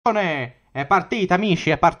È partita, amici,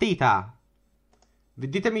 è partita.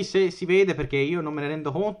 Ditemi se si vede perché io non me ne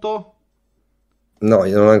rendo conto. No,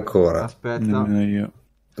 io non ancora. Aspetta. Nemmeno io.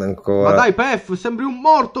 Ancora. Ma dai, Pef, sembri un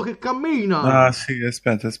morto che cammina. Ah, sì,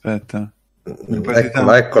 aspetta.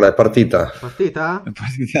 Eccola, è partita. Partita? È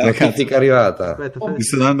partita, Notifica arrivata. Aspetta, Mi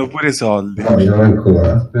sto dando pure i soldi. No, io non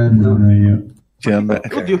ancora. Aspetta. Nemmeno io. Cioè,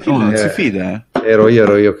 vabbè. Oddio, chi Non è? si fida, Ero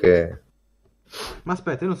io che... Ma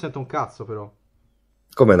aspetta, io non sento un cazzo però.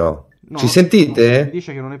 Come no? No, Ci sentite? Mi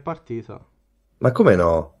dice che non è partita. Ma come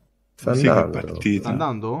no? Sta Sì che è andando. partita. Sta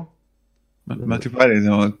andando? Ma ti pare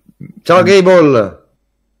no? Ciao Gable!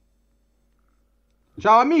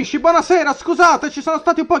 Ciao amici, buonasera, scusate, ci sono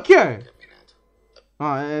stati un po'... Chi è?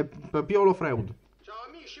 Ah, è Piolo Freud. Ciao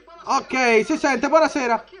amici, buonasera. Ok, si sente,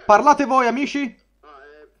 buonasera. Parlate voi, amici?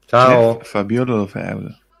 Ciao. Fabiolo lo Feudo.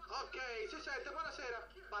 Ok, si sente, buonasera.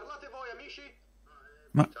 Parlate voi, amici?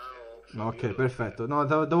 Ma Ok, perfetto. No,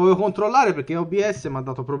 dovevo controllare perché OBS mi ha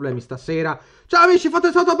dato problemi stasera. Ciao amici,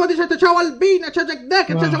 fate sotto un po' di gente. Ciao Albina, ciao Jack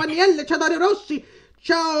Decker, ciao Giovanni L, ciao Dario Rossi,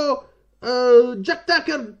 ciao Jack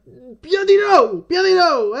Decker, Piadino,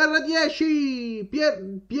 R10,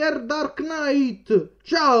 Pier Dark Knight,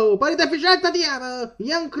 ciao, Parite Efficiente DM,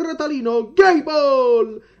 Ian Crotalino,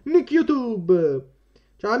 Gable, Nick YouTube.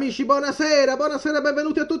 Ciao amici, buonasera,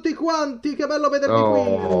 benvenuti a tutti quanti, che bello vedervi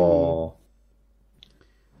Oh. qui.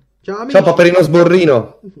 Ciao amici. Ciao Paperino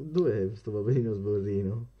Sborrino. Dov'è questo Paperino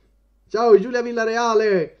Sborrino? Ciao Giulia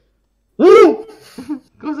Villareale.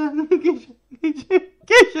 Cosa?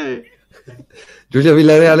 Che c'è? Giulia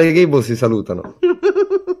Villareale e Gable si salutano.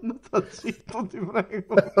 Non sta zitto, ti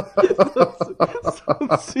prego.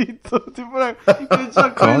 Sto zitto, ti prego. Che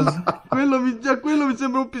già quello mi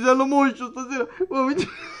sembra un pisello moscio stasera.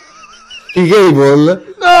 Chi Gable?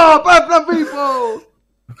 No, Peppa Pippo!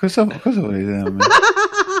 cosa volete da me?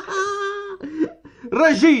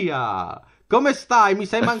 Regia! Come stai? Mi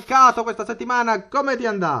sei mancato questa settimana? Come ti è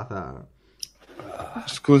andata?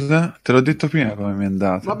 Scusa, te l'ho detto prima come mi è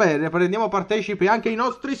andata. Va bene, prendiamo partecipi anche i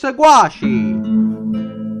nostri seguaci.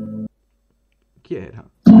 Chi era?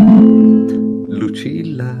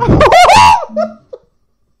 Lucilla.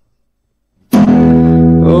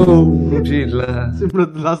 Oh, Lucilla. Sembra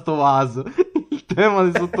The Last of Us. Il tema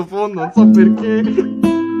di sottofondo, non so perché.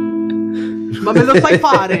 Ma me lo sai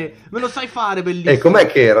fare? Me lo sai fare, bellissimo. E com'è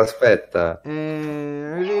che era? Aspetta.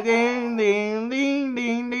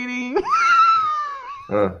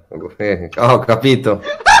 Ho capito.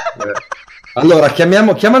 Allora,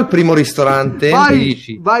 chiama il primo ristorante. Vai, e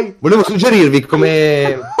dici, vai. Volevo suggerirvi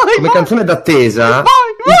come canzone d'attesa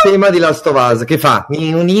il tema di Last of Us che fa.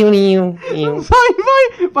 Vai,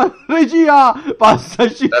 regia,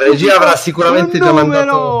 passaci. La regia avrà sicuramente già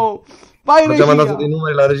mandato. Vai, Ho regia. già mandato dei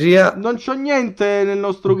numeri alla regia. Non c'ho niente nel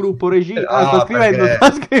nostro gruppo, regia. No,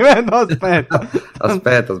 sta scrivendo, aspetta.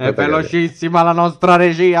 Aspetta. È velocissima la nostra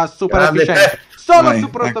regia, super Grande efficiente. te. Sono Vai, su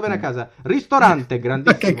Pronto ecco. Bene a Casa. Ristorante Ma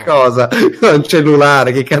grandissimo. che cosa? Un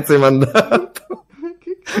cellulare, che cazzo hai mandato?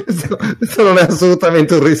 Questo non è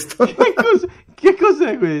assolutamente un ristorante. Che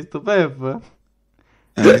cos'è questo, Pep?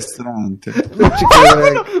 È un ristorante. Non ci credo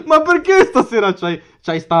neanche. Ma perché stasera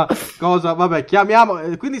c'hai sta cosa? Vabbè, chiamiamo.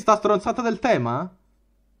 Quindi sta stronzata del tema?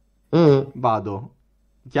 Vado.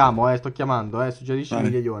 Chiamo, sto chiamando, suggerisci il Vai.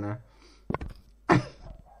 migliaione.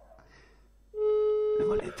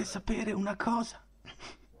 Volete sapere una cosa?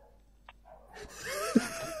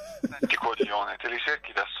 Senti coglione, te li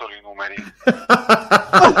cerchi da solo i numeri.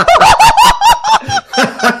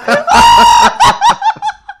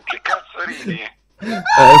 Che cazzo ridi?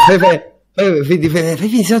 Fai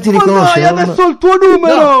se non ti Ma riconosce. dai, adesso il tuo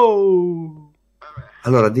numero!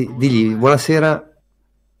 Allora, digli buonasera.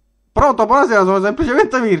 Pronto, buonasera, sono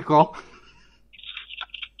semplicemente Mirko.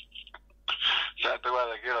 Senti,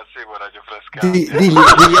 guarda che io la seguo Radio Frascati. Digli,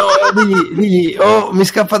 mi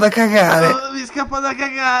scappa da cagare. Oh, mi scappa da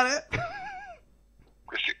cagare.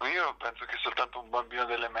 Io penso che soltanto un bambino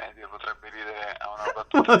delle medie potrebbe ridere a una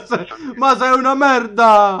battuta. Ma sei una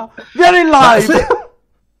merda! Vieni in live!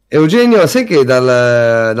 Eugenio, sai che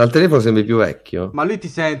dal telefono sembri più vecchio? Ma lui ti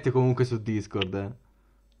sente comunque su Discord.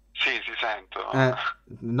 Sì, si sento.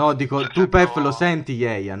 No, dico, tu Pef lo senti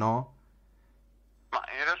Yeia, no? Ma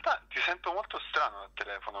in realtà ti sento molto strano al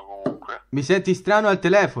telefono comunque. Mi senti strano al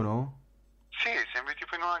telefono? Sì, sembri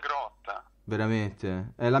tipo in una grotta.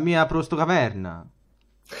 Veramente? È la mia prostocaverna.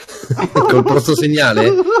 Col prosto segnale?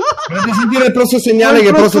 Volete sentire il prosto segnale Col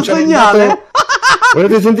che Prosto prosto ci ha segnale? mandato?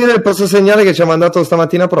 Volete sentire il prosto segnale che ci ha mandato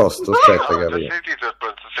stamattina Prosto? Aspetta che Ho già arriva. sentito il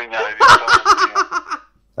prezzo segnale di stamattina.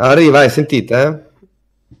 Arriva, sentite,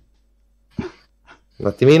 Un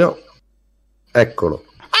attimino. Eccolo.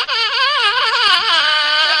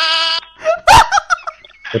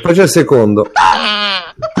 E poi c'è il secondo.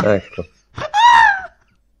 Ecco.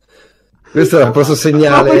 Questo era il prossimo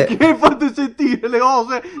segnale. Ma perché fate sentire le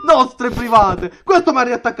cose nostre private? Questo mi ha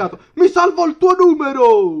riattaccato. Mi salvo il tuo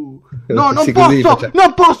numero. No, non Sì, posso, così faccia-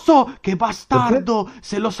 non posso. Che bastardo. Perché?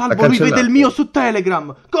 Se lo L'ha salvo lui vede cancellato. il mio su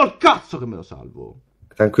Telegram. Col cazzo che me lo salvo.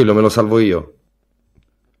 Tranquillo, me lo salvo io.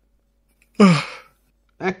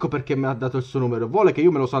 Ecco perché mi ha dato il suo numero. Vuole che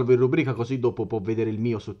io me lo salvo in rubrica così dopo può vedere il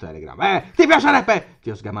mio su Telegram. Ti piacerebbe?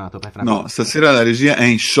 Ti ho sgamato per fra. No, stasera la regia è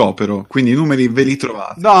in sciopero, quindi i numeri ve li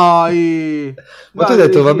trovate. Dai. Ma tu hai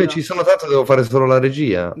detto, vabbè, ci sono tanto, devo fare solo la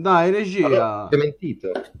regia. Dai, regia. Allora, ti ho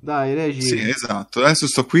mentito. Dai, regia. Sì, esatto. Adesso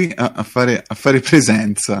sto qui a fare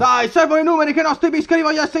presenza. Dai, servono i numeri che i nostri biscari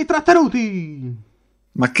vogliono essere intrattenuti.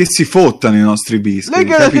 Ma che si fottano i nostri bischi? Link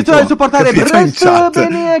nella descrizione del supportare Capito in Brest, chat.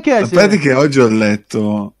 bene, che A parte che oggi ho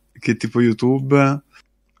letto che tipo YouTube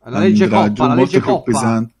la legge andrà Coppa, giù la molto legge più Coppa.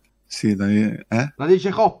 pesante. Sì, dai, La legge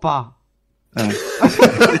Coppa. eh.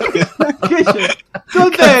 Che c'è? Ti ho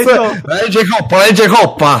detto. La legge Coppa, la legge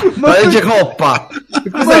Coppa, la legge Coppa.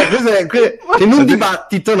 Cos'è? In un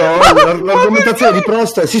dibattito, no? L'argomentazione di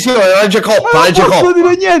Prost. Sì, la legge Coppa, la Non legge posso Coppa.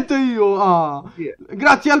 dire niente io.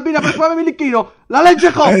 Grazie Albina per farmi l'inchino. La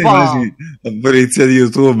legge Coppa. Sì, la polizia di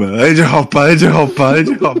YouTube. La legge Coppa, la legge Coppa, la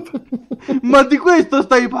legge Coppa. Ma di questo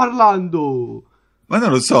stai parlando? Ma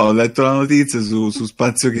non lo so, ho letto la notizia su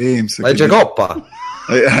Spazio Games. La legge Coppa.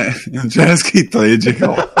 Non c'era scritto la legge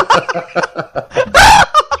Coppa.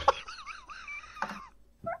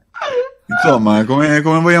 Insomma, come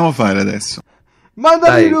vogliamo fare adesso?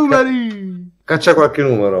 Mandami Dai, i numeri. Caccia qualche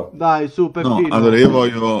numero. Dai, su No, Peppino. allora io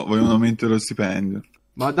voglio un aumento dello stipendio.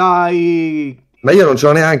 Ma dai. Ma io non ce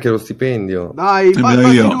l'ho neanche lo stipendio. Dai, Nemmeno mandami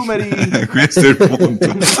i io. numeri. Questo è il punto.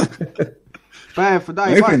 Pef,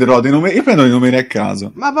 dai, Io vai. prenderò io prendo dei numeri a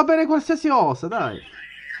caso. Ma va bene qualsiasi cosa, dai.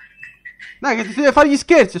 Dai, che si deve fare gli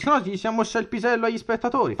scherzi, sennò ci siamo moscia il pisello agli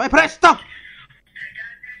spettatori. Fai presto!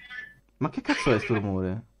 Ma che cazzo è sto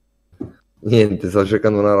rumore? Niente, sto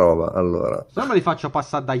cercando una roba. Allora. Se no me li faccio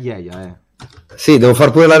passare da Ieia, Sì, devo far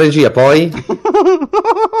pure la regia, poi.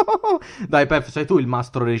 Dai, Pef, sei tu il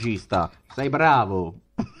mastro regista. Sei bravo.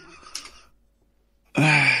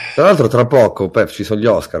 Tra l'altro tra poco, Pep, ci sono gli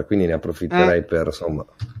Oscar, quindi ne approfitterei per, insomma.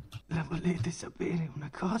 La volete sapere una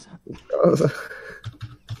cosa? Cosa?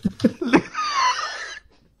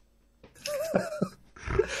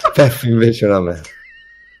 Pep invece è una merda.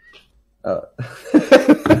 Allora.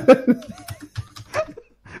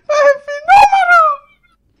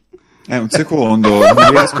 Un secondo, non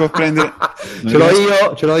riesco a prendere. Ce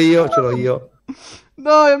l'ho io.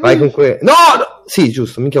 Dai, Vai amici. con no! Sì,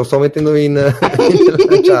 giusto, minchia, lo sto mettendo in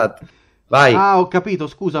chat. Vai, Ah, ho capito,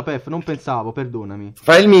 scusa, Pef, non pensavo, perdonami.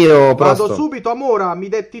 fai il mio, Vado Prosto. subito, Amora, mi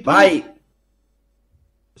detti tu. Vai,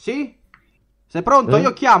 Sì? Sei pronto?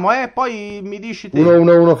 Io chiamo, poi mi dici te.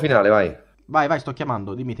 1-1-1 finale, vai. Vai, sto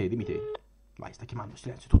chiamando, dimmi te. Vai, sta chiamando,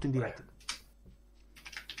 silenzio, tutto in diretta.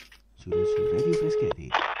 Ready, freschetti.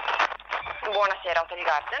 Buonasera, Hotel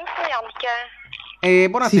Garden, sono Janke.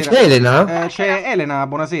 Buonasera. Sì, c'è Elena? C'è Elena,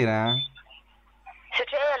 buonasera. Se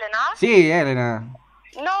c'è Elena? Sì, Elena.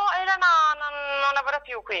 No, Elena non lavora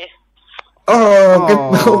più qui.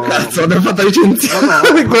 Oh, cazzo, abbiamo fatto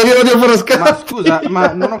licenziare. Quello di Radio Foroscappo. Ma scusa,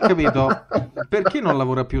 ma non ho capito. Perché non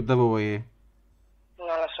lavora più da voi? Non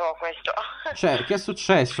lo so questo. Cioè, che è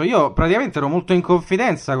successo? Io praticamente ero molto in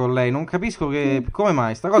confidenza con lei. Non capisco come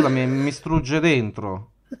mai. Sta cosa mi strugge dentro.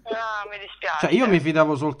 No, mi dispiace. Cioè, io mi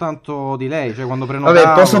fidavo soltanto di lei. Cioè, quando prenotavo.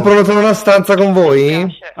 Vabbè, posso prenotare una stanza con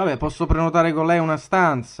voi? Vabbè, posso prenotare con lei una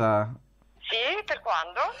stanza. Sì, per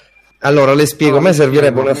quando? Allora, le spiego, a me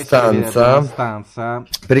servirebbe una stanza stanza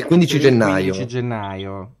per il 15 per il gennaio. 15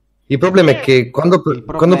 gennaio. Il problema è che quando Il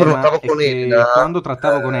problema prenotavo è con che Elena, quando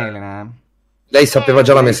trattavo con Elena, lei sapeva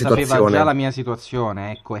già la mia sapeva situazione. già la mia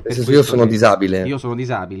situazione, ecco. È per Nel senso, questo io sono che- disabile. Io sono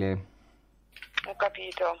disabile. Ho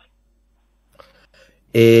capito.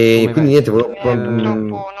 E Come quindi vai? niente, volevo... Purtroppo non...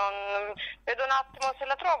 Vedo un attimo se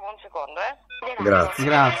la trovo, un secondo, Grazie.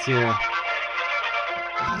 Grazie.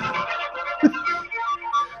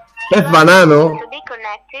 Banano?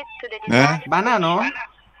 Banano?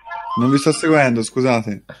 Non vi sto seguendo,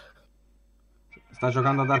 scusate. Sta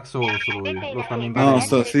giocando a Dark Souls lui. Lo stanno No,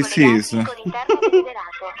 invadendo. sì.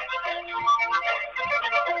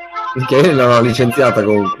 Perché Elena l'ho licenziata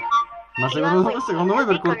comunque. Ma secondo voi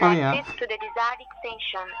per colpa mia?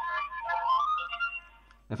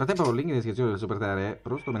 Nel frattempo con il link in descrizione del superterre,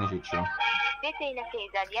 Prosto Beneciccio. Siete in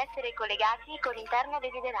attesa di essere collegati con l'interno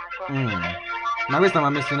desiderato. Ma questa mi ha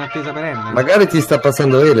messo in attesa perenne. Magari ti sta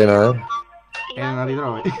passando Elena, eh? Non la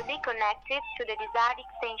ritrovi. To be connected to the desired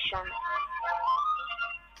extension.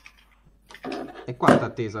 E qua sta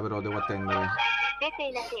attesa però, devo attendere. Siete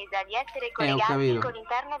in attesa di essere ho collegati capito. con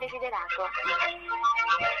interno desiderato.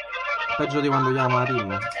 Peggio di quando chiama la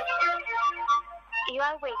team. You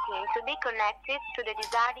are waiting to be connected to the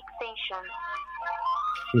desired extension.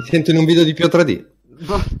 Mi sento in un video di Piotr D. Siete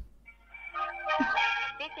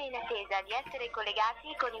in attesa di essere collegati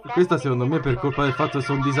con interno Questa secondo me per desiderato. colpa del fatto che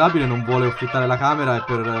sono disabile non vuole affittare la camera e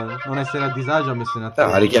per non essere a disagio ha messo in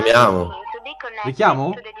attesa. Richiamiamo.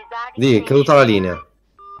 Richiamo? Di, è caduta la linea.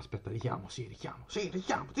 Aspetta, richiamo, sì, richiamo, sì,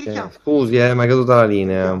 richiamo, ti richiamo. Scusi, ma è caduta la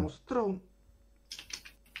linea. Richiamo,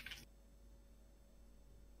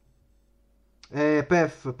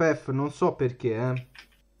 Pef, non so perché,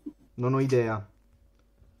 Non ho idea.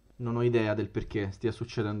 Non ho idea del perché stia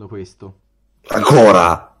succedendo questo.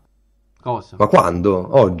 Ancora? Cosa? Ma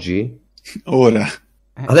quando? Oggi? Ora.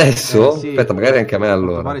 Adesso? Sì. Aspetta, magari anche a me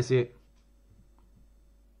allora. Pare sì.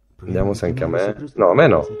 Vediamo se anche a me. No, a me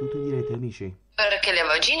no. Tutto in diretta, amici. Perché le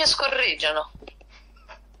vagine scorreggiano.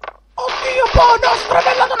 Oddio, buono,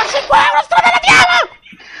 stradella da 5 euro, stradella ti amo!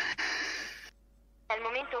 Al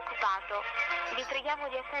momento occupato. Vi preghiamo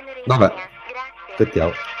di attendere in Vabbè. linea. Grazie.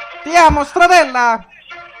 Aspettiamo. Ti amo, stradella!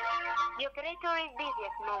 The operator is busy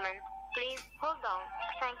at the moment. Please hold on.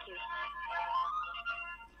 Thank you.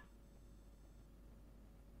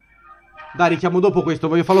 Dai, richiamo dopo questo,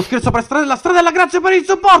 voglio fare lo scherzo per Stradella. Stradella, grazie per il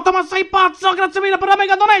supporto, ma sei pazzo! Grazie mille per la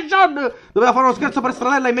mega donation! Doveva fare uno scherzo per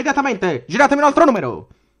Stradella immediatamente! Giratemi un altro numero!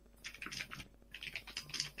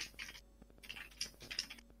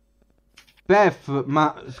 Pef,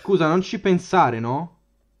 ma scusa, non ci pensare, no?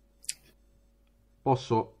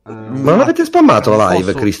 Posso... Ma non avete spammato la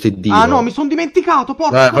live, posso- Cristo e Dio? Ah no, mi sono dimenticato,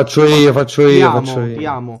 porca... Dai, faccio io. Ti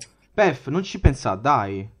amo. Pef, non ci pensare,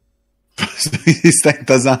 dai. Si sta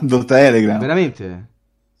intasando Telegram. Veramente?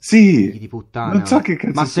 Sì. Figli di puttana. Non so che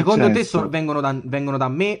cazzo Ma è secondo te successo. vengono da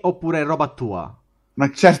me oppure è roba tua?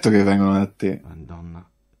 Ma certo che vengono da te. Madonna.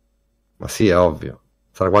 Ma sì, è ovvio.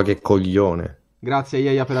 Sarà qualche coglione. Grazie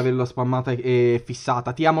Iaia per averlo spammata e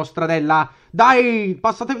fissata. Ti amo Stradella. Dai,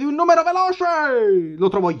 passatevi un numero veloce. Lo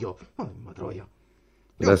trovo io. Lo trovo io.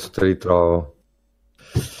 Adesso te li trovo.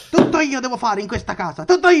 Tutto io devo fare in questa casa.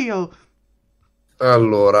 Tutto io.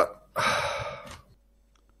 Allora.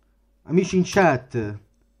 Amici in chat.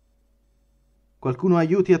 Qualcuno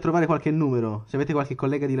aiuti a trovare qualche numero. Se avete qualche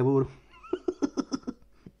collega di lavoro.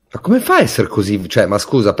 Ma come fa a essere così... Cioè, ma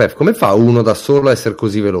scusa, Pep, come fa uno da solo a essere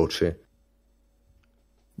così veloce?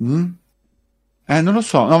 Non lo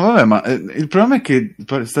so. No, vabbè, ma il problema è che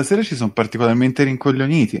stasera ci sono particolarmente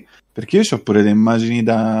rincoglioniti. Perché io ho pure le immagini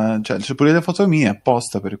cioè, c'ho pure le foto mie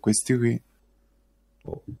apposta per questi qui.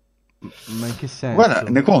 Ma in che senso? Guarda,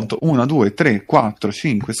 ne conto 1, 2, 3, 4,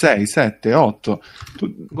 5, 6, 7, 8,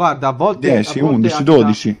 Guarda, a volte 10, a volte 11, capita-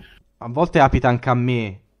 12. A volte capita anche a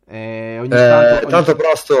me. Ogni tanto, Tanto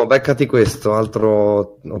Prosto, beccati questo,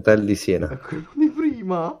 altro hotel di Siena. Quello di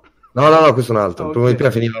prima. No, questo è un altro. Ok. Prima di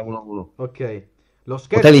prima finiva 1-1. Ok. Lo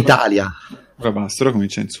scherzo Hotel Italia. Ora basta, ora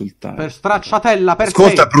comincia a insultare. per stracciatella per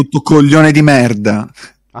Ascolta, te. brutto coglione di merda.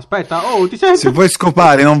 Aspetta, ti sento? Se vuoi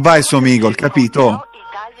scopare non vai su Migol, capito?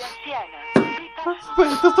 Italia Siena.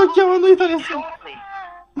 Aspetta, sto chiamando Italia.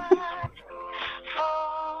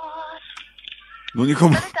 L'unico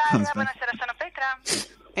Italia, buonasera, sono Petra.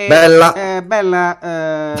 Bella. Bella.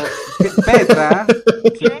 Petra?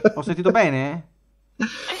 Sì? Ho sentito bene?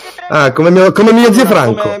 Ah, come mio zio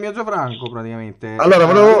Franco. Come mio zio Franco, praticamente. Allora,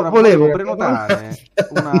 volevo- volevo prenotare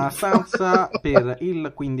una stanza per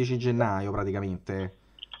il 15 gennaio, praticamente.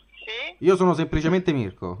 Sì? Io sono semplicemente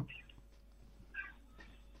Mirko.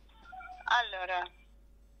 Allora.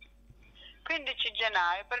 15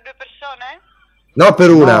 gennaio, per 2 persone? No, per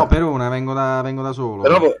una. No, per una, vengo da solo.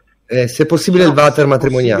 Però, se possibile, il water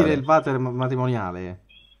matrimoniale. Possibile il water matrimoniale.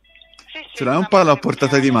 Sì, sì. Ce l'hai un palo a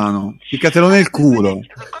portata di mano. Ficcatelo nel culo.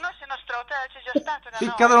 Conosci il nostro hotel? C'è già stato da noi?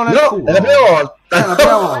 Ficcatelo nel No, culo. è la prima volta. È la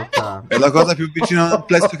prima volta. È la cosa più vicina a un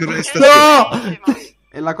plesso che avrei stato. No! Benissimo.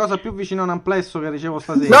 È la cosa più vicina a un amplesso che ricevo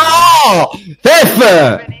stasera. No! Pep!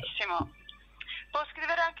 Benissimo. Può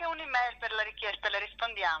scrivere anche un'email per la richiesta, le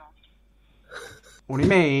rispondiamo.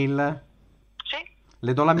 Un'email? Sì?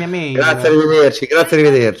 Le do la mia mail. Grazie, arrivederci.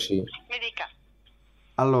 Mi dica.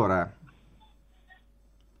 Allora,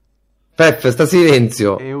 Pep, sta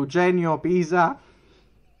silenzio. Eugenio Pisa.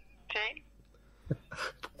 Sì?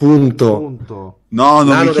 Punto. Punto. No, non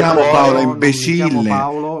Nano mi chiamo del Paolo, No, non mi chiamo imbecille.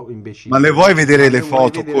 Paolo, imbecille. Ma le vuoi vedere le Se vuoi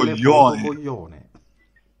foto, vedere le coglione? foto, coglione.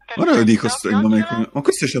 Ora lo dico il nome. Ma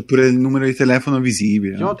questo c'ha pure il numero di telefono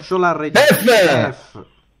visibile. Chiocciola F!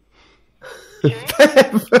 Sì?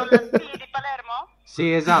 Con la P di Palermo?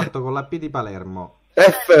 Sì, esatto, con la P di Palermo.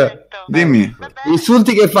 Dimmi. Gli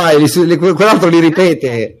insulti che fai, quell'altro li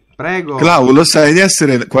ripete. Prego. Clau, lo sai di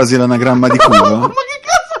essere quasi l'anagramma di culo? Ma che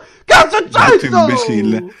cazzo è Molto successo?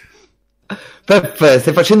 imbecille. Peppe,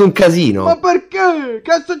 stai facendo un casino. Ma perché?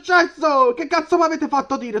 Che è successo? Che cazzo mi avete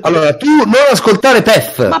fatto dire? Allora, tu non ascoltare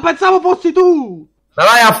Pef. Ma pensavo fossi tu. Ma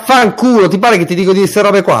vai a fanculo, ti pare che ti dico di queste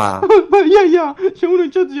robe qua? Ma c'è uno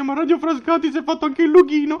in chat, si chiama Radio Frascati, si è fatto anche il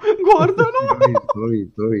loghino. Guardalo. L'ho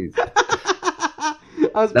visto.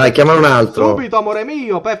 Aspetta, Dai, chiama un altro. Subito, amore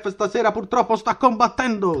mio. Pef stasera purtroppo sta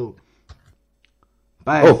combattendo.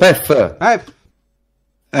 Oh, Pef.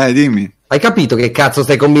 Dimmi. Hai capito che cazzo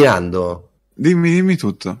stai combinando? Dimmi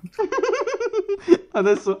tutto.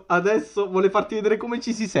 Adesso vuole farti vedere come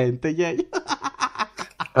ci si sente, yay.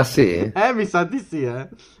 Ah sì? Mi sa di sì,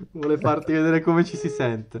 Vuole farti vedere come ci si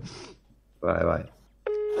sente. Vai.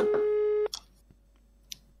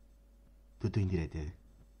 Tutto in diretta.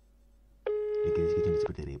 E che discussione si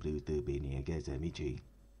potrebbe bene a casa, amici.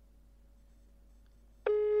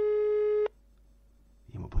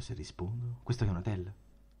 Io ma posso rispondere? Questo è un hotel?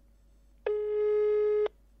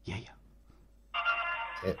 Yeah.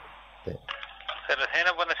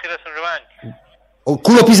 Buonasera, sono Giovanni. Oh,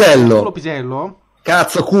 culo pisello. Culo pisello?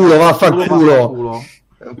 Cazzo culo, vaffanculo.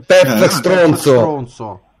 Pef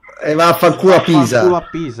stronzo. E vaffanculo a Pisa. Culo a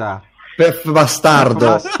Pisa. Pef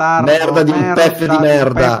bastardo. Merda di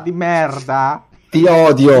merda. Di merda. Ti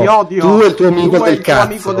odio. Tu e il tuo amico del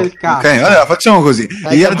cazzo. Ok, allora facciamo così.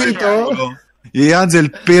 Gli alza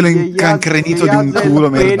il pelo incancrenito di un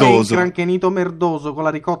culo merdoso. Incancrenito merdoso con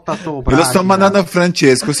la ricotta sopra. E lo sto mandando a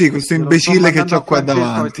Francesco, sì, questo imbecille che c'ho qua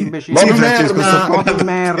davanti. Sì, Francesco, sto parlando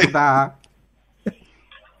merda.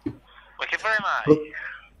 Ma che problema hai?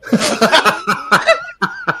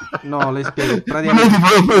 No, le spiego. Praticamente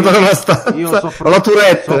io soffro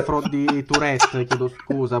di Tourette, chiedo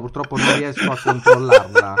scusa, purtroppo non riesco a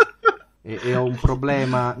controllarla. E ho un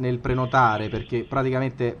problema nel prenotare perché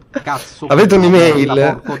praticamente cazzo avete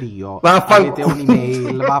un'email? Porco Dio. Avete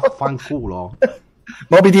un'email, vaffanculo.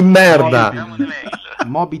 Moby di merda.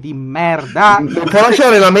 Moby di merda. Può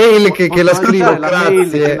lasciare la mail che la scrivo,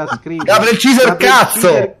 grazie. Gabriel Ciser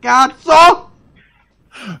cazzo.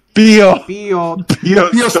 Pio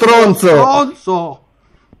stronzo. Vuole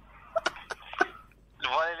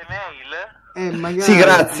le mail? Magari, sì,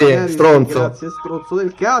 grazie, stronzo. Grazie, stronzo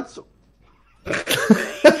del cazzo.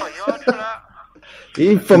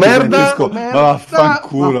 Info merda.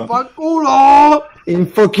 Vaffanculo.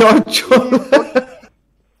 Info chiocciola.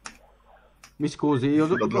 Mi scusi, io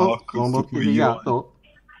sono mortificato.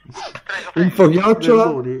 Info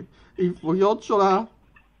chiocciola. Info chiocciola.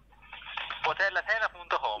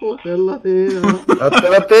 Hotellatena.com.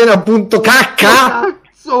 Hotellatena.cacca.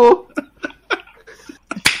 Cazzo.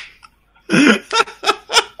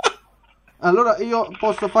 Allora io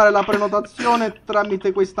posso fare la prenotazione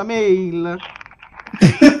tramite questa mail.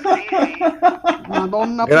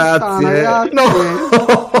 Madonna puttana, grazie. No.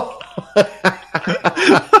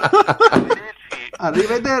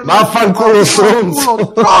 Arrivederci. Vaffanculo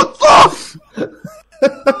stronzo.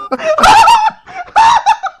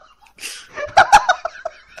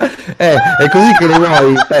 È così che le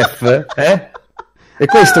vuoi, Pef? È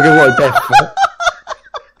questo che vuoi, Pef?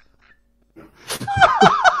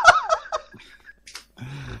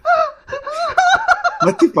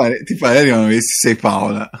 Ma ti pare di non avessi sei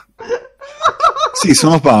Paola? Sì,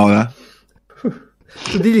 sono Paola.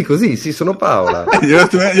 Tu digli così, sì, sono Paola.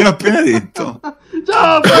 Gliel'ho appena detto.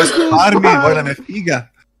 Ciao, vuoi la mia figa?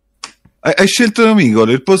 Hai scelto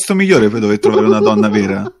l'Omigolo, il posto migliore per dove trovare una donna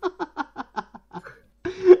vera.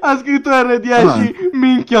 Ha scritto R10.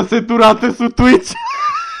 Minchia, se durate su Twitch.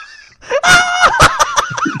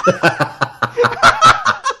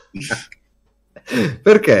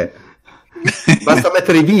 Perché? Basta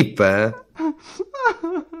mettere i VIP,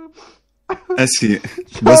 sì,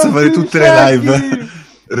 basta fare tutte le live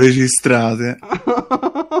registrate.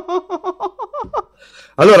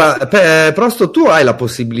 Allora, Prosto, tu hai la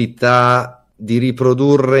possibilità di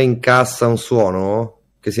riprodurre in cassa un suono?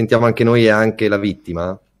 Che sentiamo anche noi e anche la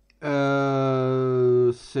vittima?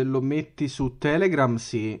 Se lo metti su Telegram,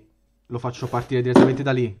 sì. Lo faccio partire direttamente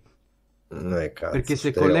da lì. Cazzo, perché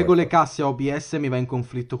se collego le casse a OBS mi va in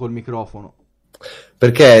conflitto col microfono.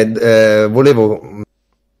 Perché volevo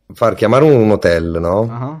far chiamare un hotel, no?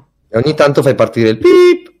 Uh-huh. E ogni tanto fai partire il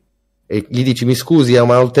beep e gli dici: mi scusi,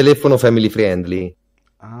 ma ho il telefono family friendly.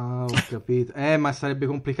 Ah, ho capito. Ma sarebbe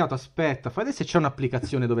complicato. Aspetta, fai vedere se c'è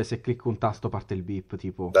un'applicazione dove se clicco un tasto parte il beep,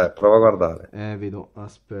 tipo. Dai, prova a guardare. Vedo.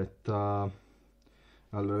 Aspetta.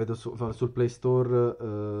 Allora, vedo sul Play Store,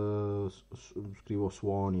 scrivo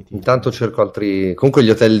suoni. Tipo. Intanto cerco altri. Comunque gli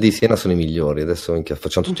hotel di Siena sono i migliori. Adesso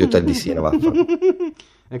facciamo tutti gli hotel di Siena.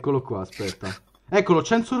 Eccolo qua, aspetta. Eccolo,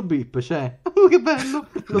 Censor Beep, c'è. Che bello.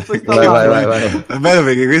 Lo sto installando. Vai. È bello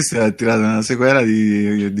perché questa è tirata una sequela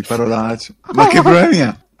di parolacce. Ma che problemi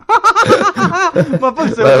ha? Ma poi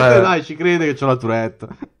se dai, ci crede che c'ho la Tourette.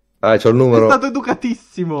 C'ho il numero. È stato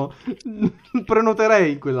educatissimo.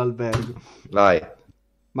 Prenoterei in quell'albergo. Vai.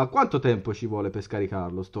 Ma quanto tempo ci vuole per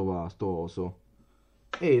scaricarlo sto oso?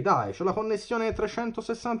 Dai, c'ho la connessione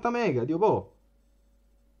 360 mega, Dio boh.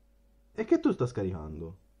 E che tu sta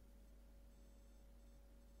scaricando?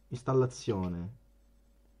 Installazione.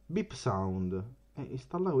 Beep sound.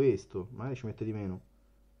 Installa questo. Magari ci mette di meno.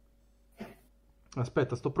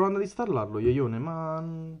 Aspetta, sto provando ad installarlo, Ione, ma...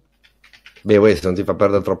 Beh, questo non ti fa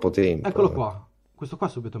perdere troppo tempo. Eccolo qua. Questo qua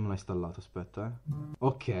subito me l'ha installato, aspetta,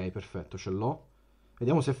 Ok, perfetto, ce l'ho.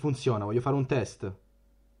 Vediamo se funziona, voglio fare un test.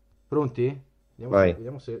 Pronti? Vai.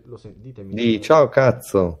 Vediamo se lo ditemi. Di ciao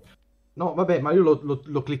cazzo. No, vabbè, ma io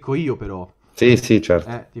lo clicco io però. Sì,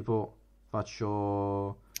 certo. Tipo,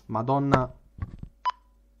 faccio... Madonna...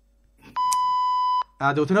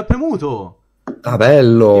 devo tenere premuto! Ah,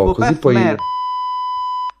 bello! Tipo Così poi...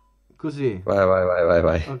 Così.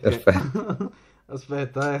 Vai. Okay. Perfetto.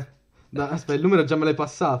 Aspetta, Aspetta, il numero già me l'hai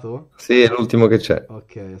passato? Sì, è l'ultimo che c'è.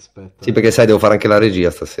 Ok, aspetta. Sì, perché sai, devo fare anche la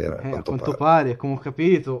regia stasera. A quanto pare, come ho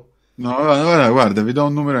capito. No, guarda, vi do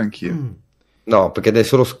un numero anch'io. No, perché dai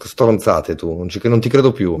solo stronzate tu, non ti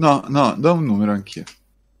credo più. No, do un numero anch'io.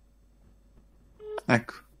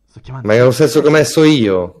 Ecco. Sto chiamando. Ma è lo stesso che ho messo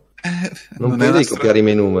io. Non puoi copiare i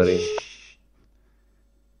miei numeri.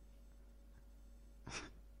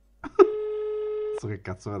 So che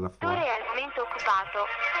cazzo verrà fuori. L'attore è al momento occupato.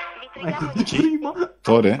 Vi preghiamo Ecco, prima.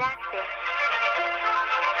 Attore? Grazie.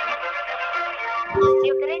 The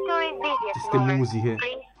operator is busy at the Queste moment. musiche.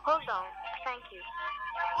 Please hold on. Thank you.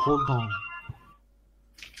 Hold on.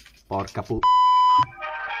 Porca pu...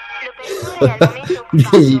 L'operatore è al momento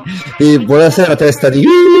occupato. Buonasera testa di...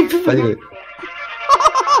 Grazie.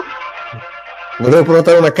 Volevo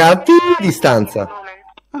prenotare una distanza.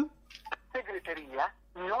 Segreteria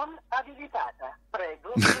non abilitata.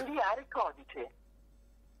 Prego inviare codice.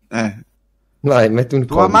 Vai, metti un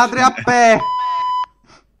Tua codice. madre a pe!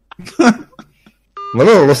 Ma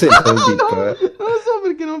non lo sento il beep, Non lo so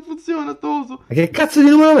perché non funziona, toso. Ma che cazzo di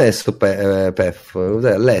numero ha messo Pef?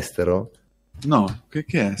 Cos'è, all'estero? No, che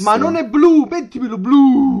è? Ma non è blu, mettimelo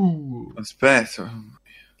blu! Aspetta.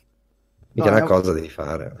 Mica una cosa devi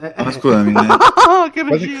fare. Ma scusami. Che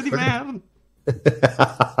regia di merda!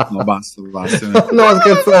 No, basta. No,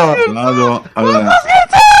 scherzavo. Allora,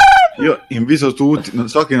 io invito tutti, non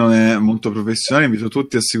so che non è molto professionale, invito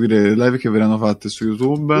tutti a seguire le live che verranno fatte su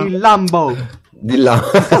YouTube. Il Lambo! Di là.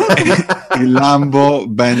 Il Lambo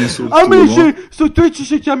bene sul Amici, tubo. su Twitch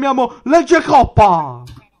ci chiamiamo Legge Coppa!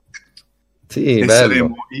 Sì, E bello.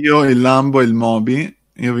 saremo io, il Lambo e il Moby.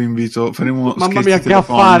 Io vi invito, faremo Mamma scherzi mia, che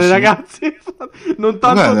telefonici. affare, ragazzi! Non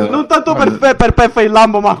tanto, non tanto per Peffa e il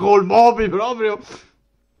Lambo, ma col Moby proprio.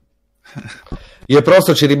 Io e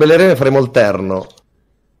Prosto ci ribelleremo e faremo il terno.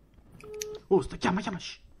 Oh, chiama.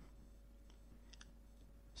 Scherzi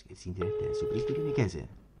in diretta su Cristo di Chiese.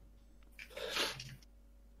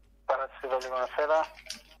 Buonasera.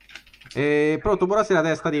 Pronto, buonasera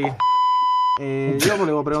testa di... io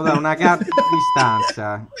volevo prenotare una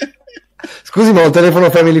distanza. Scusi, ma ho il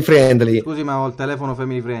telefono family friendly. Scusi, ma ho il telefono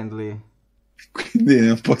family friendly. Quindi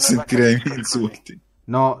non posso sentire i miei insulti.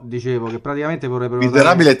 No, dicevo che praticamente vorrei prenotare...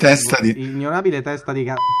 Miserabile testa di... Ignorabile testa di...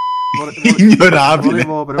 Ignorabile.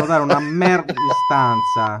 Volevo prenotare una merda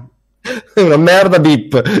distanza. È una merda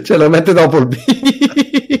beep. Cioè lo mette dopo il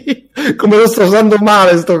beep. Come lo sto usando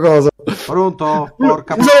male sto coso. Pronto?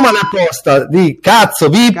 Porca... Insomma, una apposta di cazzo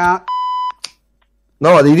beep.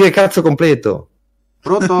 No, devi dire cazzo completo.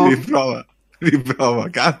 Pronto? Riprova,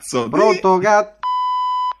 cazzo. Pronto, gatto?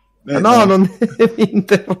 No, non devi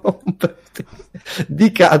interromperti.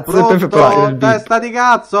 Di cazzo. Pronto, testa di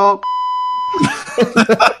cazzo?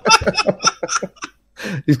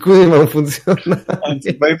 Scusi, ma non funziona.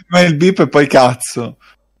 Anzi, vai prima il beep e poi cazzo.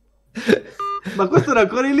 Ma questo era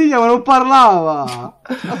ancora in linea, ma non parlava.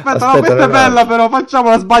 Aspetta, no, questa è ragazzi. bella, però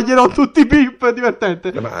facciamola, sbaglierò tutti i beep, è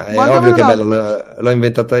divertente. Ma è ovvio che è bello, l'ho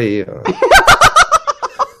inventata io.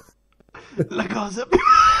 La cosa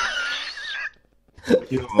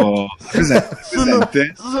Io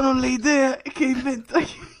presente? sono le idee che inventa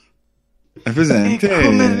io. È presente? E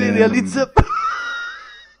come le realizza.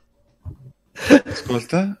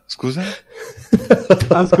 Ascolta, scusa.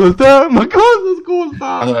 Ascolta, ma cosa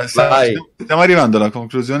ascolta? Allora, stiamo arrivando alla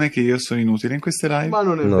conclusione che io sono inutile in queste live. Ma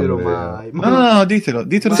non è vero mai. No, ditelo.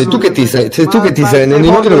 Sei tu che ti sei secondo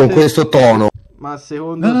inutile con te- questo tono. Ma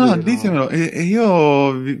secondo No, te ditemelo. E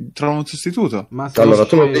io trovo un sostituto. Ma sei Allora,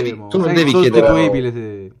 tu non scemo. devi Sei chiedere- insostituibile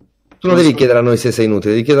te. Tu non devi chiedere a noi se sei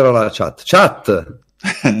inutile, devi chiedere alla chat. Chat!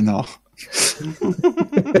 No.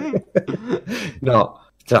 No,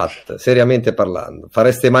 chat, seriamente parlando.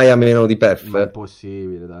 Fareste mai a meno di Ma è Perf?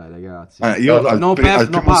 possibile, dai, ragazzi. Io al no, primo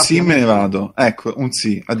parti, sì me ne amici. vado. Ecco, un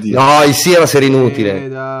sì, addio. No, il sì era essere inutile.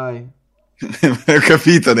 Dai. Ho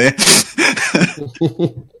capito, ne?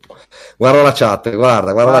 Guarda la chat,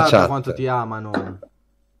 guarda la Guarda chat. quanto ti amano.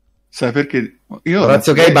 Sai perché? Io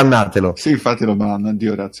Orazio Gay, bannatelo. Sì, infatti lo banno,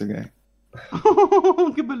 addio Orazio Gay.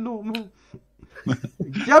 Che bel nome.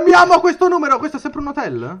 Chiamiamo questo numero. Questo è sempre un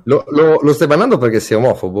hotel? Lo stai bannando perché sei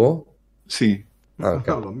omofobo? Sì. Ah, ok.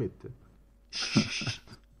 No, lo ammette.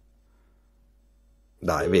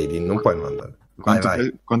 Dai, vedi, non puoi mandare.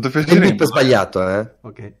 Vai. Quanto Il piacere. bip è sbagliato, eh?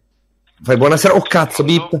 Ok. Fai buonasera. Oh, cazzo,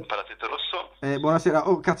 bip. Paratete rosso. Buonasera.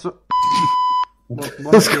 Oh, cazzo.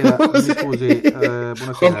 Buonasera. Mi scusi.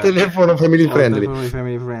 Buonasera. Col telefono family Col friendly. telefono di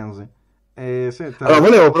Family Friends. Senta, Allora,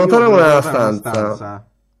 volevo io prenotare volevo una prenotare stanza.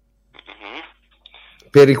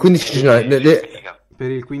 Per il 15 gennaio. Per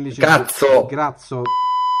il 15 Cazzo. Grazzo.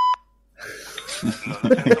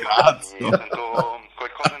 Cazzo. Sento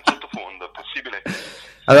qualcosa in sottofondo, è possibile?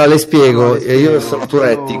 Allora le spiego, Allora, le spiego. io sono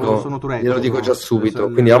turettico, Sono turettico. glielo dico già subito,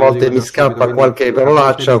 Adesso quindi a glielo volte dico mi già scappa subito, quindi qualche a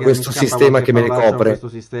parolaccia, volte questo mi scappa sistema qualche che me le parolaccia, copre, questo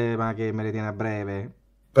sistema che me le tiene a breve.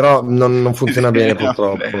 però non funziona bene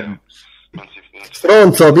purtroppo. Non si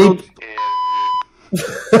Stronzo, bip!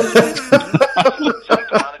 sento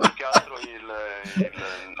male più che altro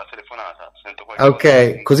la telefonata. Sento qualcosa.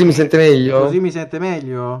 Ok, così mi sente meglio? Così mi sente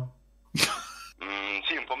meglio?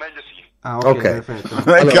 Sì, un po' meglio sì. Ah, ok, Ok. perfetto.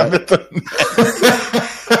 Allora.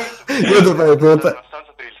 Io dovrei prenotare Una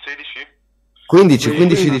stanza per il 16?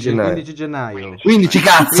 15 di gennaio. 15 gennaio. 15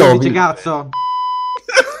 cazzo! 15 cazzo.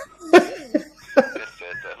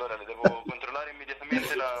 Perfetto, allora le devo controllare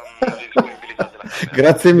immediatamente la disponibilità della camera.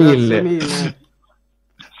 Grazie mille. Si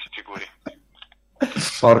figuri.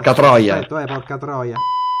 Porca troia. Perfetto, porca troia.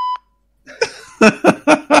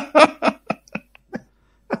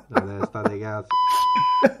 State cazzo.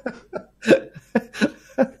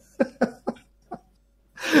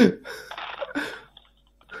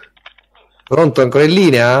 Pronto, ancora in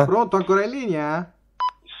linea? Pronto, ancora in linea?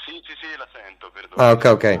 Sì, la sento, perdono. Ah, ok.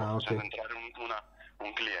 Ah, ok. Sento entrare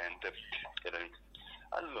un cliente.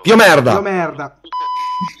 Allora, Pio merda! Io merda.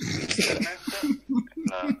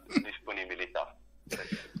 la disponibilità.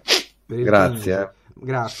 Per il Grazie. 15.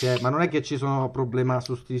 Grazie, ma non è che ci sono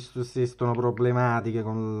sussistono problematiche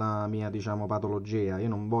con la mia, diciamo, patologia. Io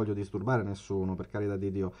non voglio disturbare nessuno, per carità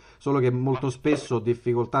di Dio. Solo che molto spesso ho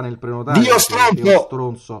difficoltà nel prenotare. Dio perché stronzo! io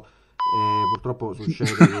stronzo. Purtroppo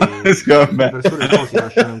succede che Sì, vabbè. le persone un po' si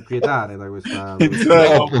lasciano inquietare da questa Dopo.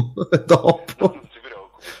 Non si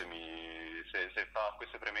preoccupi se fa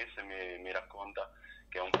queste premesse e mi racconta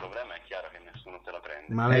che è un problema, è chiaro che nessuno te la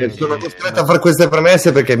prende. Ma lei Sono costretto a fare queste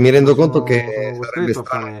premesse perché mi rendo conto che sono sarebbe costretto a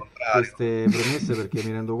strano. fare queste premesse perché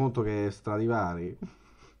mi rendo conto che è Stradivari.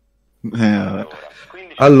 Vabbè.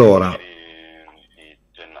 15 Allora. di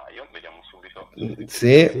gennaio, vediamo subito.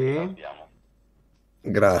 Sì, Sì? Abbiamo.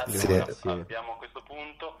 grazie. Grazie. Abbiamo a questo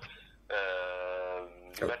punto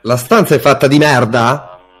La stanza è fatta di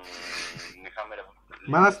merda?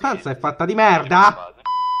 Ma la stanza è fatta di merda?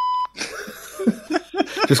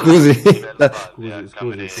 Scusi.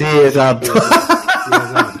 Scusi. Sì, esatto. Sì,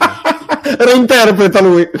 esatto. Reinterpreta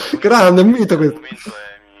lui. Grande, un mito Al questo. momento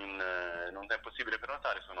non è possibile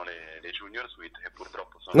prenotare, sono le Junior Suite che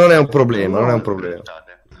purtroppo sono... Non è un problema, non è un problema.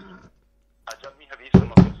 Ha già mica visto il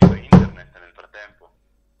nostro sito internet nel frattempo?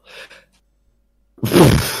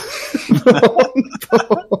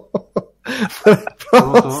 Pronto?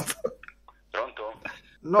 Pronto?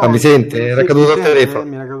 No, Ah, mi sente? Era caduto il telefono.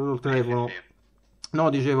 Mi era caduto il telefono. No,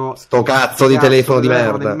 dicevo... Sto cazzo di telefono di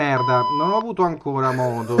merda. Non ho avuto ancora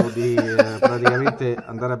modo di praticamente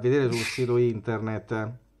andare a vedere sul sito internet.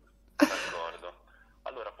 D'accordo.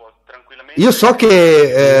 Allora può tranquillamente... Io so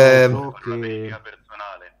che... So con una che- verifica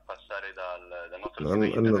personale passare dal nostro sito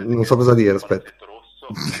internet. non so cosa dire, aspetta. Palazzetto rosso.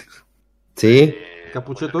 Sì? e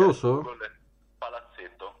Cappuccetto cercare rosso? su Google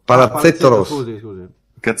Palazzetto. Palazzetto rosso. Scusi.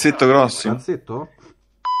 Cazzetto grosso. Palazzetto?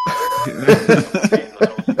 Sì, lo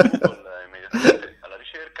trovo su Google immediatamente alla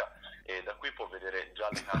ricerca e da qui può vedere già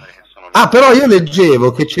le camere che sono lì. Ah, però io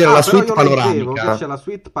leggevo che c'era la però suite io leggevo panoramica. che c'è la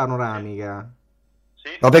suite panoramica. Sì?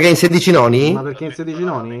 Ma perché in 16 noni? Ma perché in 16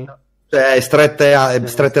 noni? Cioè, strette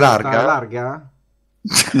larga? Larga?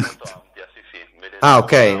 molto ampia, sì, vedete Ok.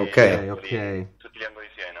 tutti gli angoli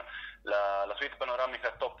di Siena. La suite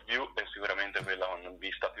panoramica top view è sicuramente quella con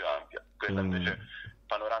vista più ampia, quella invece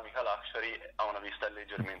panoramica luxury ha una vista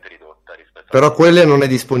leggermente ridotta rispetto Però quella non è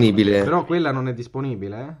disponibile. Però quella non è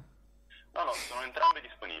disponibile, eh? No, sono entrambe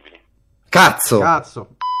disponibili. Cazzo!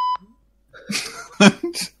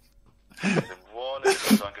 Se vuole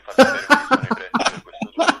posso anche far sapere quali sono i prezzi per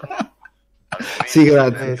questo turno. Al momento, Sì,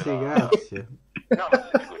 grazie. Grazie. No, ma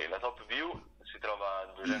si figuri, la top view si trova a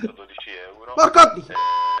 212 euro Porca con una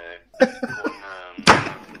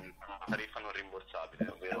tariffa non rimborsabile,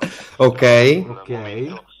 ovvero Ok. al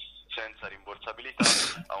momento senza rimborsabilità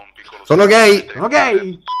a un piccolo Sono gay.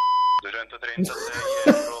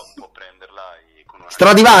 236 euro può prenderla con una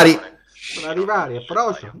Stradivari. Stradivari,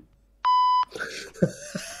 approccio.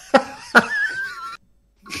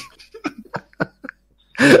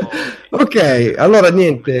 Ok, allora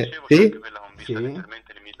niente. Dicevo che Sì? anche quella con vista Sì.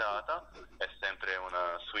 leggermente limitata è sempre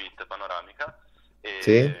una suite panoramica e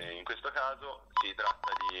Sì. in questo caso si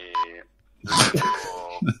tratta di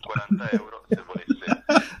 240 euro se volesse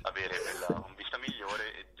avere quella con vista migliore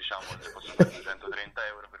e diciamo se posso fare 230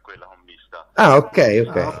 euro per quella con vista Ah, ok.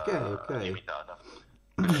 Ok. limitata.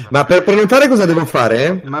 Ma per prenotare cosa devo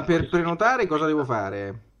fare? Ma per prenotare cosa devo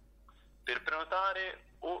fare? Per prenotare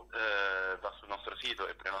o va sul nostro sito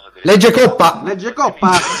e prenota Legge coppa. Legge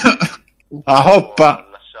coppa. Ah, hoppa!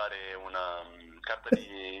 lasciare una carta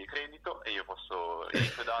di credito e io posso i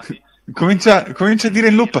suoi dati. Comincia a dire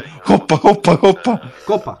in loop. Coppa. Coppa.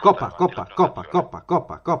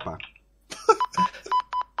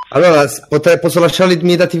 Allora, posso lasciare i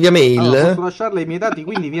miei dati via mail? Allora, posso lasciarle i miei dati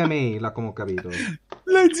quindi via mail, come ho capito.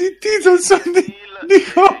 L'hai zittito il suono di Io le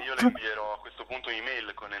coppa. invierò a questo punto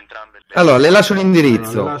un'email con entrambe le Allora, le lascio Allora,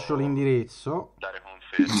 l'indirizzo. lascio l'indirizzo. dare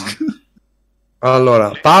conferma.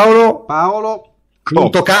 Allora, Paolo. Paolo.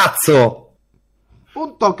 Punto cazzo.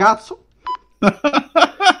 Punto cazzo.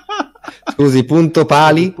 Scusi, punto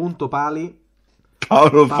pali. Punto pali.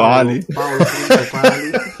 Paolo Fali. Paolo punto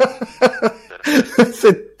pali.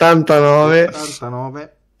 79.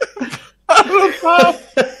 79.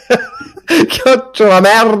 Chiocciola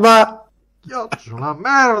merda. Chiocciola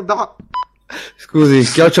merda. Scusi,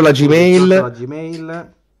 chiocciola Chiocciola gmail.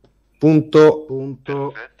 Gmail. Punto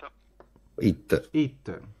Perfetto. it.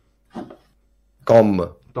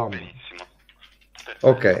 Tom. Benissimo. Perfetto.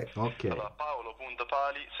 Ok. Allora,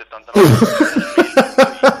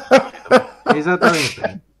 paolo.pali79.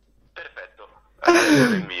 Esattamente. Perfetto.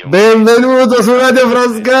 Allora, il mio. Benvenuto su Radio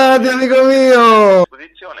Frascati, amico mio.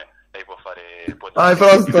 Posizione, lei può fare Vai,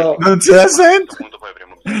 Frosto. Non ce la sento. appunto poi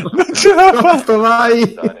avremo Non ce la fa. Frosto, vai.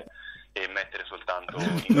 e mettere soltanto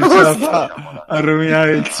Non ce la fa a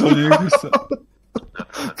rovinare il sogno di questo.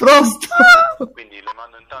 Frosto. quindi le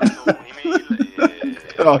mando intanto un'email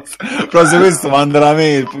Però se questo manda la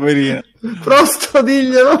mail, poverino. Frosto,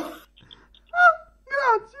 diglielo.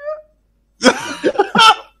 Grazie.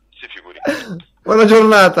 si figuri Buona È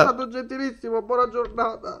giornata. stato gentilissimo, buona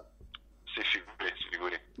giornata. si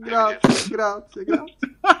figuri Grazie.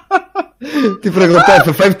 Ti prego,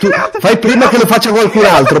 Peppe, fai prima che lo faccia qualcun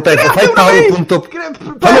altro, Peppe. Fai Paolo.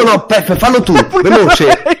 No, Peppe, fallo tu,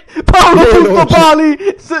 veloce.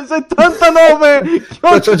 Paolo.pali 79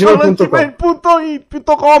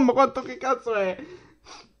 gmail.com. quanto che cazzo è?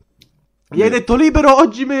 Gli hai detto libero o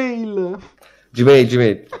Gmail? Gmail.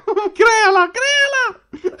 Creala.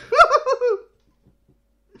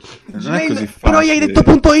 Non è così facile. Però gli hai detto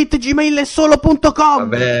 .it, Gmail è solo .com.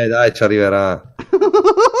 Vabbè, dai, ci arriverà.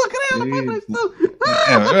 Sì.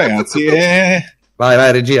 Ragazzi,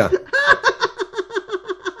 Vai, regia.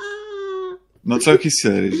 non so chi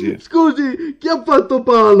sia la regia. Scusi, chi ha fatto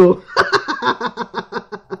Paolo?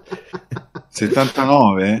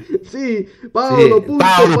 79? Sì,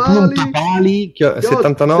 Paolo.pali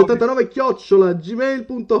 79 chiocciola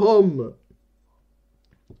gmail.com.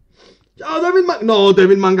 Ciao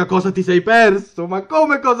Devil Manga, cosa ti sei perso? Ma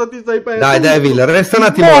come cosa ti sei perso? Dai, Devil, resta un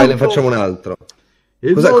attimo e ne facciamo un altro.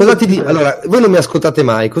 Cosa ti dico? Allora, voi non mi ascoltate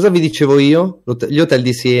mai. Cosa vi dicevo io? Gli hotel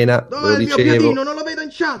di Siena. Dov'è ve lo il mio dicevo. piadino? Non lo vedo in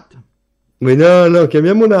chat. No,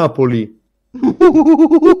 chiamiamo Napoli.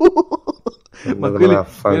 Ma quelli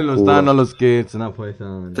non stanno allo scherzo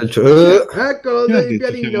napoletano. Eccolo Io ho il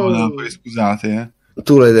detto piadino. Napoli, scusate,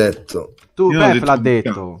 Tu l'hai detto. Tu, Io l'ho Pep detto l'ha un detto.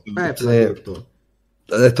 cazzo. Pep Sì. l'ha detto.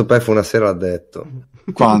 L'ha detto Peff una sera, l'ha detto.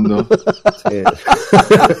 Quando? Sì.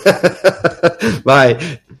 Vai,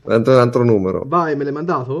 un altro numero. Vai, me l'hai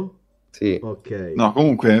mandato? Sì. Ok. No,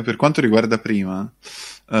 comunque, per quanto riguarda prima,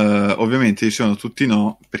 ovviamente dicevano tutti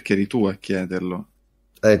no, perché eri tu a chiederlo.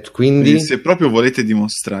 Quindi se proprio volete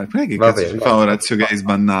dimostrare, non è che Va cazzo bene, ci fa Orazio che hai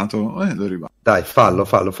sbannato? Lo ribalto. dai, fallo,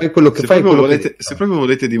 fai quello che Se fai. proprio, Quello che... se proprio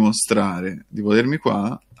volete dimostrare di volermi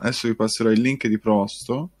qua, adesso vi passerò il link di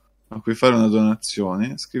Prosto a cui fare una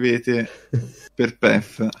donazione. Scrivete per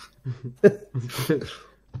PEF.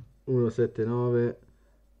 179.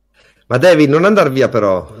 Ma David, non andar via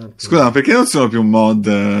però. Scusa, ma perché non sono più un mod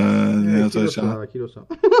nella tua chat? Chi lo sa?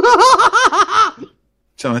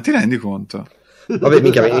 Cioè, ma ti rendi conto? Vabbè,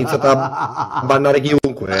 mica avevi iniziato a bannare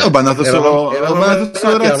chiunque. Ho bannato solo eravamo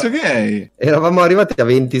Orazio Gay. Eravamo arrivati a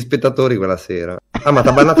 20 spettatori quella sera. Ah, ma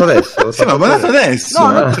t'ha bannato adesso? Sì, ma bannato adesso.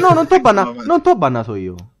 No, non t'ho bannato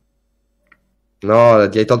io. No,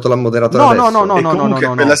 ti hai tolto la moderatore adesso. No. E comunque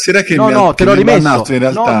quella sera che no, mi no, ha te l'ho rimesso. bannato in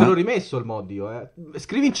realtà. No, te l'ho rimesso il mod io,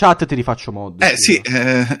 Scrivi in chat e ti rifaccio mod. Sì.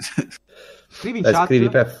 Scrivi in chat. Scrivi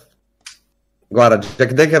Pef. Guarda,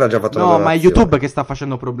 Jack Decker ha già fatto una No, ma è donazione. YouTube che sta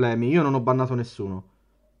facendo problemi. Io non ho bannato nessuno.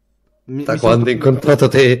 Da quando ho incontrato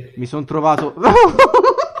te. Mi sono trovato.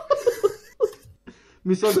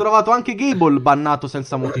 Mi sono trovato anche Gable bannato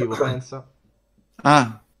senza motivo, pensa.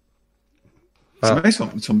 Sì, ma io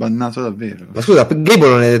sono bannato davvero. Ma scusa, Gable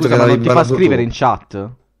non hai detto Scusa, che ma l'avevi non ti fa bannato scrivere tu? in chat?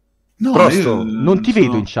 No, Prosto, Non ti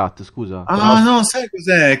vedo in chat, scusa. No, sai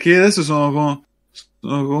cos'è? Che adesso sono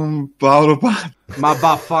con Paolo Pali. Ma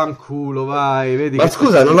vaffanculo, vai, vedi. Ma che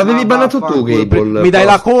scusa, non l'avevi Ma bannato tu, vaffanculo. Gable? Mi dai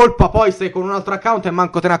la colpa, poi stai con un altro account e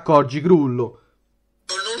manco te ne accorgi, grullo.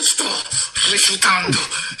 Non sto rifiutando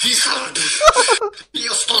i soldi.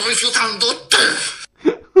 Io sto rifiutando te.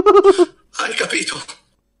 Hai capito?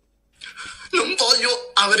 Non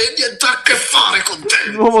voglio avere niente a che fare con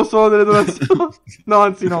te. Nuovo suono delle donazioni. No,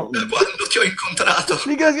 anzi no. Da quando ti ho incontrato,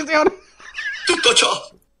 Ringraziazione. tutto ciò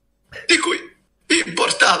di cui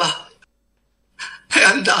importava è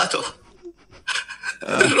andato,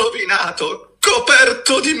 rovinato,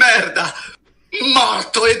 coperto di merda,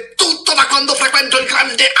 morto, e tutto da quando frequento il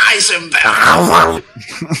grande Heisenberg.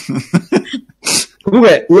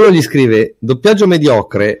 Comunque uno gli scrive: doppiaggio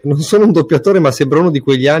mediocre, non sono un doppiatore ma sembra uno di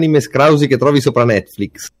quegli anime scrausi che trovi sopra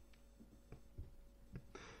Netflix.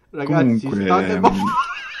 Ragazzi, Comunque,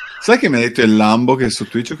 sai che mi ha detto il Lambo che su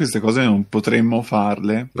Twitch queste cose non potremmo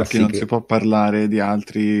farle perché non si può parlare di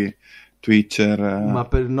altri Twitcher. Ma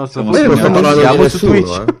per il nostro Ma io non sto parlando di siamo su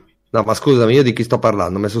nessuno, Twitch. No, ma scusami, io di chi sto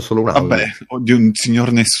parlando? Ho messo solo un audio. Vabbè, o di un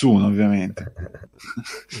signor nessuno, ovviamente.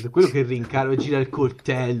 È quello che rincara e gira il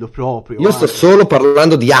coltello proprio. Io sto solo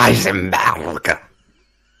parlando di Heisenberg.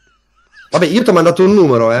 Vabbè, io ti ho mandato un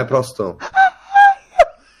numero, Prosto.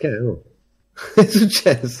 Che è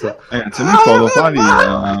successo? Ragazzi, a me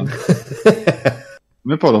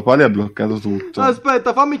Paolo Pali ha bloccato tutto.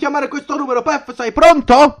 Aspetta, fammi chiamare questo numero. Pef, sei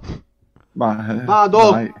pronto?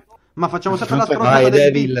 Vado. Vai. Ma facciamo sempre la Vai, sfrontata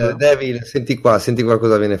del beep. Devil, senti qua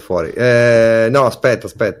cosa viene fuori. No,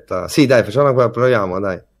 aspetta. Sì, dai, facciamola qua, proviamo,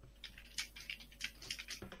 dai.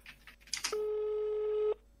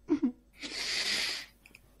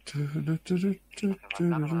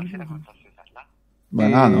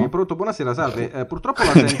 Banano? Pronto, buonasera, salve. Purtroppo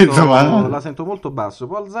detto banano. la sento molto basso.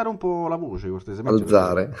 Può alzare un po' la voce, cortesemente?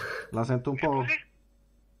 Alzare. La sento un po'.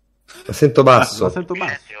 La sento basso. La sento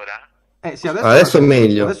basso. Sì, Adesso è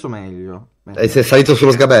meglio. Adesso meglio. E sei salito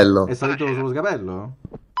sullo sgabello? È salito sullo sgabello?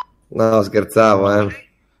 No, scherzavo,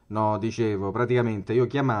 No, dicevo, praticamente io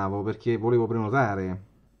chiamavo perché volevo prenotare.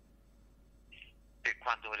 E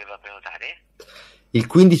quando voleva prenotare? Il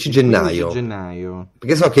 15 gennaio. 15 gennaio.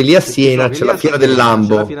 Perché so che lì a Siena c'è la fiera del Lambo.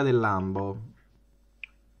 C'è la fiera del Lambo.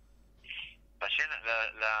 Ma c'è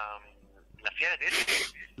la fiera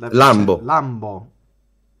del... Lambo.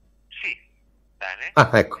 Sì, bene. Ah,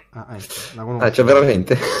 ecco. La conosco. C'è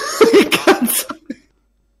veramente. Che cazzo.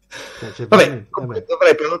 C'è Vabbè,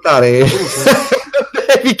 dovrei prenotare.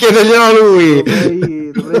 Devi chiederglielo a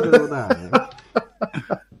lui. Dovrei prenotare.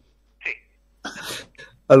 Sì.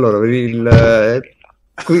 Allora, per il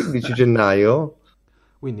 15 gennaio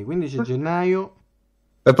Quindi 15 gennaio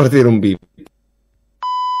va a partire un beep.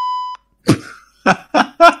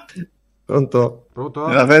 Pronto?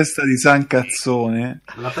 La festa di San Cazzone.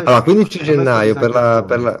 Allora, 15 gennaio per la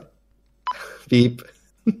beep.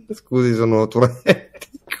 Scusi, sono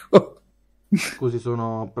turettico. Scusi,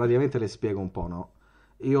 praticamente le spiego un po', no?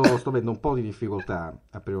 Io sto avendo un po' di difficoltà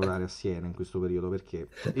a prenotare a Siena in questo periodo perché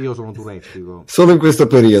io sono turettico. Solo in questo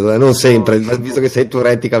periodo, non sempre, visto che sei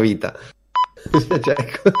turettica vita. Cioè,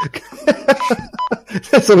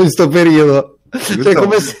 solo in questo periodo. Cioè,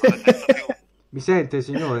 come se... Mi sente,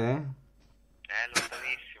 signore?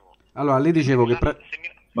 Lontanissimo. Allora, le dicevo che...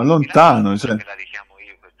 Ma lontano, cioè... Me la richiamo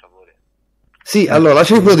io, per favore. Sì, allora,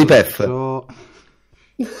 lasciami quello di Pef.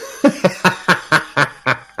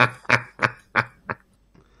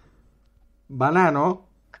 Banano?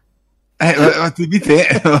 Di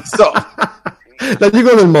te, non lo so. La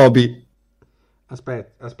dico del Moby.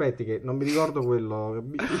 Aspetti che non mi ricordo quello.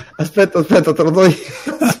 Aspetta, te lo do io.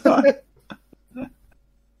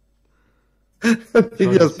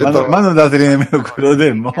 Ma non dateli nemmeno quello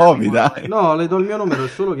del Moby, dai. No, le do il mio numero, è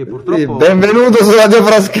solo che purtroppo... Benvenuto su Radio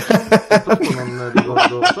Frascati. Purtroppo non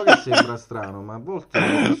ricordo, so che sembra strano, ma a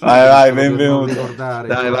volte... Vai, benvenuto.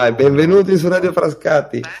 Dai, benvenuti su Radio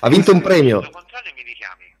Frascati. Ha vinto un premio.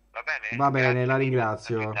 Va bene, la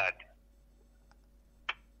ringrazio.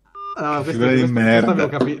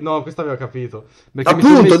 Questa avevo capito.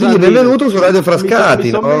 Appunto, digli benvenuto su Radio Frascati.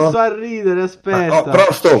 Mi sono messo a ridere, aspetta. Però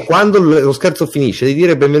quando lo scherzo finisce, di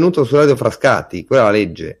dire benvenuto su Radio Frascati, quella è la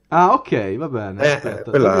legge. Ah, ok, va bene. Aspetta,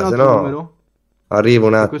 quella, se no arrivo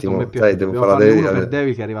un attimo. Sai, devo fare uno per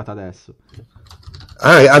David che è arrivato adesso.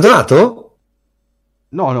 Ah, ha donato?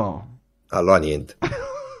 No. Allora niente.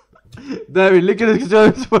 David, link in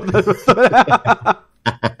descrizione si può dare.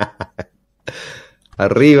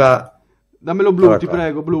 Arriva. Dammelo blu, ti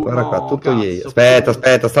prego, blu. Guarda qua, tutto ieri.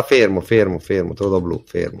 Aspetta, sta fermo, te lo do blu,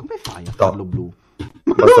 fermo. Come fai a farlo blu?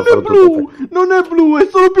 Non è blu, è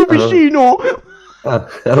solo più vicino.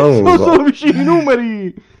 Sono solo vicini i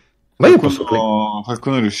numeri. Ma io posso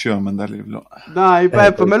qualcuno riusciva a mandarli blu. Dai,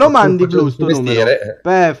 Pep, me lo mandi blu sto numero.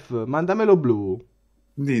 Pep, mandamelo blu.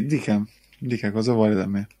 Dica cosa vuole da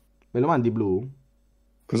me. Me lo mandi blu?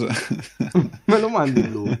 Cosa? Me lo mandi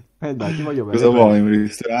blu? Dai, ti voglio bene. Cosa vuoi? Un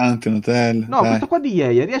ristorante, un hotel? No, questo qua di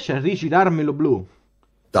ieri, riesci a ricirarmelo blu?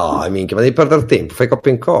 Dai, minchia, ma devi perdere tempo, fai copia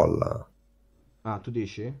e incolla. Ah, tu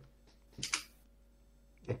dici?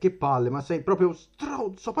 E che palle, ma sei proprio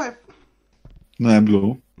stronzo, Pep. Non è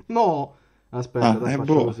blu? No. Aspetta,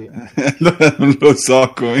 faccio così. Allora non lo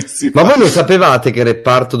so come si fa. Ma voi lo sapevate che il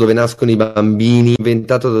reparto dove nascono i bambini,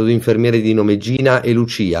 inventato da due infermiere di nome Gina e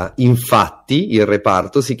Lucia, infatti il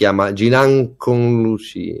reparto si chiama Ginan con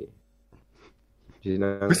Lucia.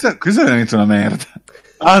 Questa è veramente una merda.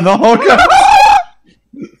 Ah no,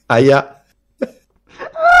 Aia.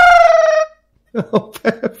 Oh,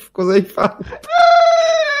 Pef, cosa hai fatto?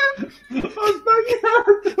 Ho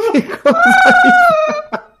sbagliato. Che cosa hai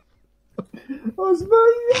fatto? Ho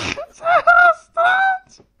sbagliato.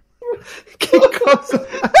 Che cosa?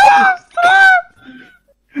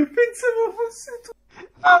 Pensavo fosse tu.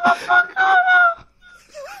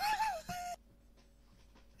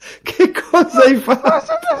 Che cosa hai fatto?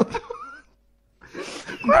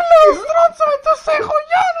 Quello è stronzo e tu sei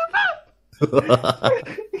coglione.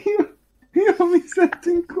 Io mi sento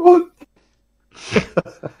in colpa.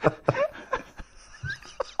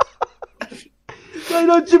 Dai,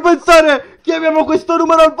 non ci pensare. Chiamiamo questo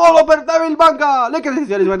numero al volo per dare il banca. Le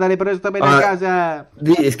credenziali di mandare presto per casa.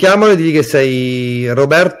 Schiamalo e digli che sei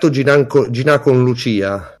Roberto Gina con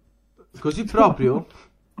Lucia. Così proprio?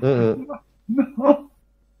 No.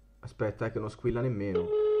 Aspetta, che non squilla nemmeno.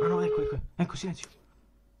 Ah no, ecco, silenzio.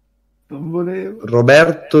 Non volevo.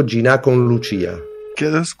 Roberto Gina con Lucia.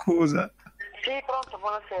 Chiedo scusa. Sì, pronto,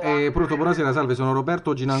 buonasera. Pronto, buonasera, salve, sono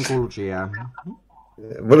Roberto Ginan con Lucia.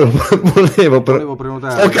 Volevo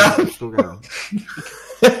prenotare questo caso.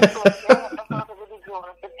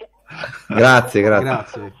 Grazie.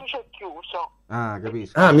 L'ufficio è chiuso. Ah,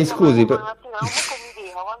 capisco. Ah, mi scusi. Quando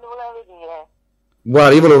voleva venire?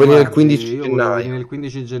 Guarda, io volevo venire il 15 gennaio. Volevo venire il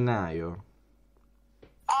 15 gennaio.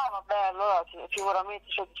 Ah, vabbè, allora sicuramente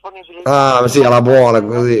c'è disponibilità. Ah, sì, alla buona,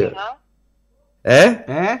 così.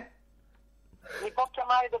 Mi può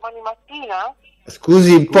chiamare domani mattina?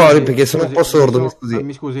 Scusi un po', perché sono un po' sordo, mi scusi.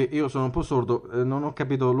 Mi scusi, io sono un po' sordo, non ho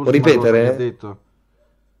capito l'ultima Può ripetere? cosa che ha detto.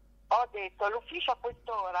 Ho detto, l'ufficio a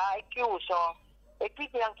quest'ora è chiuso e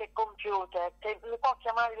quindi anche il computer. Se mi può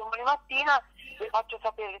chiamare domani mattina, vi faccio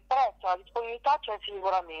sapere il prezzo. La disponibilità c'è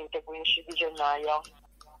sicuramente il 15 di gennaio.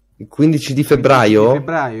 Il 15 di febbraio?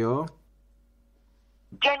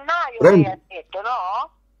 Gennaio lei ha detto, no?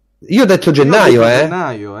 Io ho detto gennaio,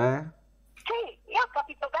 Gennaio, Sì, io ho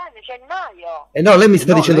capito bene, gennaio. No, lei mi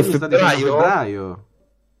sta dicendo lei mi febbraio? sta dicendo febbraio.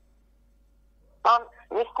 Ma,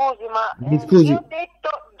 mi scusi, ma Mi scusi. io ho detto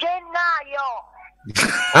gennaio.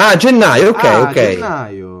 Ah, gennaio, ok.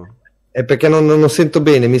 Gennaio. È perché non sento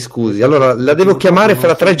bene, mi scusi. Allora, la devo chiamare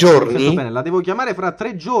fra 3 giorni? Bene, la devo chiamare fra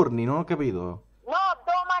 3 giorni, non ho capito. No,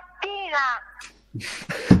 domattina.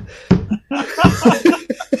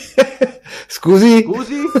 Scusi?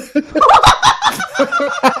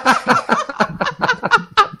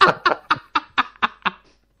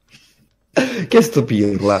 Che sto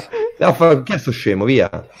pirla? Che sto scemo, via.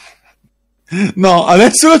 No,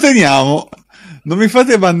 adesso lo teniamo. Non mi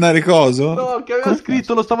fate bannare coso? No, che aveva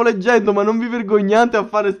scritto, lo stavo leggendo, ma non vi vergognate a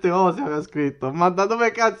fare ste cose, aveva scritto. Ma da dove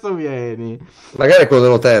cazzo vieni? Magari è quello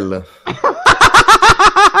dell'hotel.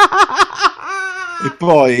 E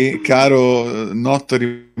poi, caro Not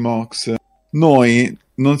Rimox, noi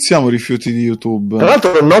non siamo rifiuti di YouTube. Tra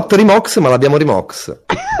l'altro not Rimox, ma l'abbiamo Rimox.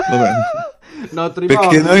 Vabbè.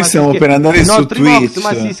 Perché noi stiamo per andare su Twitch.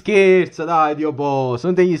 Ma si scherza, dai, Dio boh,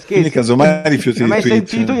 sono degli scherzi. Quindi casomai rifiuti di mai Twitch.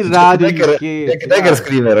 Sentito in radio Jack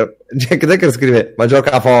Decker scrive, ma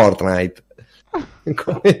gioca a Fortnite.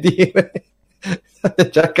 Come dire?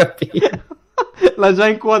 Già capito. L'ha già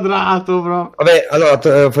inquadrato, bro. Vabbè,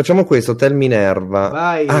 allora facciamo questo, Hotel Minerva.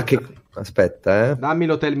 Vai. Aspetta, Dammi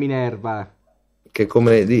l'Hotel Minerva. Che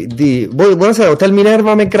come buonasera, Hotel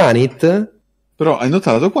Minerva McGranit. Però hai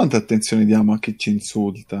notato quanta attenzione diamo a chi ci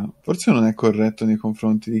insulta? Forse non è corretto nei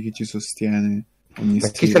confronti di chi ci sostiene. Ma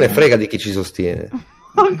chi se ne frega di chi ci sostiene?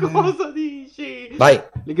 Ma cosa dici? Vai.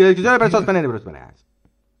 Liquidazione per sostenere.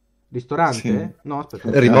 Ristorante? Sì. No, aspetta.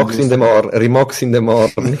 Rimox in the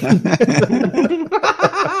morning.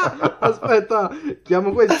 Aspetta,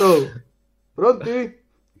 chiamo questo. Pronti?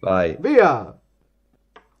 Vai. Via.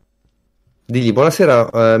 Digli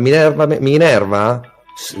buonasera Minerva?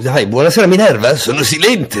 Dai, buonasera Minerva, sono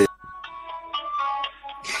silente.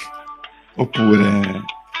 Oppure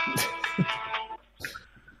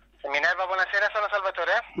Minerva, buonasera, sono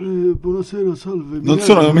Salvatore. Buonasera, salve.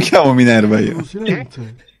 Minerva. non mi chiamo Minerva io. Sono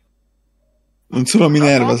silente. Non sono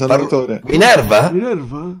Minerva, Salvatore. Minerva?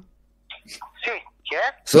 Minerva? Sì, chi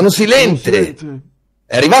è? Sono silente.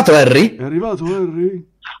 È arrivato Harry? È arrivato Harry?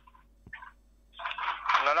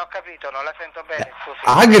 Non ho capito, non la sento bene, scusi.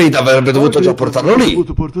 Hagrid avrebbe dovuto già portarlo lì.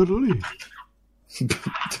 Dovuto portarlo lì.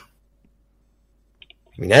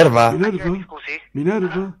 Minerva? Scusi?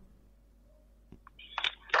 Minerva?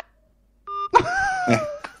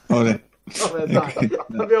 Vabbè. Vabbè, dai,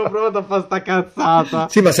 abbiamo provato a fare sta cazzata.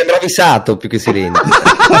 Sì, ma sembra avvisato più che silente.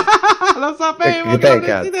 Lo sapevo, Che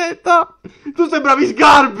che avresti detto. Tu sembravi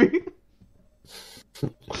Sgarbi.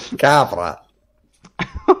 Capra.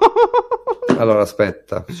 Allora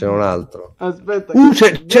aspetta, c'è un altro. Aspetta.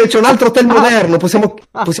 C'è un altro hotel moderno.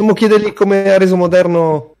 Possiamo chiedergli come ha reso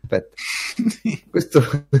moderno. Aspetta. Questo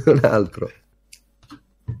è un altro.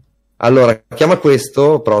 Allora, chiama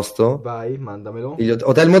questo, Prosto. Vai, mandamelo. Il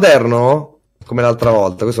hotel moderno? Come l'altra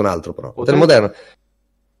volta, questo è un altro però. Hotel moderno.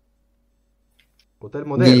 Hotel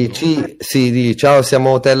moderno? Di ciao,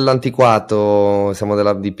 siamo hotel antiquato,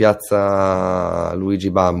 siamo di piazza Luigi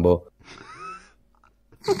Bambo.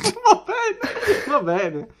 Va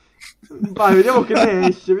bene. Vai, vediamo che ne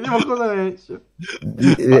esce, vediamo cosa ne esce.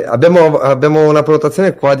 Abbiamo una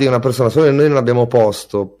prenotazione qua di una persona, solo che noi non abbiamo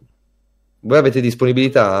posto. Voi avete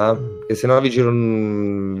disponibilità? Che se no vi giro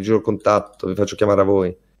il contatto, vi faccio chiamare a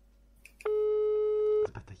voi.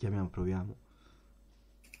 Aspetta, chiamiamo, proviamo.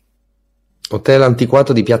 Hotel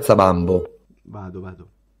antiquato di Piazza Bambo. Vado.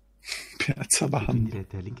 Piazza Bambo. In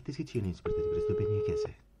diretta, link in descrizione, iscrivetevi presto bene che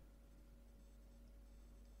sei.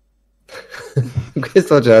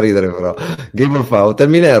 Questo faceva ridere però. Game fa, Hotel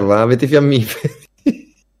Minerva, avete fiammiferi?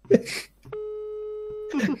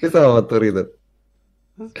 Questo mi ha fatto ridere.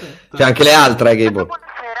 Aspetta. C'è anche le altre, Gable.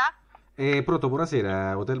 Buonasera. Pronto,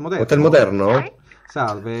 buonasera, Hotel Moderno. Hotel Moderno?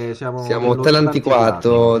 Salve, siamo Hotel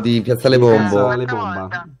antiquato di Piazzale Bombo. Piazzale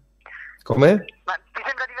Bomba. Come? Ma ti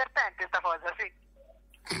sembra divertente sta cosa, sì?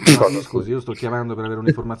 No, mi scusi, io sto chiamando per avere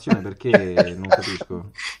un'informazione perché non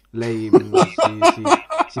capisco. Lei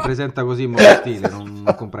si presenta così in modo ostile, non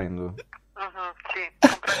comprendo. Sì,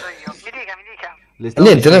 comprendo io. Mi dica.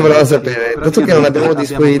 Niente, noi volevamo sapere, dato che non abbiamo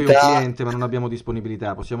disponibilità. Abbiamo un cliente, ma non abbiamo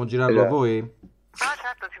disponibilità. Possiamo girarlo a voi? Ah,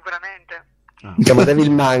 certo, sicuramente. Si chiama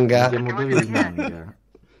Devil Manga.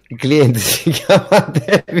 Il cliente si chiama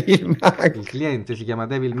Devil Manga. Il cliente si chiama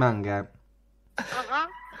Devil Manga.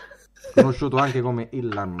 Conosciuto anche come il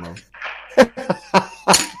Lanno. È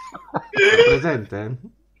presente?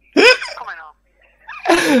 Come no?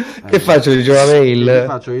 Che faccio? Gli giro la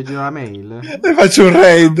mail? Gli giro la mail? Ne faccio un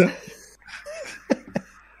raid.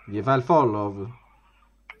 Gli fa il follow?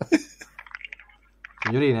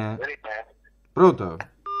 Signorine? Pronto?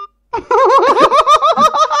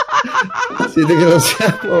 Si vede che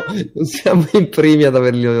non siamo i primi ad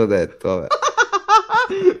averglielo detto. Vabbè.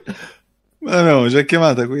 Ma no, già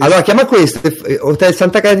chiamata qui. Allora chiama questo, Hotel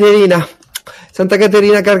Santa Caterina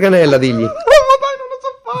Garganella, digli. Ma dai, non lo so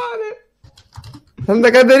fare. Santa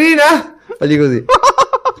Caterina? Fagli così.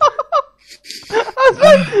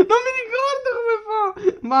 Aspetta, non mi ricordo come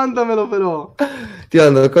fa. Mandamelo però. Ti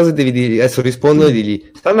mando cosa devi dire. Adesso rispondo e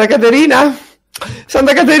digli Santa Caterina.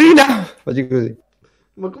 Fagli così.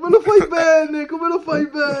 Ma come lo fai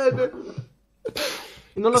bene?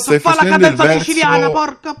 Non lo so, fa la cadenza siciliana,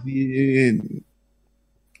 porca...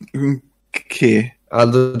 Che?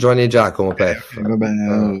 Aldo, Giovanni e Giacomo, Va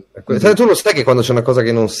bene. Tu lo sai che quando c'è una cosa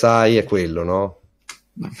che non sai è quello, no?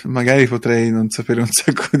 Magari potrei non sapere un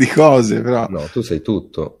sacco di cose, però... No, tu sai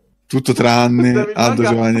tutto. Tutto tranne Aldo,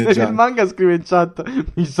 Giovanni e Giacomo. Il manga scrive in chat,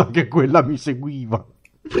 mi sa che quella mi seguiva.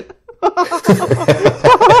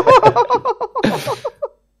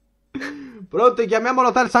 Pronti? Chiamiamo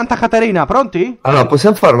l'hotel Santa Caterina, pronti? Allora,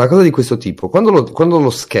 possiamo fare una cosa di questo tipo. Quando lo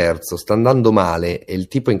scherzo sta andando male e il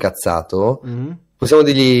tipo è incazzato, possiamo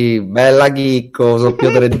dirgli bella ghicco, soppio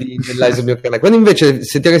 3D, dai sul mio canale. Quando invece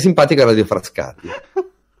sentiamo che è simpatico, Radio Frascati.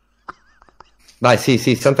 Dai, sì,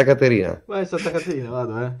 Santa Caterina. Vai, Santa Caterina,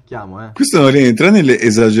 vado, chiamo, Questo non rientra nelle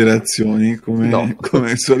esagerazioni,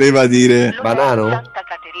 come soleva dire Banano? Santa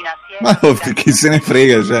Caterina Ma no, chi se ne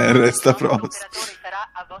frega, cioè, resta prossimo. sarà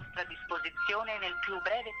a vostra disposizione nel più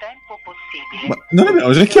breve tempo possibile. Ma non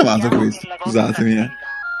abbiamo già chiamato questo, scusatemi. Welcome.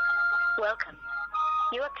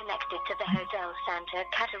 You are connected to the Hotel Santa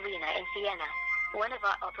Caterina in Siena. One of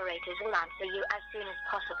our operators will answer you as soon as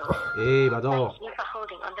possible. Vado. Thank you for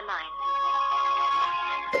holding on the line.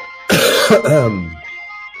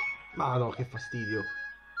 Ma no, che fastidio.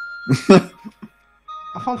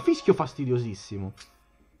 Ma fa un fischio fastidiosissimo.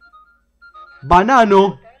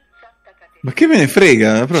 Banano? Ma che me ne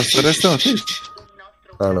frega, però restano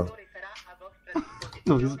no.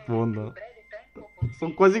 Non rispondo.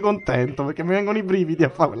 Sono quasi contento perché mi vengono i brividi a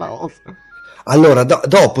fare quella cosa. Allora,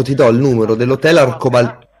 dopo ti do il numero dell'hotel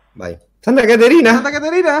Arcobaleno. Vai. Santa Caterina? Santa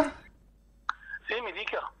Caterina? Sì, mi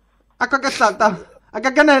dica. A Cacassata? A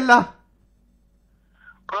Cacanella?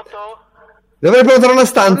 Pronto? Dovrei prenotare una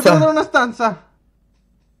stanza. Una stanza.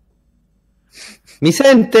 Mi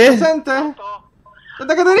sente? Mi sente?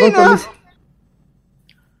 Santa Caterina?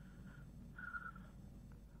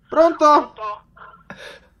 Pronto?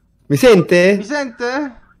 Mi sente? Mi sente?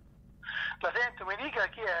 La sento, mi dica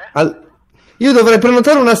chi è? Io dovrei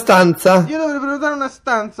prenotare una stanza. Io dovrei prenotare una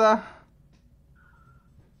stanza.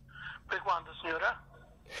 Per quando, signora?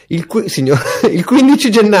 Il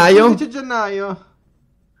 15 gennaio. 15 gennaio.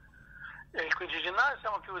 Il 15 gennaio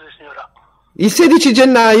siamo chiusi, signora. Il 16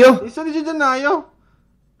 gennaio. Il 16 gennaio.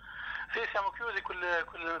 Sì, siamo chiusi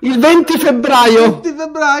Il 20 febbraio. 20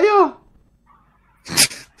 febbraio.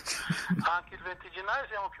 Anche il 20 gennaio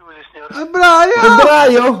siamo chiusi, signora.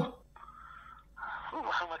 Febbraio.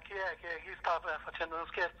 Ma chi è? Chi sta facendo uno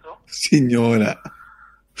scherzo? Signora.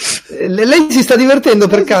 Lei si sta divertendo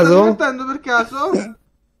per caso? Si sta divertendo per caso?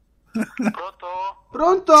 Pronto?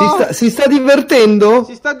 Pronto? Si sta divertendo?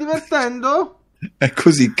 Si sta divertendo? È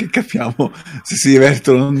così che capiamo se si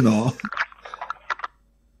divertono o no.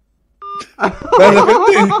 Guarda,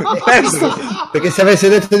 perché se avesse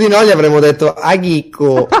detto di no gli avremmo detto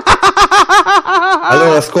Aghicco.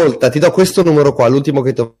 Allora ascolta, ti do questo numero qua, l'ultimo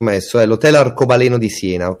che ti ho messo, è l'hotel Arcobaleno di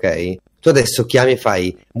Siena, ok? Tu adesso chiami e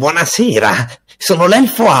fai buonasera, sono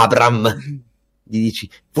l'elfo Abram. Gli dici,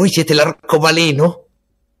 voi siete l'Arcobaleno?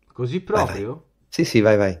 Così proprio? Vai. Sì,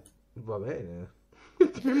 vai. Va bene.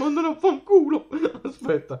 Mi mandano a fanculo.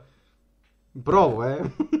 Aspetta.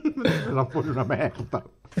 Provo, la fuori una merda.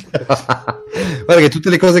 Guarda che tutte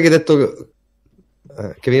le cose che hai detto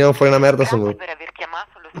che venivano fuori una merda sono... Grazie per aver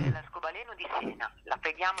chiamato l'hotel Arcobaleno di Siena. La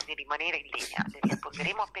preghiamo di rimanere in linea. Le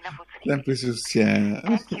risponderemo appena possibile. Sempre su Siena.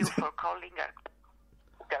 Thank you for calling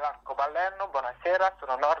Arcobaleno, buonasera,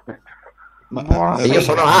 sono Norbert. E io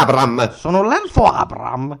sono Abram. Sono l'elfo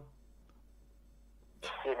Abram.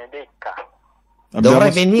 Sì, mi dica.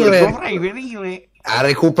 Dovrei venire a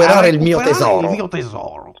recuperare il mio tesoro.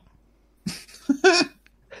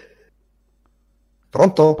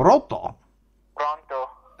 Pronto? Pronto?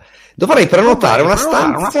 Dovrei prenotare una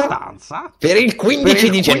stanza per il 15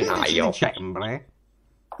 di gennaio. Dicembre.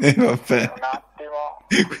 Vabbè. Un attimo.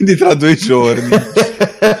 Quindi tra 2 giorni.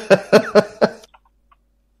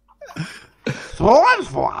 Sono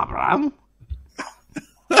l'elfo Abram.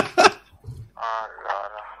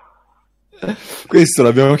 Allora. Questo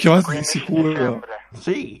l'abbiamo chiamato di sicuro.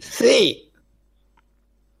 Dicembre. Sì.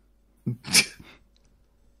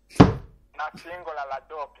 Una singola alla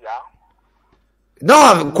doppia?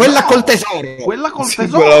 No, quella col tesoro. Quella col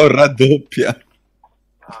Singola tesoro. o raddoppia.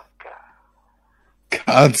 Ok.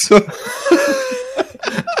 Cazzo.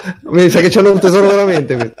 Mi sa che c'hanno un tesoro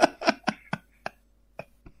veramente.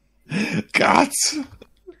 Cazzo.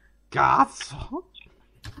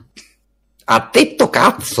 Ha detto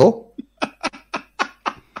cazzo?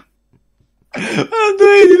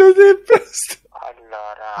 Andreino sempre.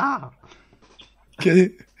 Allora.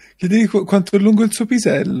 Chiedi quanto è lungo il suo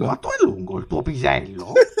pisello. Quanto è lungo il tuo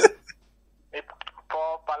pisello?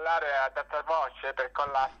 Può parlare parlare ad alta voce perché ho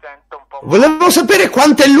l'accento un po'... Volevo sapere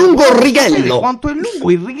quanto è lungo il righello. Quanto è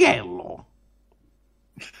lungo il righello?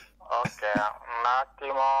 Ok, un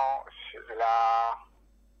attimo...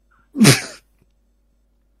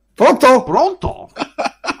 Pronto? Pronto? un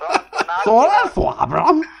Sono attimo. il suo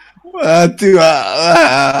Abram. Un attimo.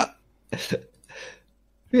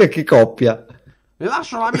 Che coppia. Vi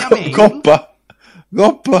lascio la mia mail. Coppa.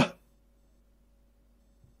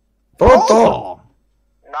 Pronto?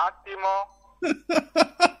 Un attimo...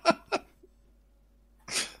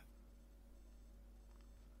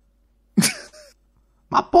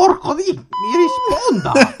 Ma porco di... mi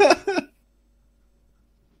risponda.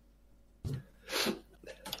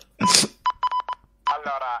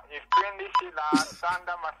 Allora, il 15 la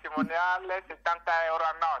tanda matrimoniale, 70 euro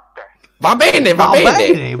a notte. Va bene, va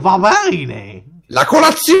bene. Va bene. La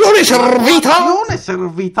colazione servita? Colazione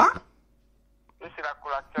servita? Sì, sì, la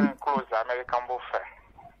colazione inclusa, American Buffet.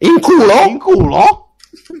 In culo? In culo?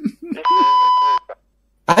 Sì, sì, inclusa.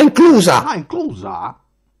 Ah, inclusa. Ah, inclusa?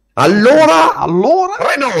 Allora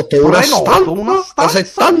Prenoto una stanza da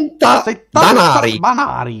 70 danari.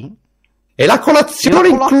 E la colazione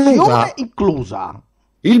inclusa.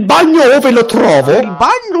 Il bagno dove lo trovo? Il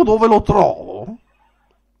bagno dove lo trovo?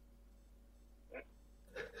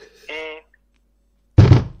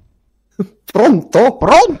 Pronto?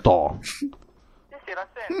 Pronto? Sì, sì, la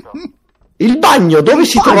sento. Il bagno dove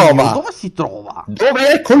si trova? Dove si trova? Dove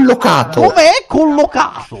è collocato? Dove è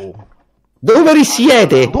collocato? Dove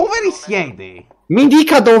risiede? Dove risiede? Mi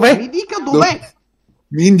dica dov'è? Mi dica dov'è?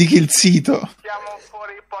 Mi indichi il sito. Siamo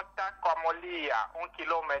fuori Porta Camolia, 1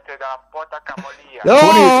 chilometro da Porta Camolia.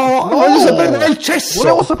 No, voglio sapere dov'è il cesso.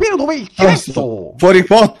 Volevo sapere dov'è il cesso. Fuori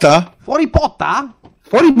potta? Fuori potta?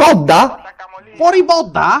 Fuori bodda? Porta Camolia. Fuori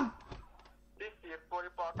bodda? Sì, sì, fuori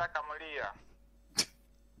Porta Camolia.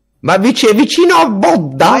 Ma vicino a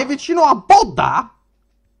bodda? Ma è vicino a bodda?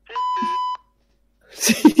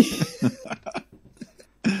 Sì, Sì. ci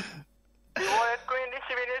vuole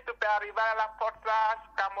 15 minuti per arrivare alla Porta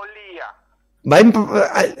Camolia. Ma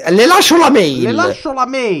le lascio la mail. Le lascio la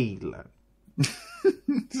mail. Va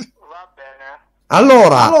bene.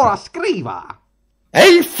 Allora, Scriva.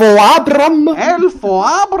 Elfo Abram. Elfo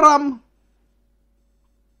Abram.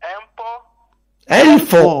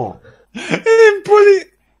 Elfo.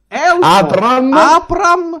 Empoli. Elfo Abram.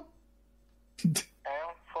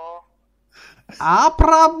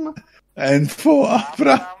 Abram. Enfo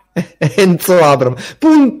Abra. Enzo Abram.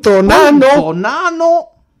 Punto nano. Nano.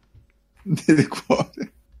 Del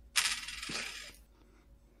cuore.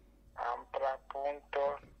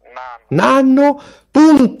 Nano.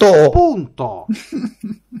 Punto.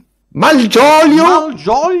 Malgioglio.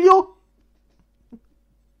 Malgioglio.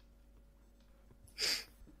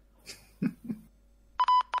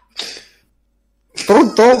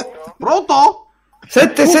 Pronto?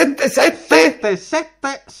 777.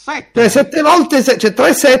 777. Cioè 7 volte, cioè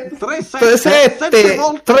 3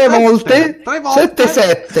 3 volte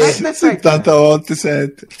 77. 70 volte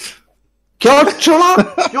 7.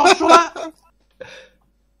 Chiocciola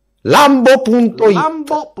lambo.it.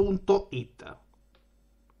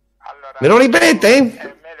 Allora, Me lo ripete? è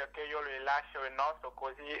meglio che io le lascio il nostro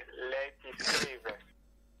così lei ti scrive.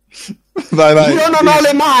 Vai. Io non ho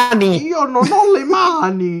le mani. Io non ho le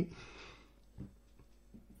mani.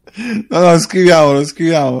 No, scriviamolo.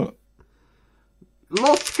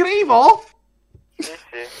 Lo scrivo? Sì,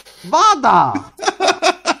 sì. Vada.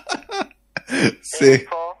 Sì.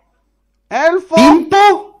 Elfo.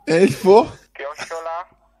 Elfo.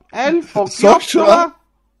 Elfo. Socciola.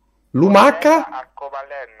 Lumaca.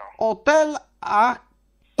 Arcobaleno. Hotel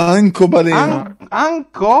Ancobaleno.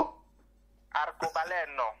 Anco.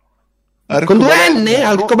 Arcobaleno. Con 2 N?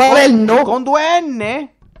 Arcobaleno? Con 2 N?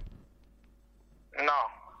 No.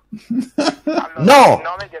 Allora, No. il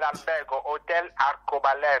nome dell'albergo Hotel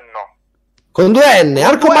Arcobaleno. Con 2 N.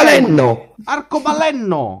 Arcobaleno.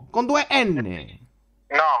 Arcobaleno. Con 2 N.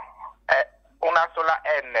 No, è una sola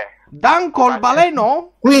N. Danco il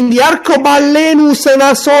baleno? Quindi Arcoballenus è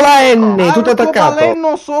una sola N, tutto attaccato.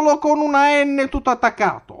 Arcobaleno solo con una N tutto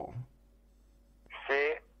attaccato.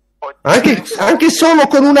 Sì. Anche solo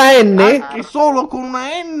con una N? Anche solo con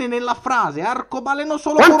una N nella frase. Arcobaleno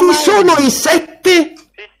solo Quanti con una sono N. i 7? Sì,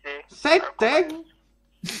 sì. 7?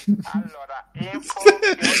 Allora, info,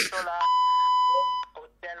 chiocciola,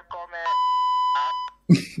 hotel come...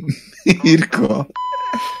 Mirko.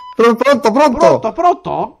 Pronto? Pronto?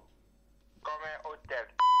 Come hotel.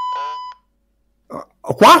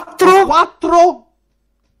 4? 4?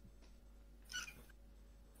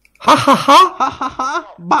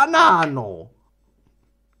 Banano.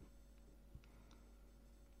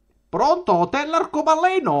 Pronto? Hotel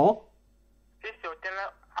Arcobaleno? Sì, hotel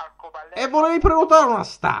Arcobaleno. E volevi prenotare una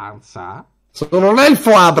stanza? Sono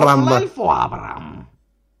l'elfo Abram. Sono l'elfo Abram.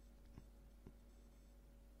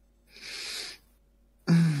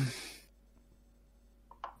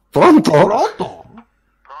 Pronto? Pronto?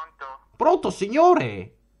 Pronto? Pronto,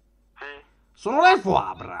 signore? Sì. Sono l'elfo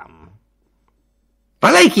Abram.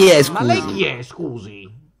 Ma lei chi è, scusi? Ma lei chi è,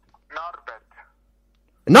 scusi?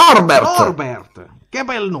 Norbert. Norbert. Che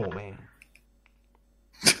bel nome.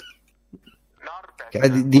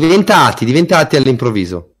 Norbert. Diventati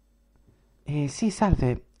all'improvviso. Sì,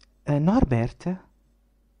 salve. Norbert?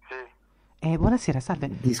 Sì. Buonasera, salve.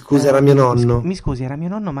 Scusa, era mio nonno. Mi scusi, era mio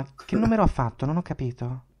nonno, ma che numero ha fatto? Non ho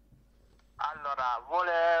capito. Allora,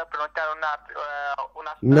 vuole prenotare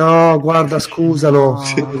una No, guarda, scusalo.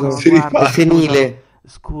 Guarda, È senile.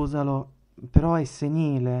 Scusalo, però è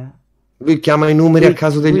senile. Lui chiama i numeri a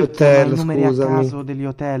caso degli Lui chiama hotel, i numeri a scusami. caso degli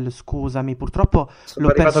hotel, scusami. Purtroppo Sono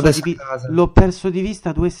arrivato adesso a casa. l'ho perso di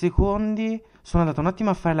vista 2 secondi. Sono andato un attimo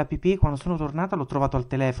a fare la pipì. Quando sono tornato l'ho trovato al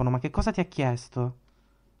telefono. Ma che cosa ti ha chiesto?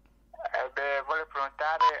 vuole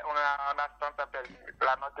prenotare una stanza per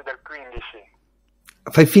la notte del 15.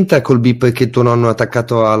 Fai finta col bip che tuo nonno è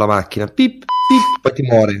attaccato alla macchina. Pip, pip, poi ti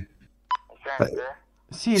muore. Mi sente?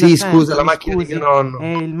 Sì, Sì, la scusa, sento, la mi macchina di scusi, mio nonno. è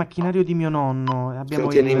il macchinario di mio nonno. Abbiamo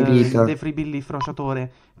Che lo tiene in vita. il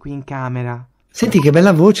defibrillificatore qui in camera. Senti che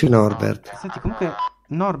bella voce, Norbert. Senti, comunque,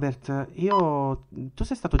 Norbert, tu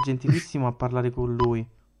sei stato gentilissimo a parlare con lui.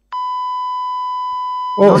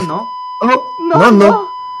 Oh, Nonno? oh, Nonno? nonno.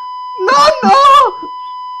 Nonno!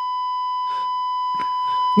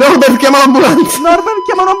 Norbert, chiama l'ambulanza. Norbert,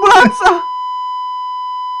 chiama un'ambulanza!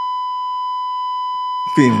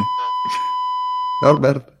 Fine.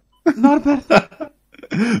 Norbert. Norbert!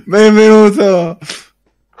 Benvenuto.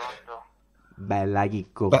 Pronto? Bella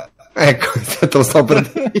Chicco. Ecco, te lo sto per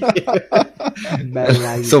dire.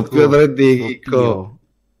 Bella Chicco. So più per dire, Chicco.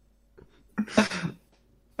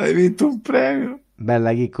 Hai vinto un premio.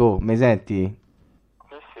 Bella Chicco, mi senti?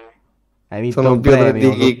 Sì, sì. Hai vinto Sono un più premio,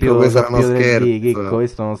 di Chicco, questo era uno doppio del scherzo. D, Chicco,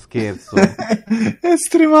 questo è uno scherzo. È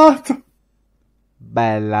stremato.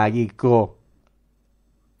 Bella Chicco.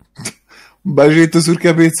 Un bacetto sul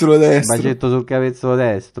capezzolo destro. Bacetto sul capezzolo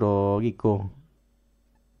destro, Chicco.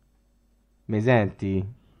 Mi senti?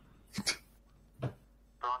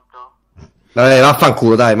 Pronto? Vabbè,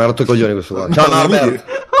 vaffanculo, dai, mi ha rotto i coglioni questo qua. Ciao, Norbert.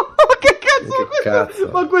 Ma che cazzo? Che cazzo?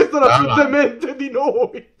 Ma questo era più Ah. demente di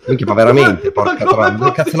noi. Minchia, ma veramente, Ma porca come troia,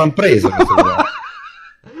 dove cazzo l'hanno preso questo qua?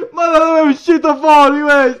 Ma da dove è uscito fuori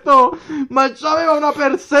questo? Ma c'aveva una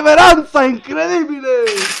perseveranza incredibile.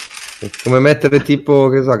 È come mettere tipo,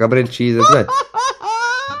 che so, Gabriel Cise. Smetti.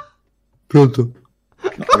 Pronto?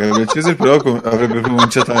 Gabriel Cesare però avrebbe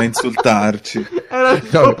cominciato a insultarci. Era il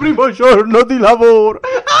suo primo giorno di lavoro.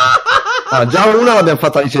 Ah, già una l'abbiamo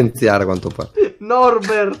fatta licenziare, a quanto pare.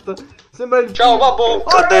 Norbert. Sembra il... Ciao babbo!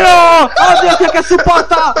 Oddio! Oddio, chi è che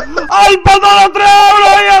supporta? Al badolo 3 euro,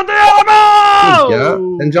 io ti amo!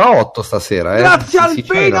 Minchia, è già 8 stasera, Grazie Si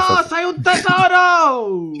cena Alpino, stasera. sei un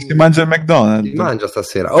tesoro! Si mangia il McDonald's. Si mangia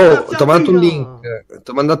stasera. Oh, Grazie, ti ho mandato un Alpino. link.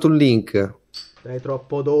 Ti ho mandato un link. Sei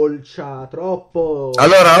troppo dolcia, troppo...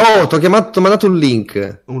 Allora, ti ho mandato un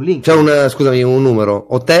link. Un link? C'è scusami, un numero.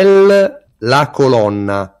 Hotel La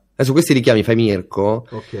Colonna. Adesso questi li chiami, fai Mirko.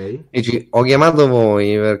 Ok. E dici, ho chiamato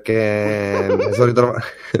voi perché mi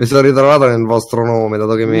sono ritrovato nel vostro nome,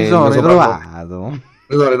 dato che Mi il sono mio soprannome- ritrovato. mi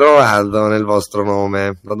sono ritrovato nel vostro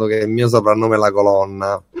nome, dato che il mio soprannome è La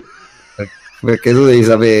Colonna. Perché tu devi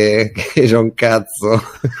sapere che c'è un cazzo.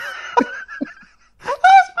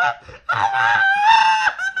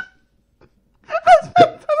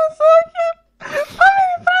 Aspetta, non so che... Fammi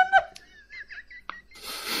riprendere.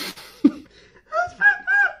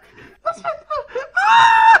 Aspetta.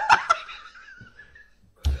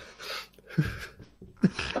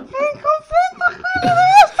 In confronto a quello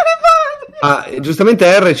dei nostri padri. Ah, e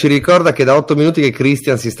giustamente R ci ricorda che da 8 minuti che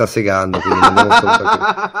Christian si sta segando, quindi andiamo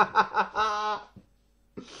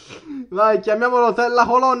Vai, chiamiamo l'hotel La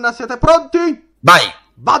Colonna, siete pronti? Vai!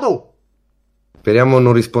 Vado! Speriamo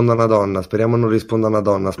non risponda una donna, speriamo non risponda una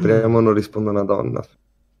donna.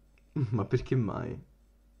 Ma perché mai?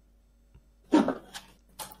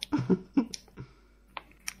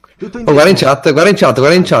 Tutto Oh, guarda in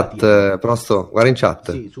chat, Prosto, guarda in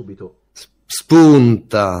chat. Sì, subito.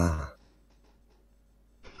 Spunta.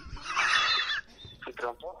 Sì,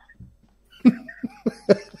 pronto?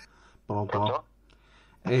 Pronto?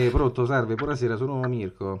 Pronto, serve, buonasera, sono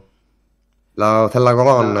Mirko. Hotel La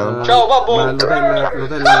Colonna? Ciao babbo! Ma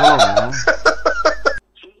l'hotel La Colonna?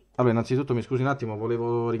 Allora, innanzitutto mi scusi un attimo,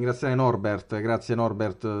 volevo ringraziare Norbert, grazie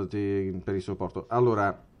Norbert per il supporto.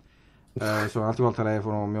 Allora, Sono un attimo al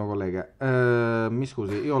telefono, mio collega. Mi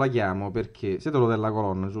scusi, io la chiamo perché siete lo della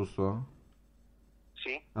colonna, giusto?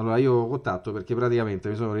 Sì? Allora io contatto perché praticamente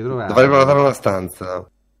mi sono ritrovato Dovrei prenotare una stanza.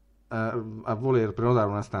 a voler prenotare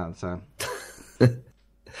una stanza.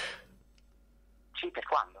 Sì, per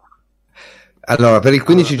quando? Allora, per il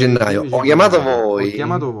 15 Allora, per il gennaio 15 ho chiamato gennaio, voi. Ho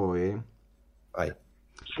chiamato voi Vai.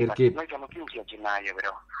 Sì, perché... noi siamo chiusi a gennaio,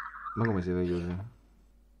 però. Ma come siete chiusi?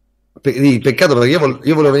 Peccato perché io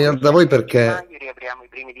volevo venire da voi perché... Gennaio riapriamo i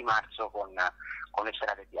primi di marzo con le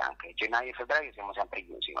serate bianche. Gennaio e febbraio siamo sempre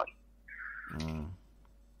chiusi noi.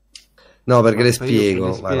 No, perché le Aspetta, io spiego.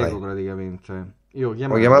 le spiego Vai. praticamente. Io ho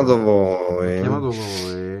Ho chiamato voi. Ho chiamato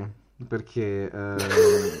voi perché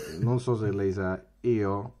non so se lei sa,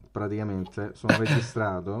 io praticamente sono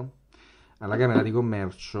registrato alla Camera di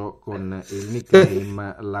Commercio con il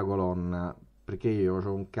nickname La Colonna, perché io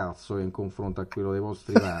ho un cazzo che in confronto a quello dei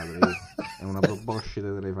vostri padri è una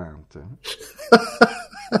proboscide d'elefante.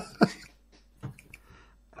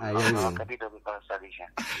 Hai Non ho capito? capito che cosa sta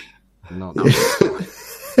dicendo. No,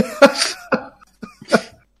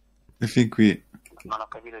 E fin qui. Non ho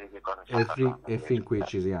capito di che cosa sta e, parlando. e fin qui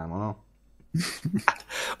ci siamo, no?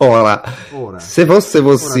 Ora, Ora, se fosse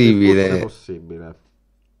ora, se possibile, fosse possibile,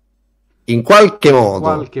 in qualche in modo,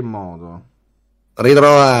 qualche modo,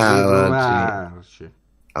 ritrovarci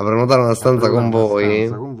a prenotare una stanza con voi,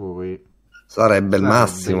 sarebbe il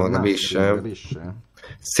massimo, capisce? capisce?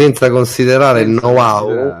 Senza considerare il Senza know-how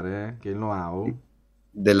considerare che il know-how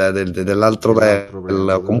dell'altro dell'altro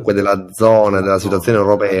level, comunque della zona, della situazione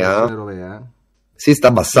europea, si sta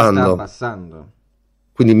abbassando.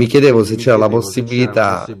 Quindi mi chiedevo se c'era la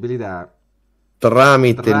possibilità,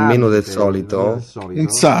 tramite il menu del solito, un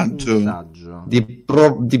saggio,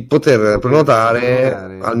 di poter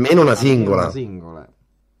prenotare almeno una singola.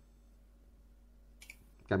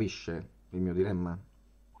 Capisce il mio dilemma?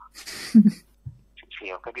 Sì,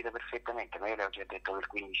 ho capito perfettamente, ma io le ho già detto che il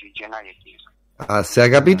 15 di gennaio è chiuso. Ah, se ha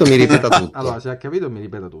capito mi ripeta tutto. Allora, se ha capito mi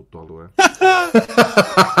ripeta tutto, allora.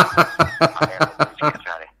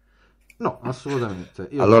 No, assolutamente.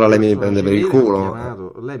 Io allora lei mi sono prende per il civile, culo. ho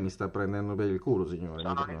chiamato, lei mi sta prendendo per il culo, signore.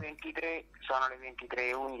 Sono le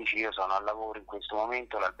 23:11, io sono al lavoro in questo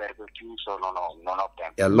momento, l'albergo è chiuso, non ho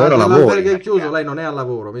tempo. E allora ma lavori. l'albergo è chiuso, lei non è al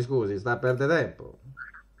lavoro, mi scusi, sta a perdere tempo.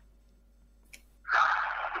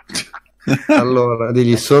 Allora,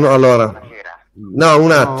 digli allora. No,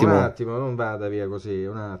 un attimo, non vada via così,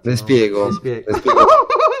 un attimo. Le spiego. Le spiego.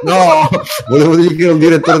 No, volevo dire che ero il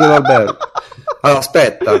direttore dell'albergo. Allora,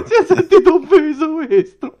 aspetta. Si è sentito offeso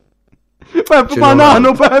questo. Pep, Ce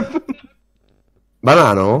banano, l'ho. Pep.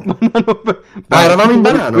 Banano? Pep. Ah, eravamo in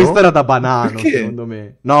banano? Questo era da banano, Perché? secondo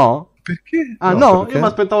me. No? Perché? Ah, No, no, perché? io mi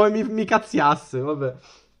aspettavo che mi cazziasse, vabbè.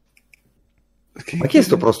 Ma chi è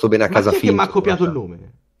sto prosto bene a Ma casa chi è che finto? mi ha copiato il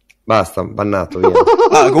nome? Basta, bannato, via.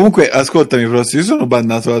 Ah, comunque, ascoltami, Frost, io sono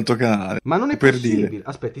bannato dal tuo canale. Ma non è per possibile. dire.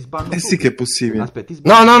 Aspetti, sbanno Eh tu. sì che è possibile. Aspetti,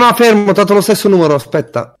 sbanno. No, fermo, ho dato lo stesso numero,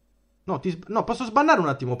 aspetta. No, posso sbannare un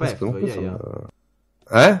attimo Pep? Aspetta, non posso-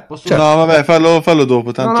 Yeah. Posso... Cioè, No, vabbè, fallo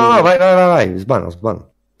dopo, tanto... No, vai,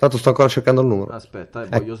 sbanno. Tanto sto ancora cercando il numero. Aspetta,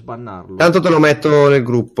 voglio sbannarlo. Tanto te lo metto nel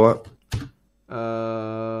gruppo,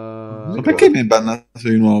 Ma perché mi hai bannato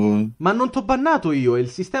di nuovo? Ma non t'ho bannato io, è il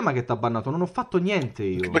sistema che t'ha bannato, non ho fatto niente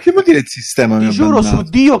io. Ma che vuol dire il sistema mi Ti ha giuro bannato? su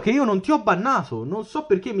Dio che io non ti ho bannato, non so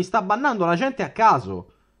perché mi sta bannando la gente a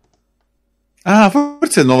caso. Ah,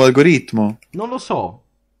 forse è il nuovo algoritmo. Non lo so.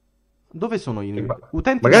 Dove sono i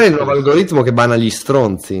utenti? Magari è il nuovo algoritmo che banna gli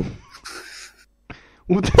stronzi.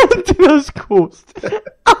 Utenti nascosti.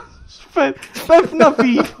 Aspetta,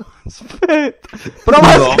 aspetta. Prova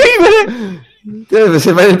a scrivere.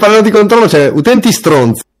 Se vai nel pannello di controllo c'è utenti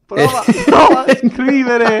stronzi. Prova a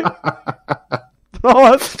scrivere. Prova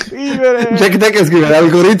a scrivere. Jack Decker scrive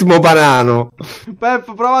l'algoritmo banano.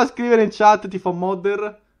 Pep, prova a scrivere in chat, ti fa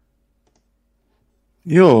modder.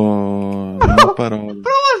 Io non ho parole.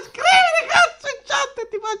 Prova a scrivere, cazzo, in chat e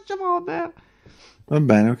ti faccio modder. Va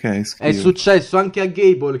bene, ok, scrivo. È successo anche a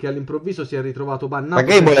Gable che all'improvviso si è ritrovato bannato. Ma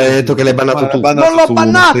Gable ha detto che l'hai bannato tu. Non l'ho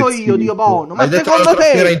bannato io, Dio buono. Ma hai detto secondo l'altra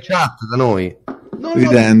sera te? in chat da noi.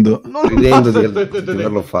 Ridendo. Ridendo di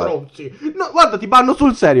averlo fatto. No, guarda, ti banno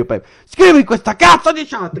sul serio, Pep. Scrivi in questa cazzo di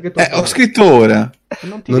chat che Ho scritto ora.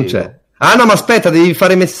 Non c'è. Ah no, ma aspetta, devi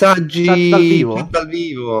fare messaggi Chat dal vivo? chat dal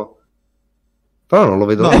vivo. Però non lo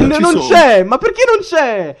vedo. No, non c'è. Ma perché non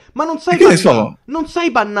c'è? Ma non sei Che ne bannato. so? Non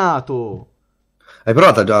sei bannato. Hai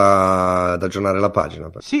provato già ad aggiornare la pagina?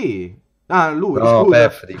 Sì. Ah, lui, No, scusa.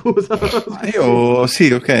 Pef, Scusa. Ma io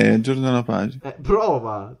sì, ok, aggiorno la pagina.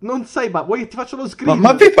 Prova. Non sei vuoi che ti faccio lo screen?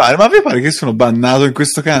 Ma vi pare che sono bannato in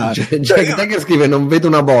questo canale? Jack Decker scrive non vedo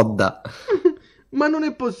una bodda. Ma non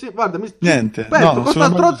è possibile. Guarda, Niente. Perfetto, No, con sta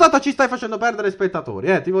stronzata ci stai facendo perdere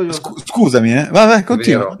spettatori, ti voglio... Scusami, Vai,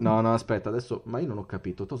 continua. No, aspetta, adesso... Ma io non ho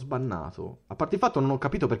capito, t'ho sbannato. A parte il fatto non ho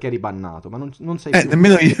capito perché eri bannato, ma non sei più...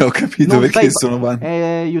 Nemmeno io ho capito Non perché sei sono bannato.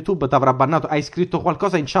 YouTube t'avrà bannato. Hai scritto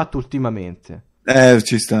qualcosa in chat ultimamente.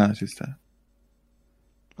 Ci sta.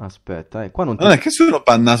 Aspetta, qua non ti... Non è che sono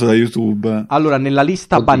bannato da YouTube. Allora, nella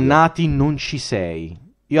lista bannati non ci sei.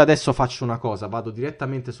 Io adesso faccio una cosa, vado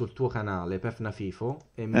direttamente sul tuo canale,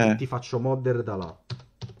 Pefnafifo, e ti faccio modder da là.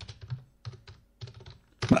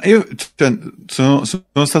 Ma io sono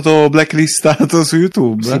stato blacklistato su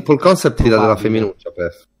YouTube. Simple Concept ti dà della femminuccia,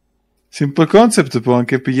 Pef. Simple Concept può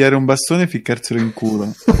anche pigliare un bastone e ficcarselo in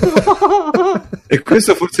culo. E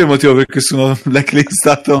questo forse è il motivo per cui sono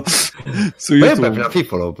blacklistato su YouTube. Ma io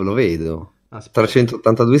Pefnafifo lo vedo. Aspetta.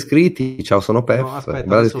 382 iscritti, ciao, sono Pef. No, aspetta,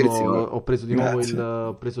 bella adesso descrizione. ho preso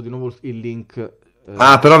di nuovo il link.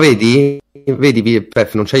 Però vedi,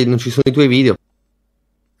 Pef, non ci sono i tuoi video.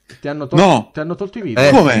 Ti hanno tolto i video.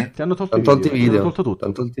 Come? Ti hanno tolto i Tolti video. video. Ti hanno tolto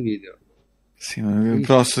tutto. Tolti video. Sì, ma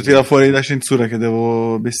posso tirare fuori la censura che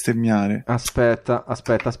devo bestemmiare. Aspetta.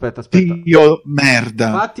 Dio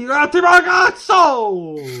merda. Fatti un attimo,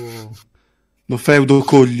 cazzo! Lo feudo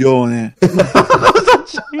coglione. Cosa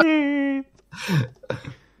c'è?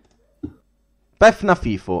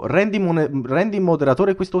 Pefnafifo, rendi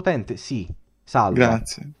moderatore questo utente? Sì. Salva.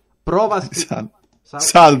 Grazie. Prova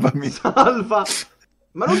Salvami. Salva.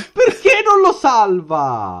 Ma perché non lo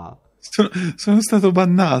salva? Sono stato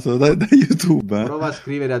bannato da YouTube. Prova a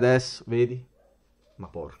scrivere adesso, vedi? Ma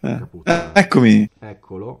porca puttana. Eccomi.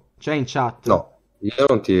 Eccolo. C'è in chat? No, io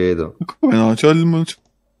non ti vedo. Come no? C'ho il modino.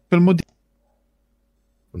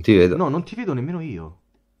 Non ti vedo. No, non ti vedo nemmeno io.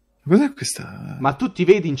 Cos'è questa? Ma tu ti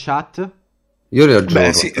vedi in chat? Io li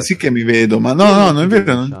aggiorno. Beh, sì che mi vedo, ma no, non è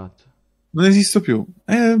vero. Non esisto più.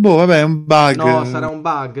 Vabbè, è un bug. No, sarà un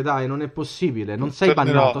bug, dai, non è possibile. Non sei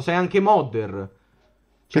bannato, sei anche modder.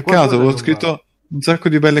 Peccato, avevo scritto un sacco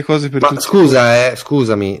di belle cose per tutti. Scusa,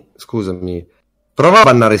 scusami. Prova a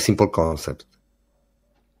bannare Simple Concept.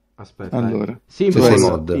 Aspetta. Allora.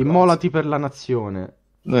 Simple, immolati per la nazione.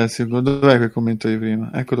 Dov'è quel commento di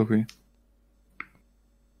prima? Eccolo qui.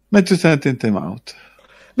 Metti utente in timeout.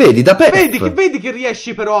 Vedi, da Pef. Vedi che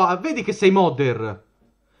riesci però, vedi che sei modder.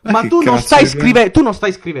 Ma tu non stai scrivendo. Tu non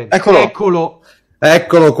stai scrivendo.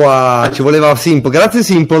 Eccolo qua. Ci voleva Simple. Grazie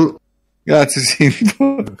Simple.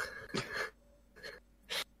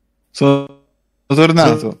 Sono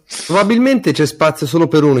tornato. Probabilmente c'è spazio solo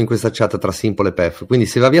per uno in questa chat tra Simple e Pef. Quindi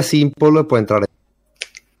se va via Simple può entrare.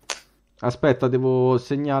 Aspetta, devo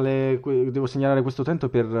segnalare questo utente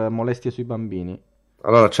per molestie sui bambini.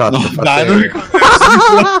 Allora, chat. Sono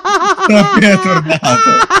appena tornato.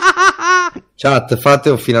 Chat,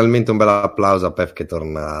 fate finalmente un bel applauso a Pef che è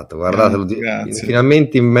tornato. Guardatelo,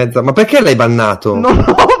 finalmente in mezzo. Ma perché l'hai bannato? Non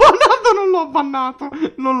l'ho bannato.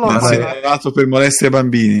 bannato per molestie ai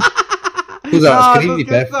bambini. Scusa, scrivi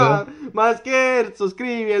Pef. Ma scherzo,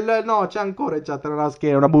 scrivi. No, c'è ancora in chat,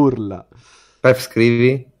 è una burla. Pef,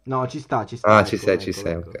 scrivi? No, ci sta. Ah, ci sei,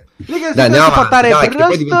 ok. Dai, andiamo a portare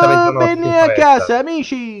bene a casa,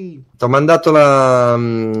 amici. Ti ho mandato la...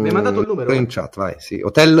 Mi hai mandato il numero? In chat, vai, sì.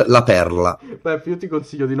 Hotel La Perla. Beh, io ti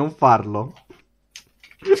consiglio di non farlo.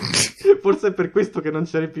 Forse è per questo che non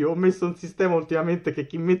c'eri più. Ho messo un sistema ultimamente che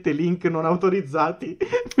chi mette link non autorizzati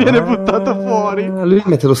viene buttato fuori. Lui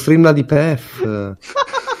mette lo stream di Pef.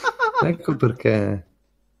 Ecco perché.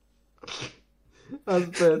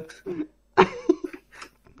 Aspetta.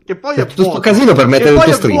 Che poi c'è è tutto vuoto. Sto casino per mettere il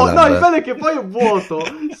tuo stream. No, il bello è che poi è vuoto.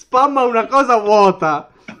 Spamma una cosa vuota.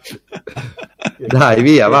 Dai,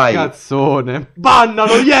 via, vai. Cazzone.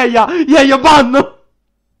 Bannalo, Yeia, banno.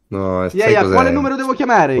 No, Yeia, quale numero devo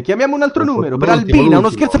chiamare? Chiamiamo un altro numero. Per Albina, uno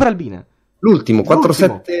scherzo per Albina. L'ultimo,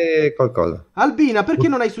 47 qualcosa. Albina, perché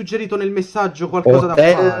non hai suggerito nel messaggio qualcosa da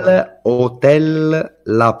fare? Hotel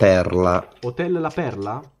La Perla. Hotel La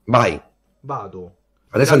Perla? Vai. Vado.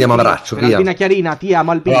 Adesso andiamo a braccio, via. Albina Chiarina, ti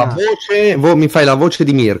amo Albina. La voce, mi fai la voce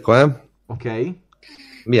di Mirko, Ok.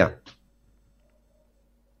 Via.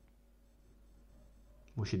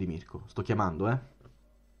 Voce di Mirko, sto chiamando,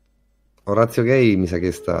 Orazio Gay mi sa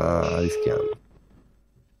che sta rischiando.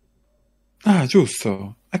 Ah,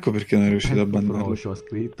 giusto. Ecco perché non è riuscito a bannare. Voce ho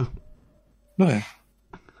scritto. Dov'è?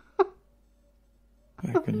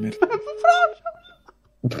 Quel merda.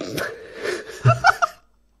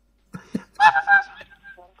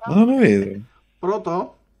 Ma non lo vedo.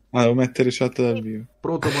 Pronto? Devo mettere chat dal vivo.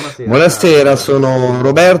 Pronto, buonasera. Buonasera, sono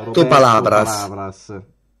Roberto Palabras.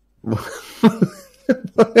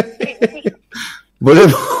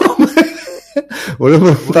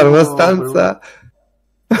 Volevo portare una stanza.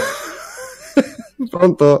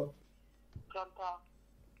 Pronto?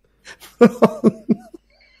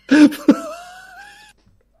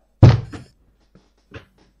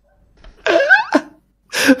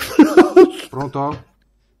 Pronto?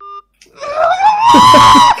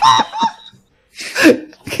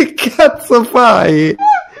 Che cazzo fai?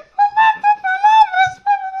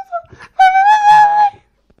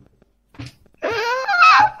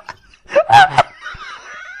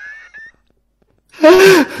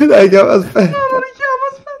 Dai, aspetta. No, lo richiamo,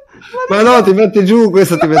 aspetta. Ma no, ti mette giù,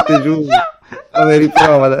 questo ti mette giù. Vabbè,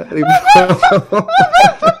 riprova, dai, riprova.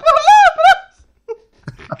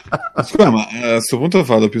 Scusa, ma a questo punto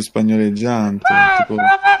farlo più spagnoleggiante. Tipo...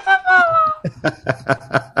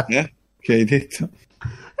 Che hai detto?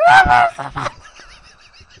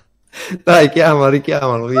 Dai,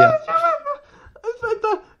 richiamalo, via.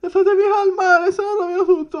 Aspetta, fatemi calmare, se no rovino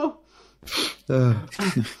tutto.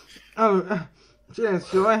 Allora,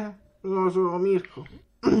 silenzio, sono Mirko.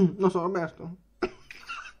 Non sono Roberto.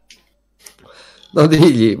 No,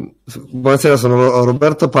 digli, buonasera, sono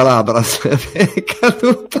Roberto Palabras. È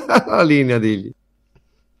caduta la linea, digli.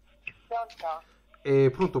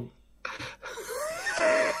 Pronto?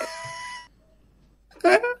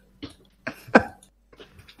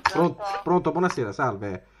 Pronto, buonasera,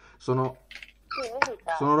 salve. Sono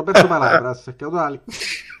Roberto Palabras, caudali.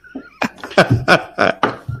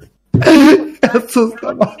 Cazzo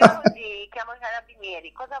sta Chiamo i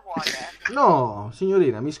carabinieri, cosa vuole? No,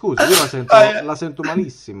 signorina, mi scusi, io la sento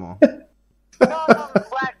malissimo. No,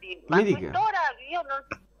 guardi, ma Mi dica. quest'ora io non...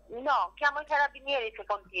 No, chiamo i carabinieri se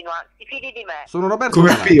continua, si fidi di me. Sono Roberto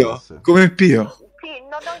Come Palabras. Pio? Sì,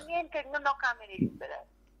 non ho niente, non ho camere libere.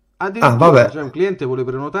 Addirittura vabbè. c'è un cliente vuole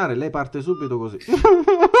prenotare, lei parte subito così.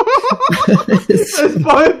 È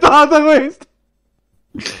spaventata questa.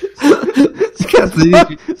 Cazzo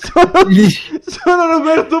sono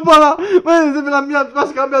Roberto Palabras. Ma mi ha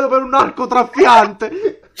scambiato per un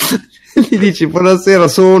narcotraffiante. Gli dici buonasera,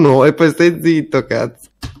 sono, e poi stai zitto, cazzo.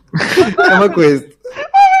 Chiama questo.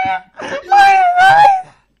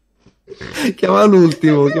 Chiama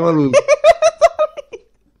l'ultimo.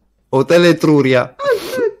 Hotel Etruria.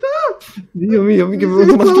 Dio mio, mica mi è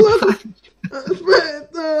venuto mal di pancia.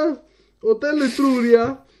 Aspetta, Hotel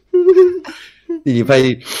Etruria. Gli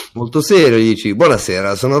fai molto serio, gli dici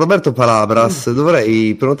buonasera, sono Roberto Palabras,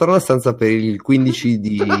 dovrei prenotare una stanza per il 15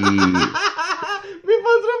 di... Mi fa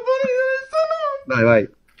troppo ridere. Vai.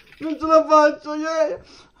 Non ce la faccio,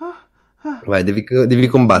 Vai, devi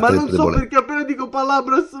combattere. Ma non so perché appena dico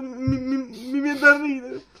Palabras mi viene da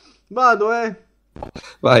ridere. Vado,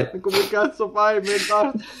 Vai. E come cazzo fai a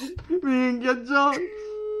inventarti? Minchia, John.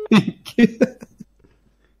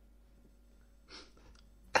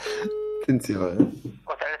 Attenzione.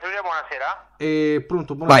 Hotel Etruria, buonasera.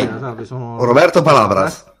 Pronto, buonasera, Vai. salve, sono Roberto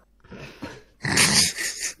Palabras.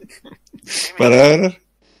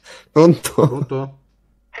 Pronto?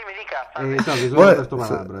 Sì, mi dica. Salve, sono Roberto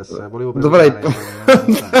Palabras. Volevo Dovrei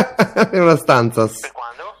prenotare una stanza. Per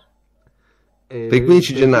quando? Per il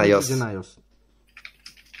 15 gennaio. Ok,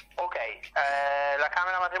 la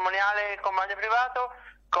camera matrimoniale con bagno privato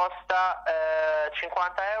costa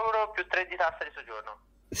 50 euro più 3 di tassa di soggiorno.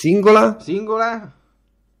 Singola? Singola?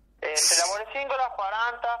 Se lavori singola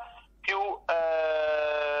 40 più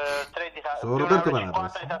 3 di tassa. Sono Roberto più 50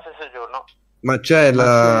 Palabras. di tassa di soggiorno. Ma c'è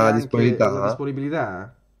la anche disponibilità? la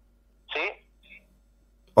disponibilità? Sì?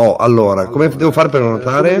 Oh, allora, come devo fare per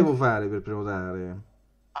prenotare? Come devo fare per prenotare?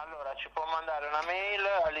 Allora, ci può mandare una mail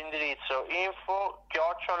all'indirizzo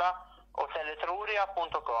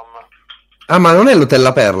info@hoteletruria.com. Ah, ma non è l'Hotel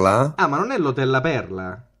La Perla? Ah, ma non è l'Hotel La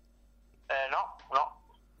Perla? No.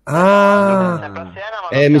 Ah,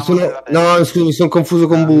 mi sono confuso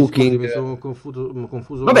con Booking. Mi sono confuso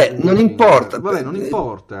Vabbè, con non Booking. importa. Vabbè, non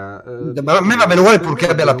importa. Ma a me va bene uguale purché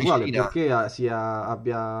per me abbia la va bene uguale, piscina. Purché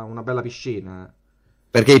abbia una bella piscina.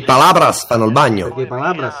 Perché i Palabras fanno il bagno. Perché i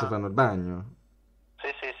Palabras fanno il bagno.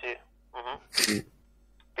 Sì.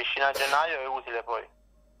 Piscina a gennaio è utile poi.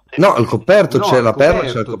 Sì. No, il coperto No, c'è il la perla,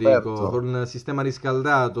 coperto, c'è il coperto. dico, con sistema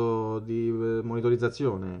riscaldato di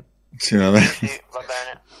monitorizzazione. Sì, vabbè. Sì, va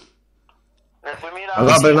bene. Nel 2000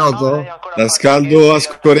 Allora, Benotto? La scaldo a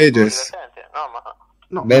Scoreges.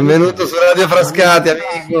 No, Benvenuto su Radio Frascati,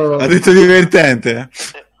 amico. Ha detto divertente.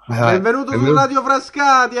 Benvenuto su Radio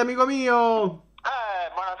Frascati, amico mio.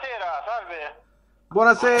 Buonasera, salve.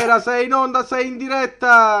 Buonasera, sei in onda, sei in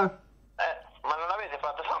diretta. Ma non l'avete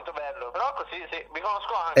fatto tanto bello, però così sì, vi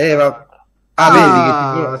conosco anche.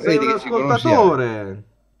 Sei un ascoltatore.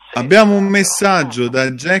 Abbiamo un messaggio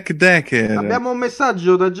da Jack Decker. Abbiamo un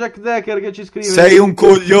messaggio da Jack Decker che ci scrive: Sei un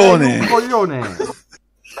coglione. Sei un coglione. Bene.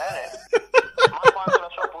 Ma quando la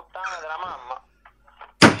sua puttana della mamma.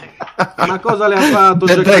 Ma cosa le ha fatto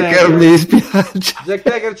Jack Decker? Mi dispiace. Jack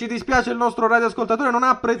Decker, ci dispiace, il nostro radioascoltatore non ha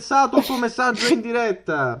apprezzato il tuo messaggio in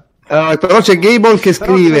diretta. Però c'è Gable che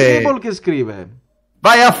scrive.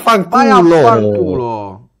 Vai a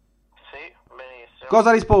fanculo. Sì, benissimo.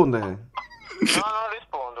 Cosa risponde? No, non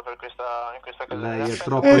rispondo in questa cosa. Lei è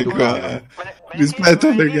troppo educato. Rispetto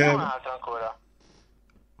alle un altro ancora.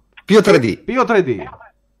 Pio 3D. Pio 3D. Un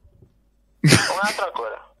altro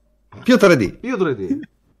ancora. Pio 3D. Pio 3D.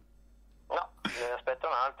 No, ne aspetto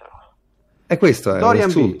un altro. E questo è Dorian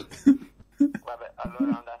un insulto. Vabbè,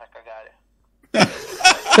 allora andate a cagare.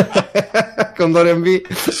 Con Dorian B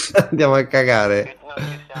andiamo a cagare. Non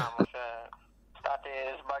ci siamo, cioè, state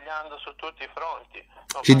sbagliando su tutti i fronti.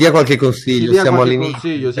 Ci dia qualche consiglio, siamo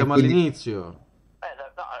all'inizio. Siamo quindi... all'inizio. No,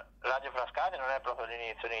 Radio Frascati non è proprio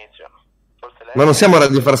l'inizio. Forse lei... Ma non siamo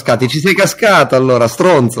Radio Frascati, ci sei cascato allora,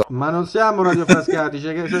 stronzo. Ma non siamo Radio Frascati,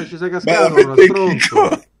 ci sei cascato Beh, allora, stronzo.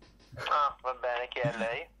 Ah, va bene, chi è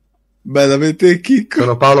lei? Bellamente Chicco.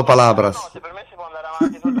 Sono Paolo Palabras. No, se per me si può andare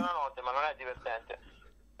avanti tutta la notte, ma non è divertente.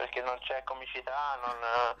 Perché non c'è comicità,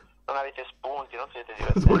 non avete spunti, non siete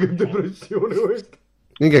divertenti. Ma che depressione questa.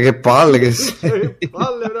 Mica che palle che sei. Che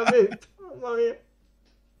palle veramente, mamma mia.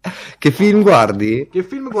 Che film guardi? Che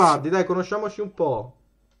film guardi? Dai, conosciamoci un po'.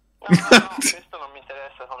 No, questo non mi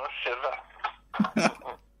interessa conoscerla.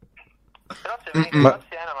 Però se venite a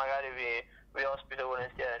Siena magari vi ospito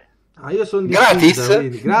volentieri. Ah, io sono di gratis? Pisa,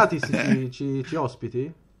 quindi gratis ci ospiti?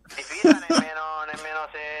 Di Pisa nemmeno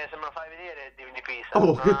se me lo fai vedere di Pisa.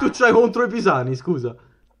 Oh, che tu c'hai contro i pisani, scusa. No,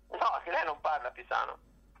 che lei non parla pisano.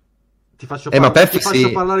 Ti faccio, ma Pef ti sì.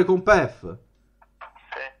 faccio parlare con Pef. Sì,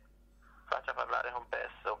 faccia parlare con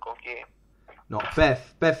Pes o con chi? No,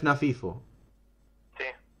 Pef Nafifo. Sì.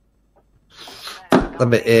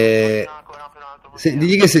 Vabbè,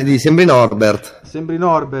 digli che sembri Norbert. Sembri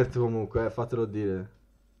Norbert comunque, fatelo dire.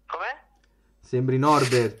 Com'è? Sembri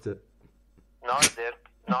Norbert.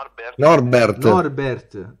 Norbert. Oh,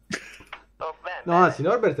 bene, No, anzi,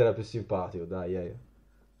 Norbert era più simpatico, dai.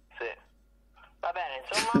 Sì. Va bene,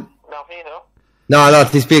 insomma, abbiamo finito? No,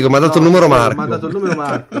 ti spiego, mi ha dato il numero Marco. Mi ha dato il numero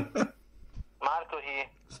Marco. Marco chi?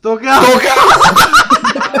 Sto cazzo!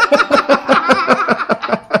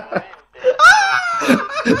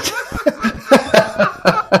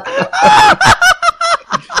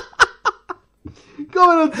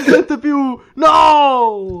 Come non si sente più?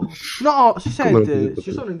 No, si sente.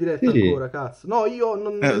 Ci sono in diretta ancora, cazzo. No, io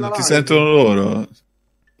non ti sentono loro.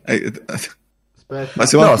 Aspetta. Ma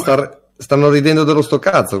siamo stanno ridendo dello sto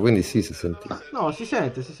cazzo, quindi sì, si sente. No, si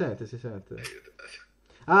sente.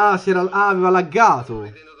 Ah, aveva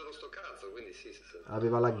laggato.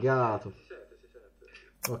 Aveva laggato.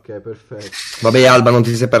 Ok, perfetto. Vabbè, Alba, non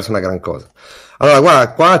ti sei perso una gran cosa. Allora,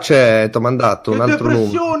 guarda, qua c'è, ti ho mandato un altro numero.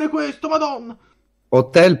 Che depressione questo, madonna.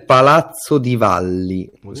 Hotel Palazzo di Valli.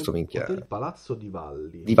 Questo minchia. Hotel Palazzo di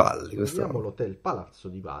Valli. Questo. Vediamo l'Hotel Palazzo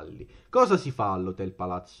di Valli. Cosa si fa all'Hotel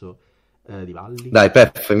Palazzo di Valli? Dai,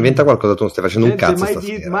 Pep, inventa qualcosa, tu non stai facendo un cazzo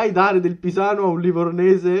stasera. Mai dare del pisano a un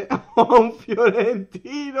livornese o a un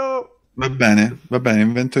fiorentino. Va bene,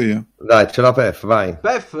 invento io. Dai, ce l'ha Pef, vai.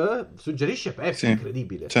 Pef? Suggerisce Pef, sì,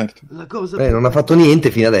 incredibile. Certo. La cosa non ha fatto niente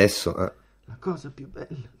fino adesso. La cosa più bella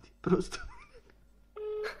di Proust.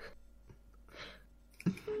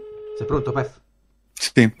 Sei pronto, Pef?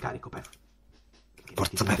 Sì. Carico, Pef.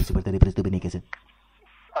 Forza, Pef. Si guardare presto bene che se.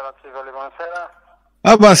 Allora, buonasera.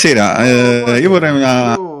 Ah, buonasera. Io vorrei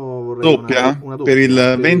una doppia per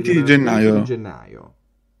il 20 di gennaio. Il 20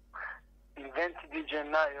 di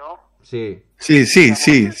gennaio? Sì. Mi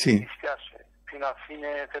dispiace, fino a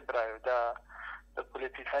fine febbraio, dopo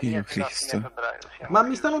l'Epifania fino a fine febbraio. Ma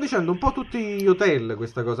mi stanno dicendo un po' tutti gli hotel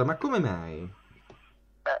questa cosa, ma come mai?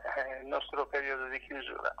 È il nostro periodo di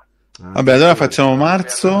chiusura. Vabbè, allora facciamo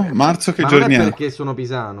marzo che ma giorni non è è? perché sono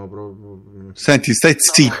pisano proprio. Senti, stai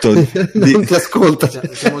zitto. Non ti ascolta.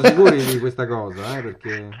 Siamo sicuri di questa cosa,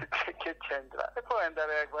 perché... Che c'entra? E poi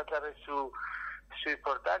andare a guardare sui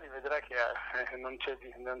portali, vedrà che non c'è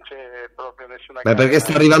proprio nessuna... Ma è perché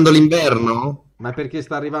sta arrivando l'inverno? Ma perché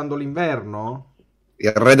sta arrivando l'inverno?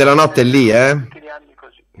 Il re della notte è lì, Tutti gli anni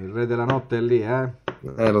così. Il re della notte è lì,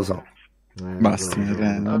 lo so. Basta,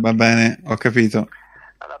 va bene, ho capito.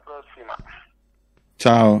 Alla prossima.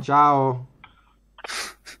 Ciao.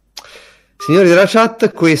 Signori della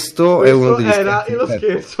chat, questo è uno degli era lo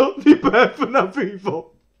scherzo di Pef Nafifo.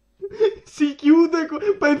 Si chiude,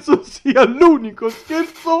 penso sia l'unico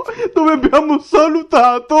scherzo dove abbiamo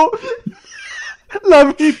salutato la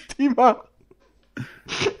vittima.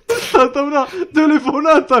 stata una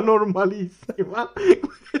telefonata normalissima.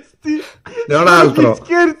 Questi un altro. gli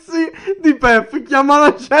scherzi di Pep, chiama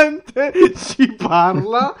la gente, ci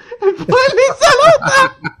parla e poi li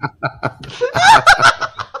saluta.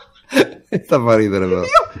 Sta fa ridere però.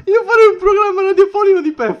 Io farei un programma radiofonico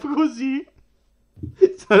di Pep così.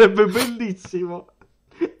 Sarebbe bellissimo.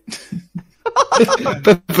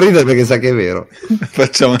 Per ridere perché sa che è vero.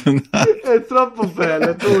 Facciamo un altro. È troppo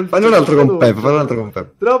bello. Fanno un altro con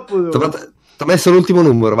Pep. Troppo dolce. Ti ho messo l'ultimo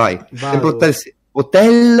numero, vai. Sempre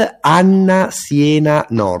Hotel Anna Siena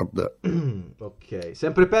Nord. Ok,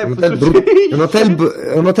 sempre Pep. È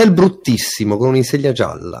un hotel bruttissimo con un'insegna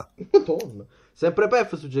gialla. Madonna. Sempre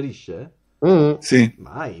Pep suggerisce? Sì.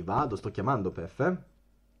 Vai, vado, sto chiamando Pep,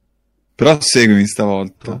 Però seguimi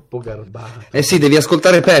stavolta. Troppo garbato. Sì, devi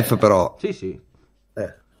ascoltare Pep però. Sì, sì.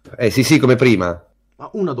 Sì, come prima. Ma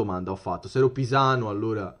una domanda ho fatto. Se ero pisano,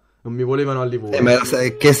 allora non mi volevano a Livorno. Ma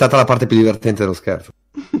che è stata la parte più divertente dello scherzo.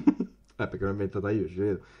 Perché l'ho inventata io, ci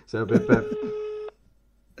vedo. Sempre Pep.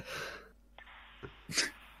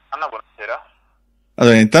 Anna, buonasera.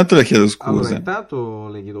 Allora, intanto le chiedo scusa. Allora, intanto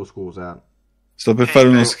le chiedo scusa. Sto per fare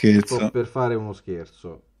uno scherzo. Sto per fare uno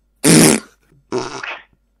scherzo.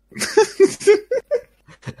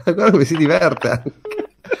 Guarda come si diverte anche.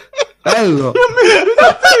 Bello. Non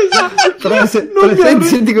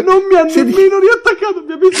mi ha nemmeno riattaccato,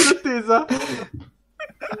 mi ha messo in attesa.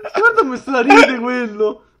 Guarda come se la ride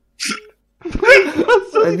quello.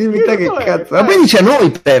 Dimmi te che cazzo. Ma poi dici a noi,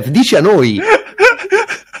 Pep, dici a noi.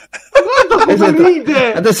 Guarda come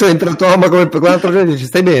ride. Adesso entra il tuo mamma come per quell'altro giorno e dice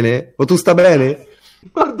stai bene? O tu sta bene?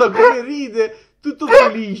 Guarda come ride, tutto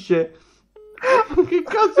felice. Che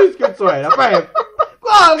cazzo di scherzo era, Pep?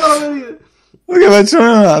 Guarda come ride. Ok,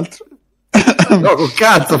 facciamo un altro. No, col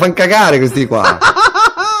cazzo, fan cagare questi qua.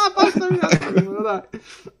 Passami un attimo, dai.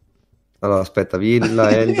 Allora, aspetta,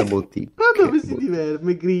 Villa Elda Boutique. Guarda come si diverte,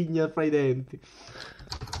 mi grigna fra i denti.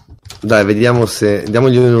 Dai, vediamo se...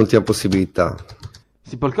 Diamogli un'ultima possibilità.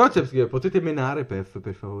 Sì, per cosa scrive, potete menare, Pef,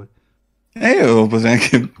 per favore. Io potrei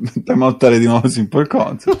anche montare di nuovo Simple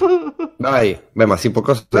Concept. Dai, beh, ma Simple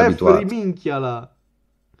Concept è Pef, abituato. riminchiala.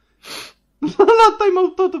 L'ha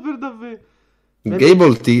timeoutato per davvero.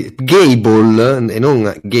 Gable e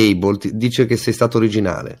non Gable dice che sei stato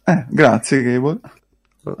originale. Grazie Gable.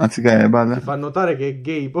 Anzi Gable. Ti fa notare che è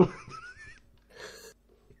Gable.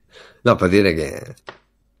 No, per dire che...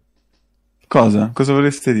 Cosa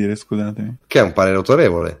vorreste dire, scusatemi? Che è un parere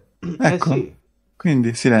autorevole. Ecco, sì.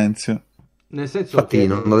 Quindi silenzio. Nel senso infatti che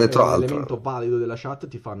non ho detto altro. l'elemento valido della chat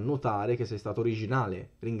ti fa notare che sei stato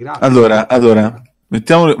originale. Ringrazio. Allora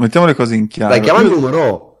mettiamo le cose in chiaro. Dai, chiama il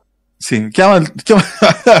numero. Sì, chiama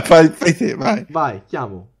fai te, vai. Vai,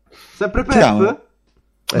 chiamo. Sempre Pep? Chiamo.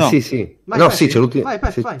 No. Sì. Vai, no, Pep. sì, c'è l'ultima, Vai,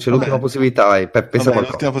 Pep, c'è l'ultima possibilità, vai. Pep, pensa Vabbè, qualcosa.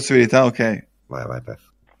 l'ultima possibilità, ok. Vai, Pep.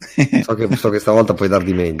 So che stavolta puoi dar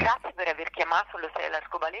di meglio. Grazie per aver chiamato l'hotel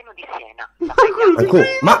Arcobaleno di Siena.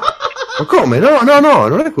 Ma come? No,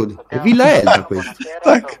 non è così. È Villa Elda questo.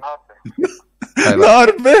 Vai.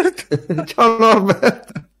 Norbert! Ciao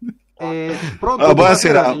Norbert. Pronto?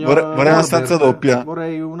 Buonasera, signor vorrei una stanza doppia.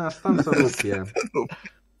 Vorrei una stanza doppia.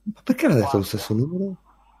 Ma perché l'ha detto lo stesso numero?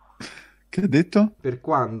 Che ha detto? Per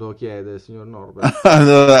quando chiede, signor Norbert?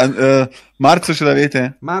 Allora, marzo ce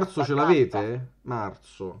l'avete? Marzo ce l'avete?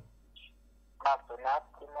 Marzo.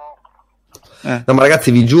 No, ma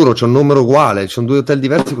ragazzi, vi giuro, c'è un numero uguale. Ci sono due hotel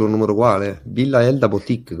diversi con un numero uguale. Villa Elda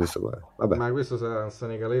Boutique, questo qua. Vabbè. Ma questo sarà un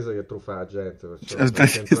senegalese che truffa la gente.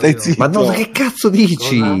 Stai zitto. Ma no, che cazzo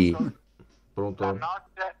dici? Pronto? La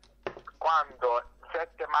notte, quando?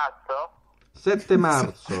 7 marzo? 7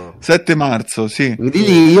 marzo. 7 marzo, sì.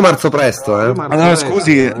 Digli io marzo presto, Io marzo Allora, presto,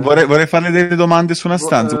 scusi, vorrei farle delle domande su una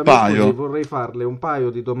stanza, un paio. Scusi, vorrei farle un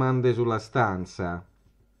paio di domande sulla stanza.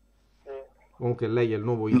 Comunque lei è il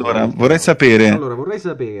nuovo Allora, vorrei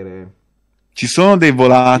sapere, ci sono dei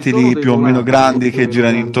volatili più o meno grandi che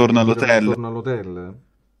girano intorno all'hotel?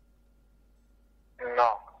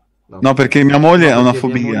 No, perché mia moglie ha una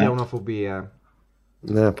fobia.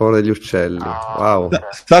 Paura degli uccelli. Wow.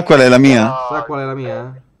 Sa qual è la mia? Sa qual è la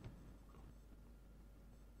mia?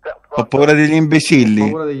 Ho paura degli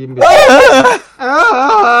imbecilli.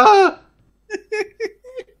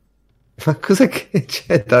 Ma cos'è che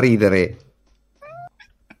c'è da ridere?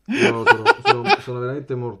 No, sono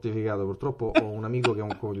veramente mortificato. Purtroppo ho un amico che è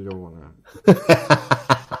un coglione.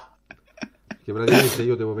 Che praticamente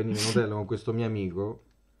io devo venire in hotel con questo mio amico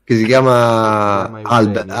che si chiama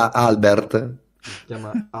Albert. Si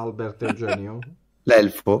chiama Albert Eugenio.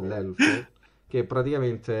 L'elfo. Che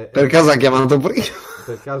praticamente per caso ha chiamato prima.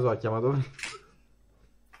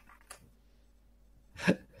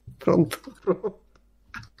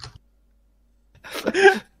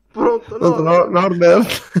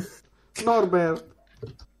 Norbert. Norbert.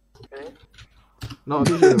 No,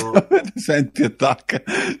 dicevo. Senti, attacca.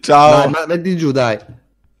 Ciao. Dai, metti giù, dai.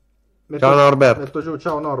 Metto- Ciao Norbert. metto giù,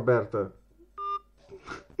 ciao Norbert.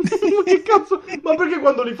 Ma che cazzo? Ma perché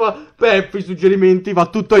quando li fa Peppi i suggerimenti va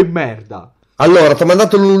tutto in merda? Allora, ti ho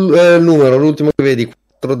mandato il numero, l'ultimo che vedi,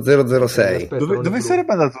 4006. Aspetta, non Dove è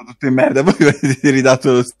sarebbe andato tutto in merda? Poi avete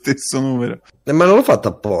ridato lo stesso numero. Ma non l'ho fatto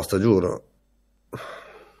apposta, giuro.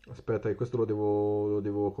 Aspetta, che questo lo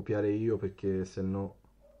devo copiare io perché se no...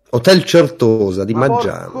 Hotel Certosa di Ma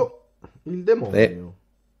Maggiano. porco il demonio.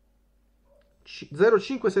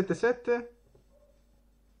 0577?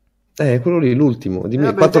 Quello lì, l'ultimo. Dimmi,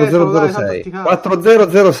 vabbè, detto, dai, 4006. fatti cazzo.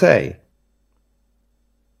 4006.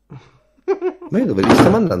 Ma io dove li sto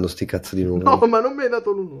mandando sti cazzo di numeri? No, ma non mi hai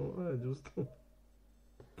dato l'uno, giusto.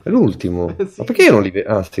 È l'ultimo. Sì. Ma perché io non li vedo?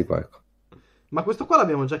 Ah, sì, qua, ecco. Ma questo qua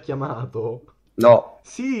l'abbiamo già chiamato. No.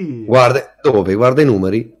 Sì. Guarda, dove? Guarda i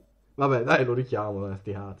numeri. Vabbè, dai, lo richiamo, dai,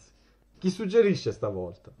 sti cazzi. Chi suggerisce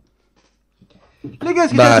stavolta?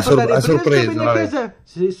 Ragazzi, Dai, a sorpreso, dai.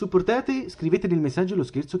 se supportate, scrivete nel messaggio lo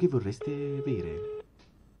scherzo che vorreste avere.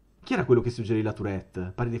 Chi era quello che suggerì la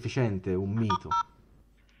Tourette? Pare deficiente, un mito.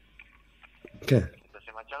 Che?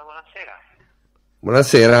 Stai mangiando, buonasera.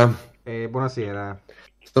 Buonasera. Buonasera.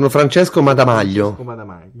 Sono Francesco Madamaglio. Francesco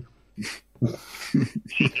Madamaglio.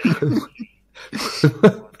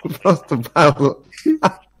 Posto parlo.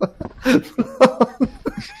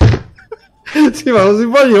 Sì, ma non si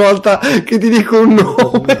può ogni volta che ti dico un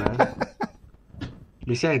nome.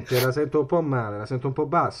 Mi senti? La sento un po' male, la sento un po'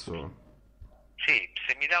 basso. Sì,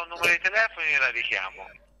 se mi dà un numero di telefono io la richiamo.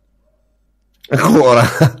 Ancora.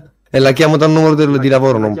 E la chiamo dal numero di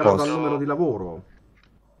lavoro, non Chiamo posso. dal numero di lavoro.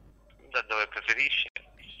 Da dove preferisci?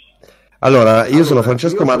 Allora, io sono Allora,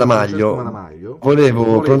 Francesco io sono Madamaglio. Francesco Madamaglio.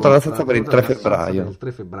 Volevo prenotare la stanza per il 3 febbraio. Il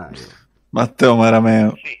 3 febbraio. Matteo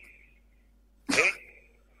Marameo. Sì.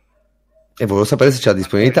 E volevo sapere se c'è la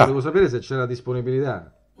disponibilità. Devo sapere se c'è la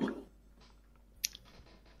disponibilità.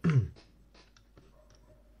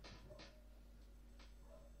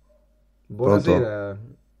 Buonasera.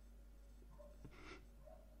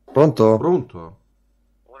 Pronto? Pronto?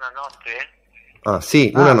 Una notte? Ah,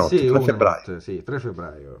 sì, una notte, sì, 3 una febbraio. notte, sì, 3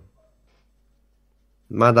 febbraio.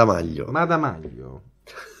 Madamaglio. Madamaglio.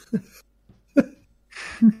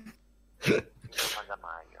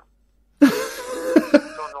 Madamaglio.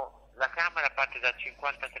 La camera parte da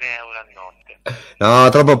 53 euro a notte. No,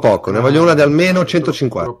 troppo poco, ne voglio una di almeno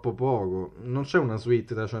 150. Troppo poco. Non c'è una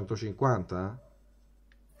suite da 150?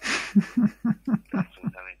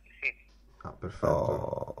 Assolutamente sì. Ah, perfetto.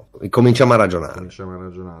 Oh, cominciamo a ragionare. Cominciamo a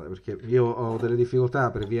ragionare perché io ho delle difficoltà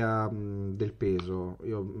per via del peso.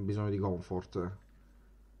 Io ho bisogno di comfort.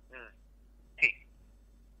 Sì.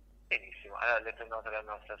 Benissimo. Allora le prenoto la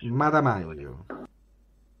nostra suite. Madamaglio.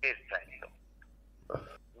 Perfetto.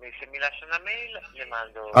 Se mi lascia una mail le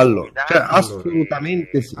mando Allora, i dati. cioè,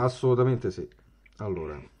 assolutamente sì. Assolutamente sì.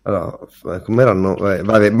 Allora, Com'erano?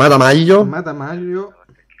 Vabbè, Madamaglio. Madamaglio.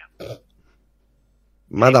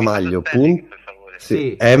 Madamaglio. Punto. Per favore.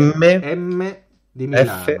 Sì. Sì. M di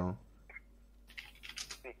Milano.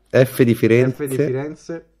 F di Firenze. F di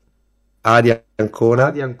Firenze. A di Ancona.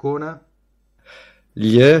 A di Ancona.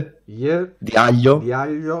 Gli Y di Aglio. di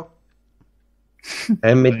Aglio.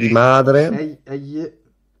 M di Madre.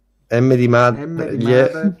 M di Madre. M di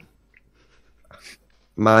Madre.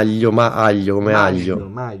 Maglio, aglio, come aglio.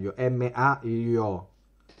 Maglio. M-A-I-O.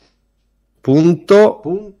 Punto.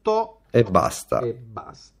 Punto. E basta. E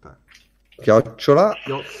basta. Chiocciola.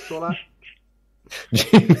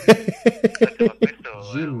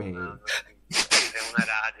 Gmail. È una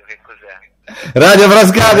radio, che cos'è? Radio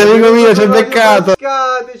Frascati, amico mio, ci hai beccato.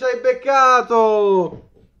 Frascati, ci hai beccato.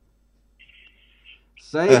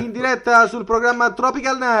 Sei in diretta sul programma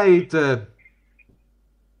Tropical Night.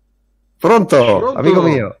 Pronto? Amico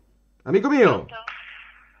mio. Amico mio.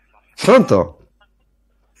 Pronto?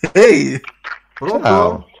 Ehi!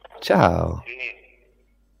 Pronto? Ciao. Sì.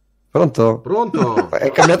 Pronto? Pronto?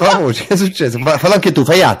 Hai cambiato la voce, che è successo? Fallo anche tu,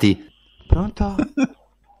 fai ati. Pronto?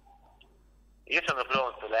 Io sono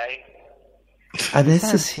pronto, lei?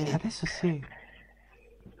 Adesso Senti, sì. adesso sì.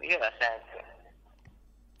 Io la sento.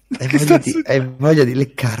 Hai voglia di Sento,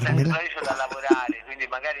 leccarmela? io c'ho da lavorare, quindi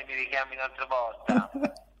magari mi richiami un'altra volta.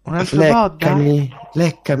 Un'altra volta?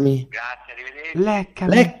 Leccami. Grazie, arrivederci.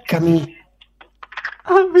 Leccami.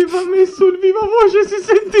 Ah, mi ha messo il viva voce, si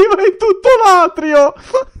sentiva in tutto l'atrio.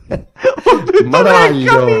 Ho detto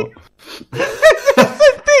Madamaglio. leccami. Si è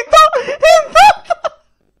sentito in tutto.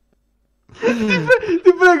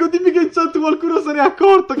 Ti prego, dimmi che in chat qualcuno se ne è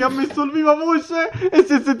accorto che ha messo il viva voce e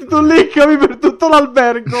si è sentito leccami per tutto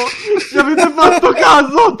l'albergo. Ci avete fatto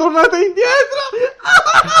caso? Tornate indietro.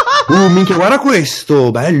 Minchia, guarda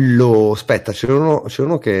questo, bello. Aspetta, c'è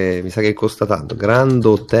uno che mi sa che costa tanto. Grand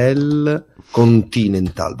Hotel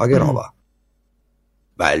Continental, ma che roba.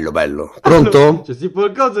 Bello. Pronto? Allora, cioè, si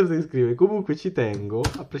può cosa si scrive. Comunque ci tengo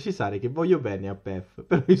a precisare che voglio bene a Pef,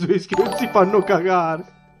 però i suoi scherzi fanno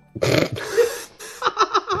cagare.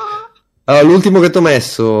 Allora, l'ultimo che ti ho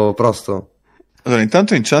messo, Prosto. Allora,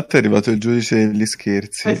 intanto in chat è arrivato il giudice degli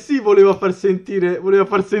scherzi. Eh sì, voleva far sentire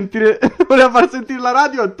la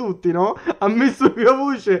radio a tutti, no? Ha messo il mia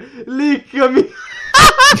voce, leccami.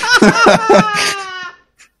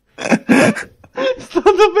 È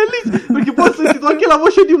stato bellissimo perché poi ho sentito anche la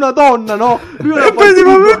voce di una donna, no? E poi ti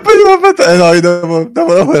ho fatto... no,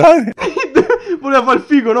 devo lavorare. Voleva far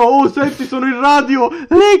figo, no? Oh, senti, sono in radio,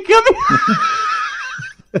 leccami.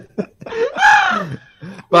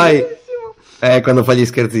 Vai. Quando fa gli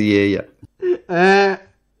scherzi di Eia.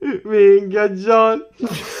 Minchia, John.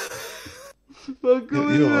 Ma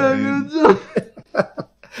come vengo, John?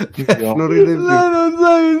 Non ride più. Non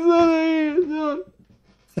so chi sono io, John.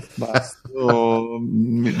 Basta,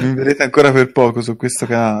 mi vedrete ancora per poco su questo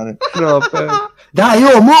canale. No, dai,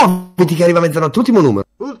 muoviti che arriva mezzanotte. Ultimo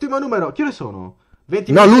numero, che ore sono?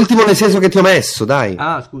 20 no, l'ultimo nel senso che ti ho messo, dai.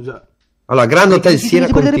 Ah, scusa. Allora, Grand Hotel Siena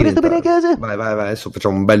Continental. Vai, adesso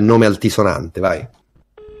facciamo un bel nome altisonante, vai.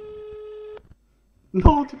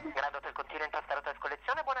 No, Grand Hotel Continental Starotel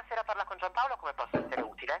Collezione, buonasera, parla con Giampaolo, come posso essere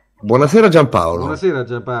utile? Buonasera Giampaolo. Buonasera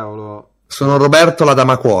Giampaolo. Sono Roberto la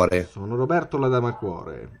Damacuore.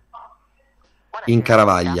 In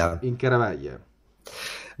Caravaglia.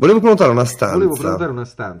 Volevo prenotare una stanza.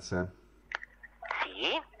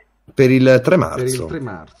 Sì? Per il 3 marzo. 3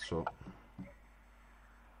 marzo.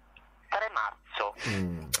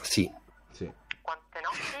 Sì. Quante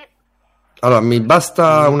notti? Allora, mi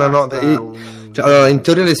basta una notte. Allora, in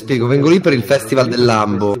teoria le spiego. Vengo lì per il Festival del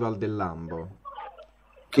Lambo.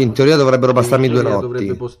 Che in teoria dovrebbero bastarmi 2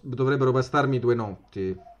 notti. Dovrebbero bastarmi 2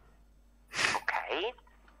 notti. Ok.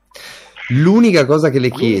 L'unica cosa che le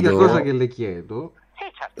chiedo. Sì,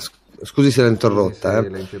 certo. Scusi se l'ho interrotta.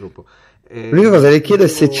 La interrompo. L'unica cosa che le chiedo è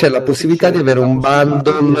se c'è la possibilità di avere un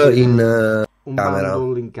bundle in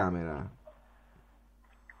camera.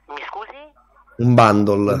 Mi scusi? Un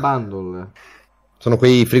bundle. Sono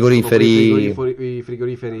quei frigoriferi. I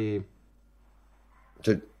frigoriferi.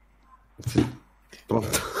 Cioè... Sì. Pronto?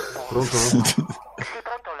 Sì,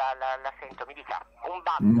 pronto, la sento, mi dica. Un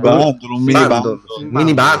mini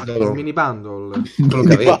bundle. Un mini bundle.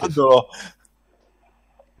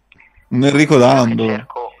 Un Enrico Dandolo.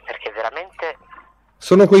 Perché veramente...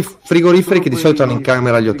 Sono quei frigoriferi che di solito hanno in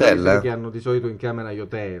camera gli hotel. Che hanno di solito in camera gli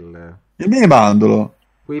hotel. Il mini bundle.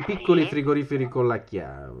 Quei piccoli frigoriferi con la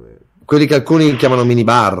chiave. Quelli che alcuni chiamano mini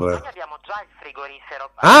bar. Noi abbiamo già il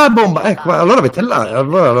frigorifero. Bomba, ecco, allora avete là.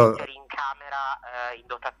 Allora... in camera, in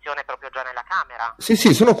dotazione proprio già nella camera. Sì,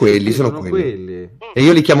 sono quelli. E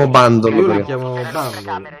io li chiamo bundle. Le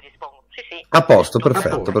camere dispongono. Sì. A posto,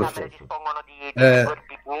 perfetto. Le camere dispongono di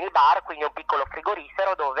mini bar, quindi un piccolo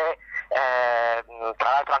frigorifero dove tra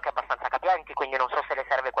l'altro anche abbastanza capienti, quindi non so se le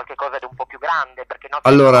serve qualche cosa di un po' più grande, perché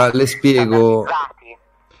allora le spiego.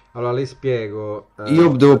 Io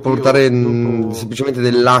devo portare semplicemente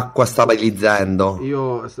dell'acqua stabilizzando.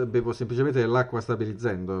 Io bevo semplicemente dell'acqua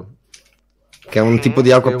stabilizzando. Che è un tipo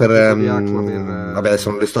di acqua per... Vabbè, adesso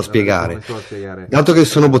non le sto a spiegare. Dato che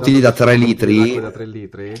sono bottiglie da 3 litri,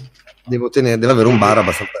 deve avere un bar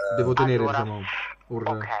abbastanza... Devo tenere, diciamo,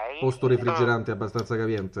 un posto refrigerante abbastanza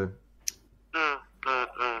capiente.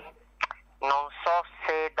 Non so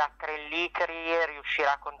se da 3 litri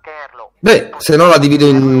riuscirà a contenerlo. Beh, se no la divido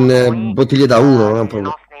in bottiglie da 1, non è un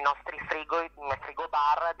problema. I nostri frigo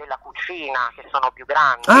bar della cucina, che sono più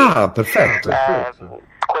grandi. Ah, perfetto.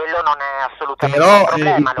 Quello non è assolutamente un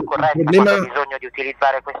problema, l'occorrenza quando hai bisogno di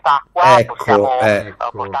utilizzare quest'acqua possiamo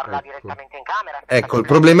portarla direttamente in camera. Ecco, il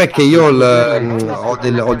problema è che io ho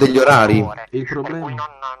degli orari. Il problema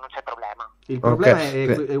non c'è problema. Il problema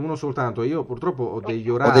è uno soltanto. Io purtroppo ho degli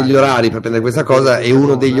orari. Ho degli orari per prendere questa cosa e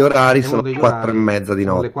uno degli orari sono 4:30 di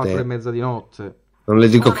notte. Le 4:30 di notte. Non le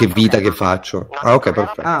dico che vita che faccio. Ah, ok,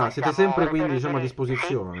 perfetto. Ah, siete sempre quindi, diciamo, a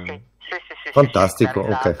disposizione. Sì. Fantastico,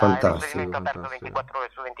 ok, fantastico. Il aperto 24 ore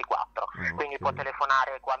su 24, quindi può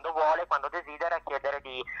telefonare quando vuole, quando desidera, e chiedere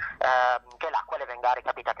che l'acqua le venga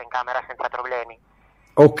recapitata in camera senza problemi.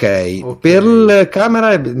 Ok, per la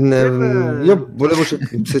camera io volevo se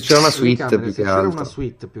c'era una suite più che altro. Una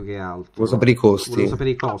suite più che altro. Volevo sapere i costi.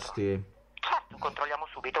 Certo, controlliamo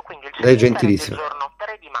subito, quindi il lei è gentilissimo. giorno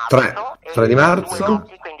 3 di marzo, 3 di marzo.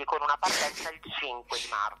 quindi con una partenza il 5 di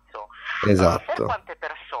marzo. Esatto. Per quante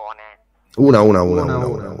persone? Una.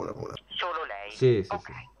 Solo lei? Sì. Ok.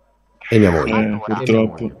 E mia moglie. Allora,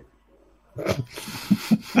 Purtroppo.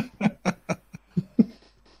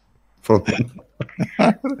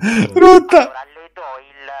 Brutta. Allora, le do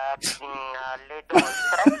il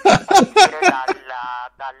prezzo a partire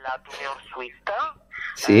dalla Junior Suite.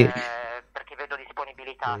 Sì. Perché vedo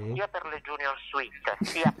disponibilità sia per le Junior Suite,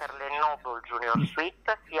 sia per le Noble Junior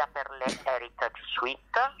Suite, sia per le Heritage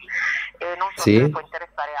Suite. E non so Sì. se può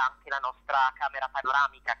interessare anche la nostra camera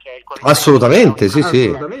panoramica, che è il Assolutamente, sì.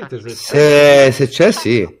 Assolutamente, Se c'è,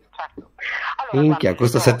 sì. Certo. Allora, Minchia,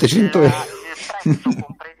 guarda, costa le do 700 il euro. prezzo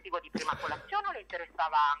comprensivo di prima colazione, o le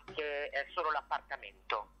interessava anche solo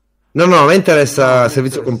l'appartamento? No, a me interessa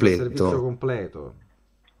servizio Servizio completo. completo.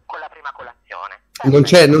 Con la prima colazione. Non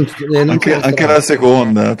c'è, non Anche la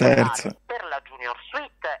seconda, la terza. Per la Junior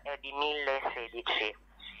Suite è di 1016.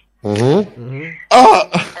 Ah!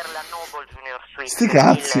 Per la Noble Junior Suite Sti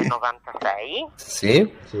cazzi. 1096.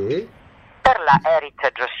 Sì. Per la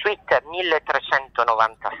Heritage Suite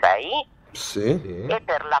 1396. Sì. E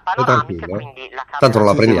per la panoramica, Tranquillo. quindi la camera Tanto non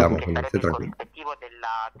la prendiamo, che quindi sarebbe stai il tranquillo. corrispettivo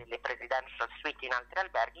delle Presidential Suite in altri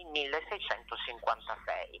alberghi,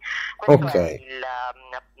 1656. Questo Ok. è il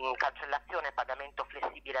cancellazione e pagamento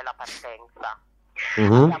flessibile alla partenza.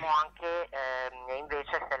 Mhm. Abbiamo anche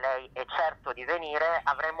invece, se lei è certo di venire,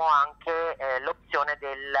 avremo anche l'opzione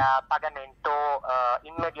del pagamento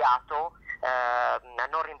immediato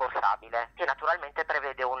non rimborsabile, che naturalmente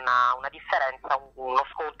prevede una differenza, uno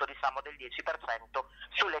sconto diciamo del 10%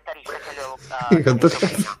 sulle tariffe che le ho Quanto detto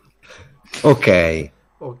prima. Ok.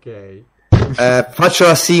 Faccio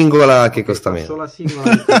la singola che costa meno. Faccio la singola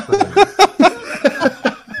che costa meno.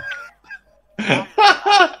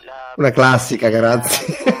 Una classica, grazie.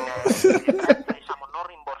 Diciamo non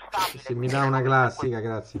rimborsabile. Se mi dà una classica,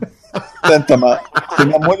 grazie. Senta, ma se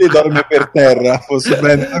mia moglie dorme per terra, posso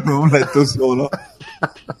prendere con un letto solo?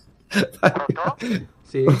 Pronto?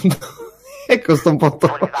 Sì. E costa un po'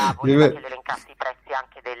 troppo. Voleva che le elencassi i prezzi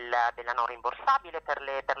anche della non rimborsabile per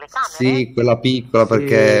le camere? Sì, quella piccola,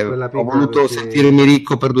 perché quella ho piccola voluto perché- sentirmi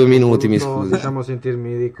ricco per 2 minuti, mi No, scusi. diciamo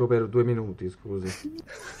sentirmi ricco per 2 minuti, scusi.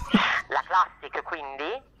 La Classic,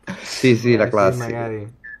 quindi? Sì, la Sì, classica.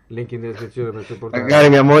 magari link in descrizione per supportare. Magari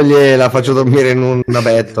mia moglie la faccio dormire in una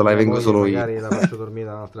bettola e vengo solo io. Magari la faccio dormire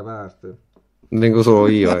da un'altra parte. Vengo solo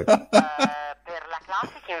io. Per la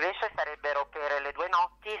Classic invece sarebbero per le 2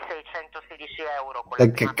 notti 616 euro con la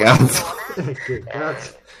Che prima cazzo? colazione. Che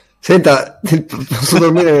cazzo. Senta, posso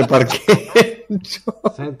dormire nel parcheggio?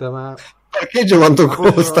 Senta, ma Il parcheggio quanto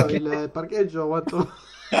costa? il parcheggio quanto?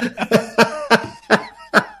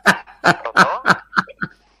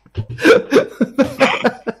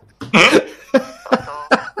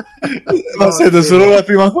 Ma No, sento sì, solo no. la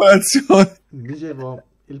prima colazione. Dicevo,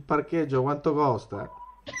 il parcheggio quanto costa?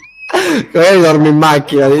 Magari dormo in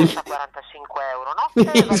macchina. Dici? 45 euro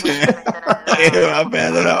notte. Vabbè,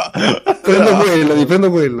 allora... Prendo quello, prendo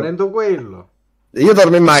quello. Prendo quello. Io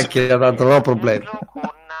dormo in macchina, tanto non ho problemi. Con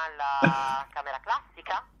la camera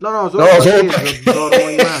classica? No, solo No, il solo il parcheggio, dormo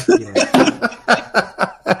in macchina.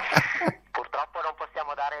 Purtroppo non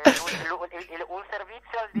possiamo dare un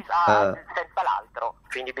servizio senza l'altro,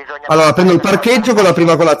 quindi bisogna... Allora, prendo il parcheggio con la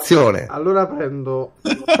prima colazione. Allora prendo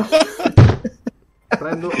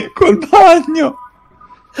Col bagno.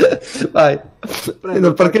 Vai. Prendo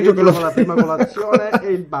il parcheggio con la prima colazione e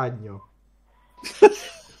il bagno.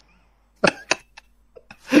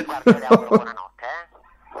 Guarda, le auguro buonanotte,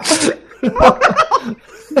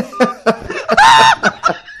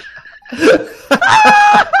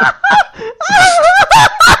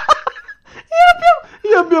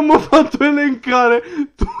 Io abbiamo fatto elencare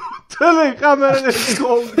tutte le camere del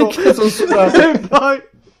conto Perché sono sudato. e poi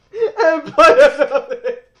abbiamo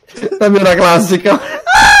detto, Dammi una classica.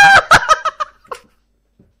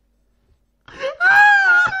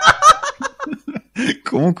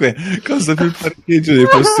 Comunque, costa più il parcheggio dei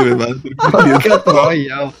posti levati. Porca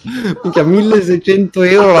troia. Minchia, 1600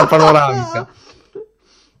 euro la panoramica.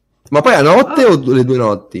 Ma poi a notte o le 2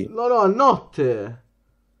 notti? no, a notte.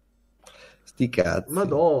 Sti cazzi.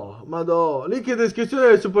 Madò, link in descrizione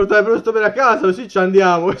del supportare per sto per a casa, così ci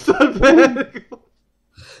andiamo, questo albergo.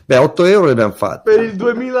 Beh, 8 euro li abbiamo fatti. Per il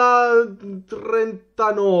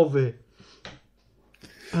 2039.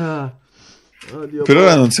 Oddio, Per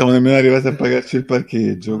ora non siamo nemmeno arrivati a pagarci il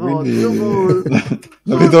parcheggio, no, quindi Dio,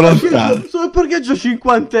 la vedo lontano. Solo il parcheggio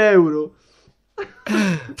 50 euro.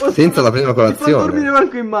 Senza la prima Ti fa dormire colazione.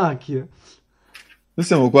 manco in macchina. Noi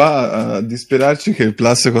siamo qua a disperarci che il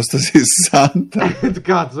Plus costa 60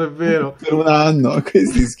 Cazzo, è vero. per un anno,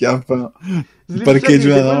 questi schiaffano il Slim parcheggio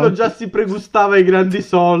Shady, una quello notte. già si pregustava i grandi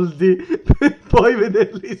soldi per poi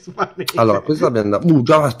vederli svanire. Allora, questo l'abbiamo dato.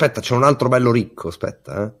 Già, aspetta, c'è un altro bello ricco,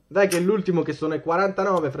 aspetta, Dai che è l'ultimo, che sono i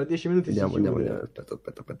 49, fra 10 minuti Vediamo, si chiude. vediamo.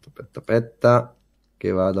 Aspetta,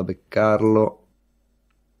 che vado a beccarlo.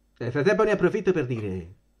 Nel frattempo ne approfitto per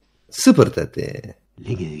dire... Super tete.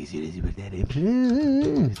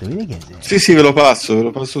 Sì, ve lo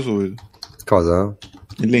passo subito. Cosa?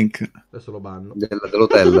 Il link. Adesso lo banno.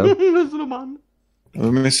 Dell'hotel? Adesso lo banno. Ho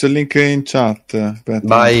messo il link in chat. Aspetta.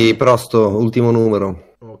 Vai, Prosto, ultimo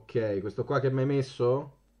numero. Ok, questo qua che mi hai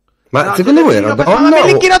messo... Ma No, secondo voi era donna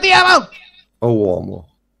o uomo?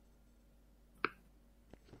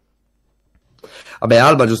 Vabbè,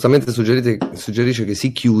 Alba giustamente suggerisce che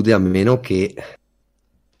si chiude a meno che...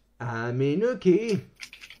 A meno che...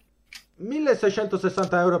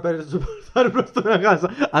 1660 euro per supportare presto una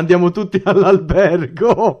casa. Andiamo tutti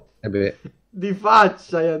all'albergo. beh. Di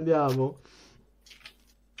faccia e andiamo.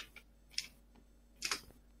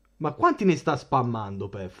 Ma quanti ne sta spammando,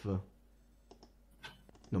 Pef?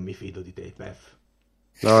 Non mi fido di te, Pef.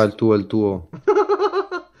 No, è il tuo.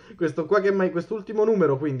 Questo qua che mai... Quest'ultimo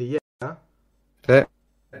numero, quindi,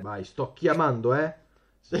 Vai, sto chiamando,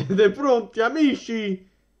 Siete pronti, amici?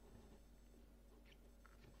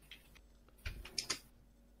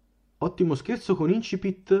 Ottimo scherzo con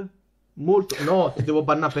incipit molto... No, ti devo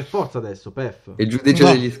bannare per forza adesso, Pef. Il giudice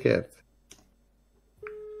degli scherzi.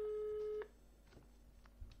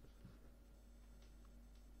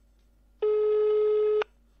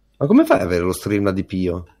 Ma come fai ad avere lo stream di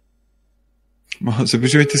Pio? Ma ho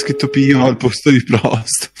semplicemente scritto Pio al posto di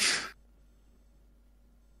Prost.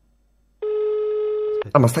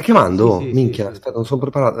 Ah, ma sta chiamando? Sì, Minchia, sì. aspetta, non sono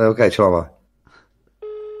preparato. Ok, ce la va.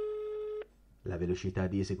 La velocità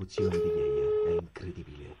di esecuzione di miei è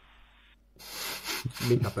incredibile.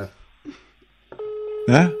 Mica Pef.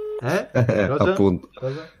 Cosa? Appunto.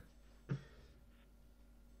 Cosa?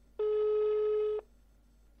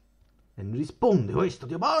 E non risponde questo,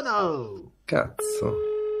 Dio buono! Cazzo.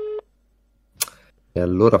 E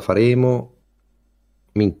allora faremo...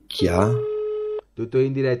 Minchia. Tutto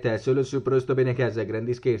in diretta, solo su Prosto Bene Casa,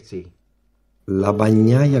 grandi scherzi. La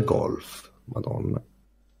bagnaia golf. Madonna.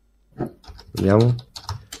 Vediamo.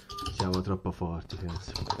 Siamo troppo forti,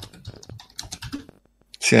 cazzo.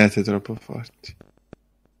 Siete troppo forti.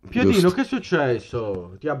 Piadino, Giusto. che è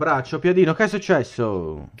successo? Ti abbraccio, Piadino, che è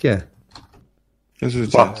successo? Chi è? Che è successo?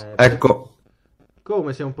 Qua, ecco.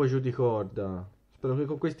 Come sei un po' giù di corda? Spero che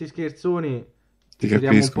con questi scherzoni Ti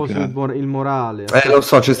tiriamo un capisco. po' il morale. Lo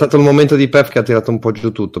so, c'è stato il momento di Pef che ha tirato un po'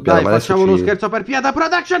 giù tutto. Piano, Dai, ma adesso facciamo uno ci- scherzo per Piada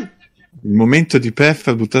Production! Il momento di Pef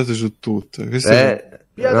ha buttato giù tutto. Questo è...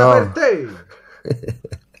 Piada no. per te!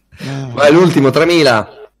 Vai, l'ultimo,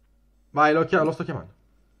 3000. Vai, lo sto chiamando.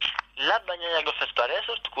 La bagnaia Golf Spa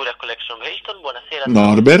Resort, cura Collection Bristol, buonasera.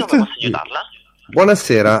 Norbert? Come posso aiutarla?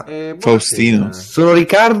 Buonasera. Faustino. Sono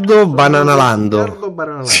Riccardo Bananalando. Riccardo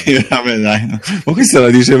Bananalando. Sì, vabbè, dai. No. Ma questa la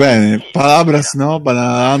dice bene. Palabras, no?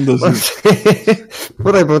 Banalando. Ma Sì. sì.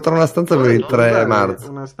 Vorrei portare una stanza per il 3 Guarda, marzo.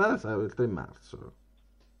 Una stanza per il 3 marzo.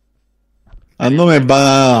 A nome è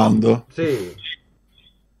Banalando. Sì.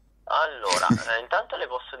 Allora, intanto le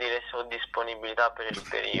posso dire se ho disponibilità per il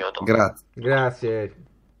periodo. Grazie. Grazie.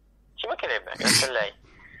 Ci mancherebbe, grazie a lei.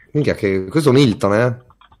 Minchia, che questo è Milton, Allora,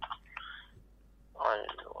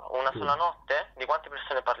 una sola notte? Di quante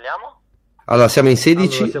persone parliamo? Allora, siamo in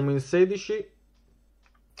 16 Allora, siamo in 16.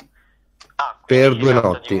 Ah, per quindi 2 si tratta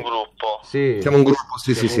notti. di un gruppo. Sì. Siamo un gruppo,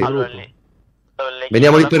 sì, sì, sì. Allora, lì.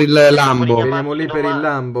 Veniamo lì per il Lambo. Veniamo lì per il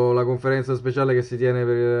Lambo, la conferenza speciale che si tiene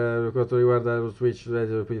per quanto riguarda lo Switch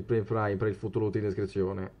Prime per il futuro utile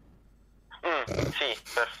iscrizione. Sì,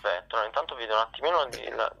 perfetto. Allora, intanto vedo un attimino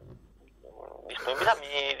la disponibilità.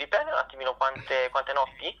 Mi ripete un attimino quante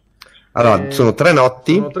notti? Allora, sono 3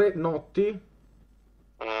 notti Sono 3 notti.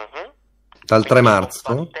 dal 3 marzo.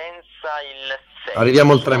 Partenza il 6.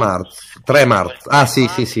 Arriviamo al 3 marzo. 3 marzo. Ah, sì,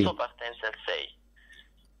 sì, sì. Partenza il 6.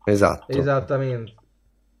 Esatto. Esattamente.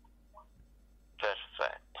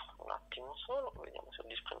 Perfetto. Un attimo solo, vediamo se ho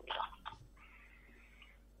disponibilità.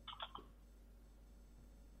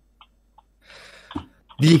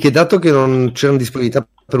 Digli che dato che non c'era disponibilità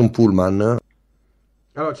per un pullman.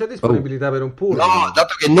 Allora, c'è disponibilità per un pullman? No,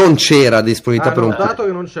 dato che non c'era disponibilità per un pullman. dato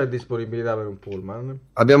che non c'è disponibilità per un pullman.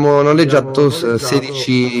 Abbiamo noleggiato Abbiamo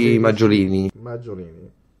 16 maggiolini.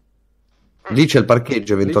 Maggiolini. Lì c'è il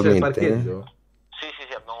parcheggio eventualmente. Lì c'è il parcheggio?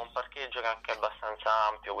 Sì, abbiamo un parcheggio che è anche abbastanza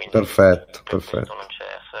ampio, quindi Perfetto, per perfetto. questo non c'è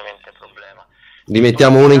assolutamente problema. Li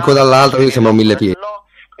mettiamo uno in coda all'altro, quindi siamo 1000 piedi.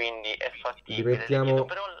 Quindi è fattibile fattibile. Mettiamo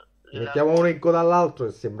Però uno in coda all'altro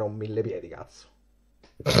e sembra un 1000 piedi, cazzo.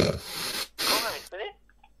 come mi scusi?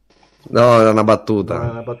 No, era una No, è battuta.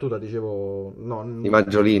 una battuta, dicevo... No, I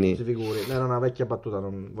maggiolini. si figuri. Era una vecchia battuta,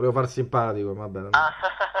 volevo far simpatico, va bene. Ah,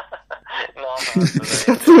 no, assolutamente.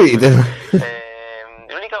 Cazzo ride?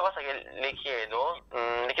 L'unica cosa che le chiedo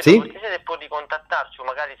Sì? per cortesia se può ricontattarci o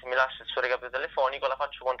magari se mi lascia il suo recapito telefonico la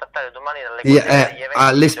faccio contattare domani dalle cose degli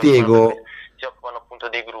eventi le che spiego. si occupano appunto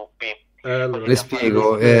dei gruppi. Allora, Le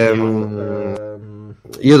spiego. Io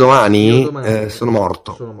io domani domani sono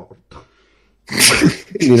morto. Sono morto.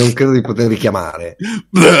 Quindi non credo di poter richiamare.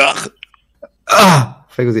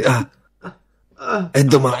 Fai così. È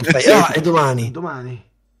domani. È domani. Domani.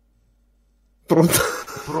 Pronto?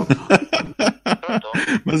 Pronto?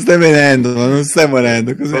 Ma stai venendo, ma non stai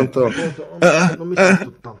morendo. Cos'è? Pronto? Non mi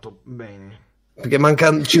sento tanto bene. Perché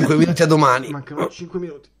mancano 5 minuti a domani. Mancano 5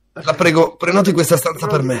 minuti. La prego, prenoti questa stanza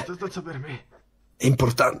per me. Questa stanza per me. È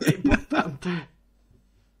importante. È importante.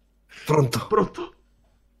 Pronto? Pronto?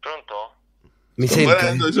 Pronto? Mi Sto sente?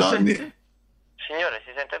 morendo, Johnny. Signore,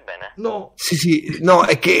 si sente bene? No. Sì, no,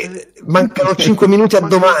 è che mancano 5 minuti a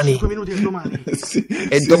domani. 5 minuti a domani. Sì,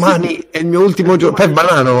 E sì, domani è il mio ultimo giorno. Per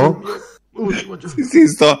banano? Ultimo giorno. Sì,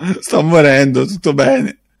 sto morendo, tutto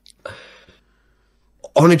bene.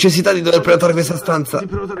 Ho necessità di dover prenotare questa stanza. Di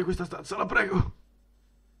prenotare questa stanza, la prego.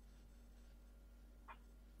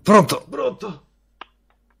 Pronto? Pronto?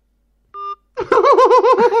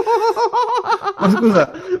 Ma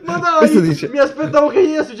scusa, Ma dai, questo dice... mi aspettavo che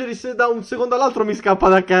io suggerisse da un secondo all'altro mi scappa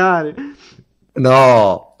da cagare.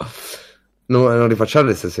 No, non rifacciamo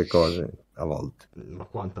le stesse cose a volte. Ma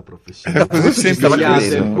quanta professionalità. Così Ci stava semplice.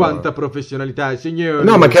 credendo. Quanta professionalità, signore.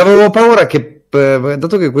 No, ma che avevo paura che,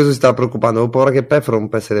 dato che questo si stava preoccupando, avevo paura che Pef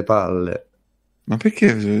rompesse le palle. Ma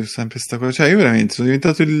perché c'è sempre sta cosa? Cioè, io veramente sono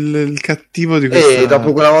diventato il cattivo di questa... E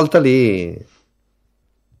dopo quella volta lì...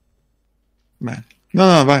 Beh.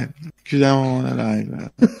 No, vai, chiudiamo la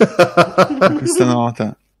live. Con questa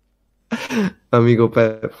nota. Amico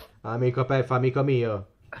Pef. Amico Pef, amico mio.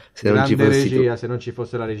 Se non ci Grande fossi tu. regia, se non ci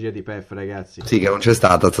fosse la regia di Pef, ragazzi. Sì, che non c'è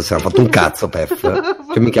stata stasera, ha fatto un cazzo Pef.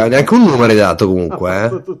 Cioè, mica neanche un numero hai dato Ha comunque,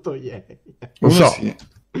 fatto tutto ieri. Non so. Sì.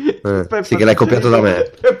 Pef Sì, ha che l'hai copiato da me.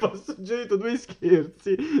 Pef ha suggerito 2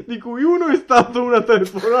 scherzi, di cui uno è stato una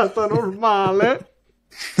telefonata normale.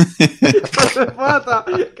 La telefonata,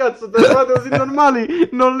 cazzo, telefonate così normali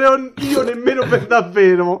non le ho io nemmeno per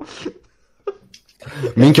davvero.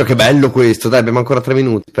 Minchia, che bello questo. Dai, abbiamo ancora 3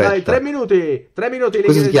 minuti. Aspetta. Dai, 3 minuti. 3 minuti.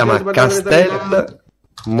 Questo si chiama Castel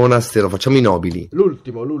Monastero. Facciamo i nobili.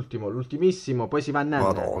 L'ultimissimo, poi si va a nanna.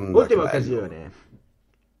 Madonna, Ultima che occasione.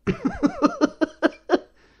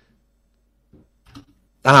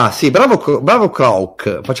 Ah, sì, bravo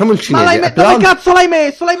Croak. Facciamo il Ma cinese. l'hai messo? Applaudi- Dove cazzo l'hai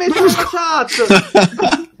messo? L'hai messo nella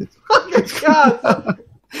chat. Ma che cazzo?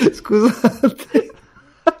 Scusate.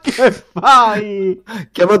 Che fai?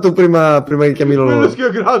 Chiamato prima che chiami Quello loro. che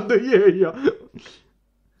grande ieri.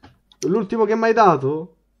 L'ultimo che mi hai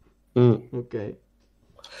dato? Ok.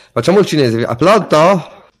 Facciamo il cinese.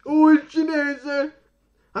 Applaudo. Il cinese.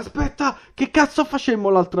 Aspetta, che cazzo facemmo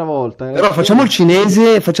l'altra volta? Però facciamo il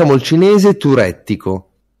cinese turettico.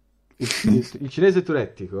 Il cinese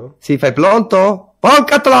turettico? Sì, fai pronto?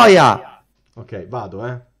 Porca troia! Ok,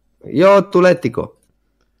 vado, Io turettico.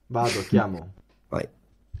 Vado, chiamo. Vai.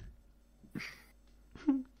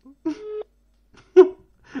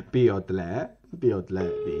 Piotle di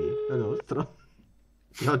nostro.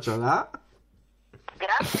 Nocciola.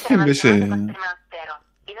 Grazie E per aver invece- chiamato il Mastero.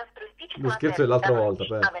 I nostri uffici Lo sono scherzo aperti dell'altra da volta,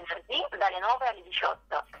 lunedì a venerdì dalle 9 alle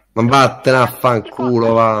 18. Ma vattene a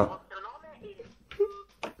fanculo, va.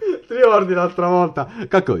 Ti ricordi l'altra volta?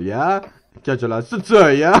 Cacoglia? Chiocciola,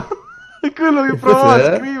 Suzzoia? È quello che provavo a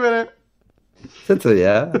Cos'è? scrivere. Senza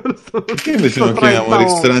Perché invece non chiamiamo un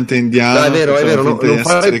ristorante indiano? No, è vero, facciamo non finta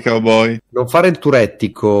di essere cowboy. Non fare il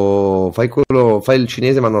turettico, fai il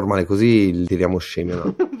cinese ma normale, così li tiriamo scemi,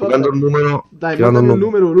 no? Ti mando il numero. Dai, ti mando mandami il un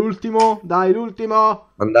numero, l'ultimo. Dai, l'ultimo.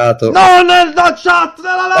 Mandato. No, nella chat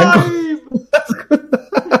della live!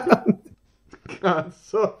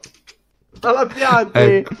 Cazzo. Alla pianti.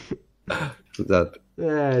 Ecco. Scusate.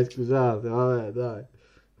 Scusate, vabbè, dai.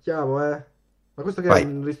 Chiamo, Ma questo che Vai. è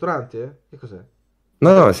un ristorante, Che cos'è?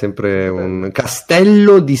 No, è sempre un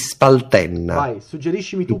castello di Spaltenna. Vai,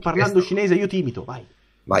 suggeriscimi tu parlando cinese, io ti imito, vai.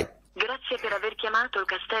 Vai. Grazie per aver chiamato il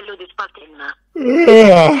castello di Spaltenna. Ah,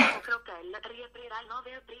 Il nostro hotel riaprirà il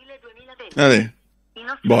 9 aprile 2020. vabbè. I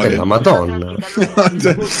nostri Boia. hotel La Madonna. sono aperti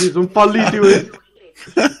dal lunedì Sì, sono falliti questi.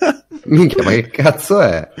 Minchia, ma che cazzo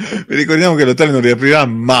è? Vi ricordiamo che l'hotel non riaprirà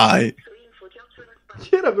mai. su info-spaltenna.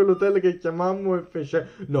 C'era quell'hotel che chiamammo e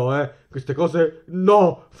fece: no, queste cose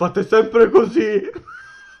no, fate sempre così.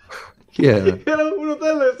 Chi era? Era un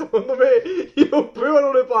hotel che secondo me gli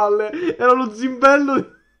rompevano le palle. Era lo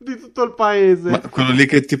zimbello di tutto il paese. Ma quello lì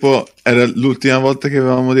che tipo era l'ultima volta che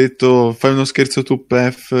avevamo detto fai uno scherzo tu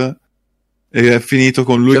Pef, e è finito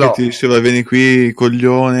con lui che ti diceva vieni qui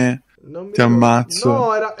coglione, ti ammazzo.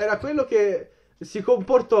 No, era quello che si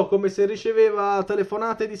comportò come se riceveva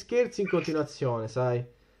telefonate di scherzi in continuazione, sai.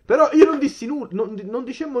 Però io non dissi nulla, non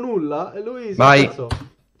dicemmo nulla e lui si alzò.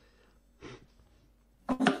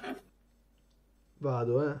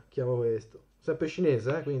 Vado, chiamo questo. Sempre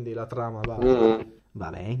cinese, quindi la trama va. Va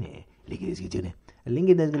bene. Link in descrizione.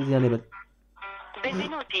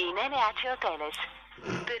 Benvenuti in NH Hoteles.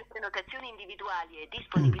 Per prenotazioni individuali e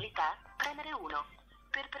disponibilità, premere 1.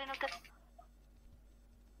 Per prenotazioni...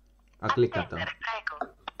 Ha cliccato.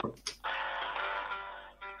 Prego.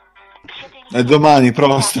 È domani,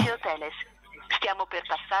 prosto. Stiamo per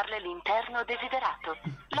passarle l'interno desiderato.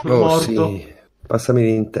 Oh sì, passami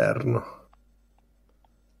l'interno.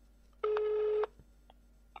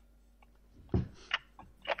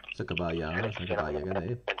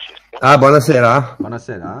 Ah, buonasera.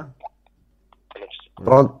 Buonasera.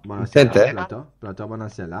 Pronto? Mi sente? Pronto,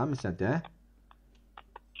 buonasera, mi sente?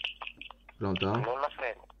 Pronto? Non la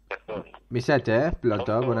sento, perdoni. Mi sente?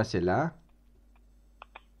 Pronto, buonasera.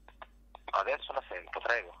 Adesso la sento,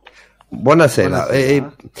 prego. Buonasera.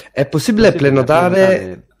 È possibile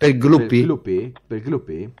prenotare per gruppi? Per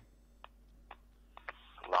gruppi?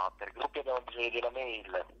 No, per gruppi abbiamo bisogno di una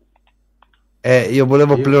mail. Io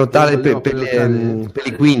volevo prenotare per i Queen. Per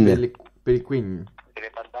i Queen.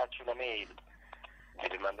 Deve mandarci una mail.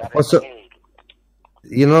 Deve mandare Posso... una mail.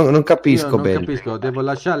 Io non capisco bene. Non capisco, devo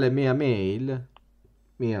lasciare mia mail?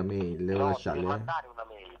 Mia mail, devo lasciarle. Mandare una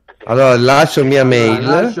mail. Allora, lascio mia mail.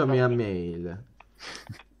 Lascio mia mail.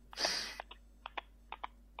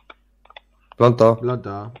 Pronto?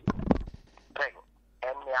 Prego.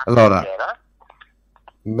 Allora,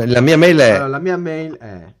 la mia mail è... Allora, la mia mail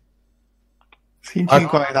è... Sì,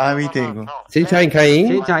 c'hai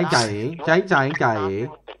Cain?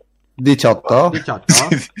 18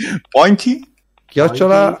 Pointi?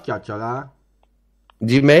 chiocciola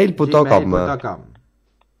gmail.com. No,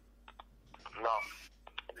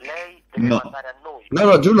 lei deve mandare a noi.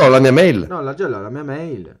 No, giù l'ho la mia mail. No, la mia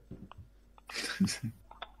mail.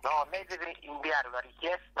 No, lei deve inviare una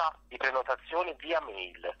richiesta di prenotazione via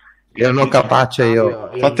mail. Io non ho capace io.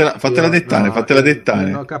 Fatela dettare.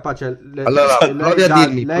 Non ho capace. Allora, provi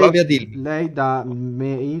a dirmi. Lei dà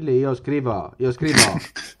mail, io scrivo. Esatto.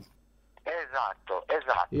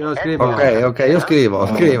 Io scrivo. Ok, io scrivo.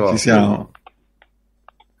 Ci siamo.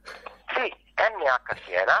 Sì, NH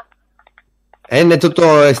Siena. N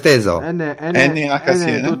tutto esteso. NH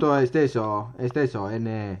Siena. Tutto esteso,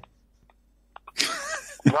 N.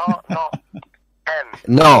 No.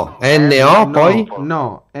 No, NO poi?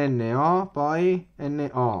 No, NO, poi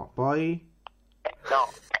NO, poi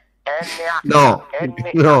NH. No.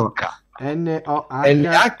 NOH.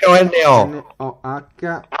 NH o NO? NOH.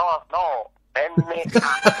 No, NH.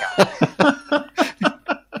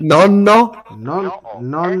 Nonno? Nonna.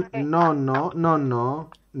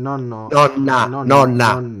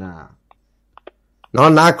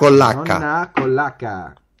 Nonna con l'H.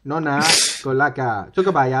 Nonna con l'H.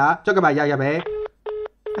 Ciocabaya, yabe.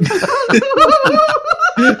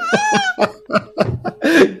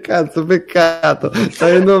 Cazzo, peccato. Sta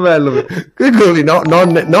venendo bello. Quello lì, non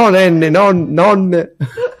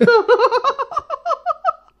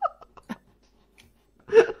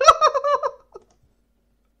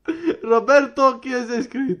Roberto, chi sei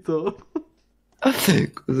iscritto?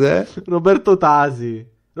 Cos'è? Roberto Tasi.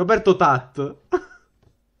 Roberto Tat.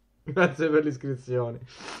 Grazie per l'iscrizione.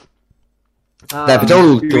 Dai, facciamo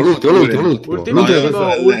l'ultimo.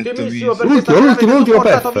 Ultimissimo perché l'ultimo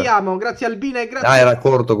via. Grazie Albina e grazie. Dai, era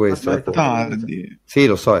corto questo. Tardi. Sì,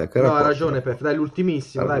 lo so. No, ha ragione Pep. Dai,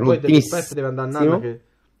 l'ultimissimo. Allora, dai, poi Pep deve andare a Nanna che...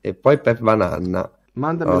 E poi Pep Banana.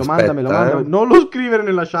 Mandamelo. Non lo scrivere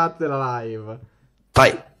nella chat della live.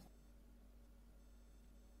 Vai.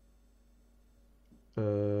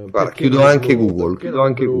 Guarda, chiudo anche Google.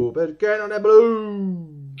 Perché non è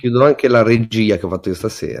blu? Chiudo anche la regia che ho fatto io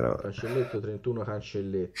stasera. Cancelletto 31,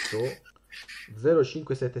 cancelletto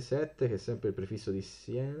 0577, che è sempre il prefisso di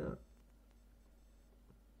Siena.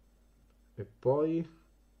 E poi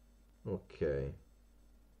ok.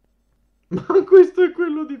 Ma questo è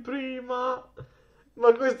quello di prima.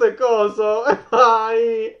 Ma questo è coso.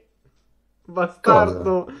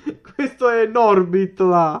 Bastardo. Questo è Norbit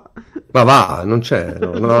là. Ma va, non c'è.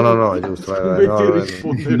 No, è giusto.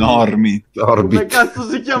 Normit. Come cazzo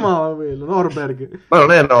si chiamava quello? Norberg. Ma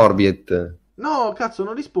non è Norbit. No, cazzo,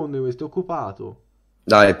 non risponde questo, è occupato.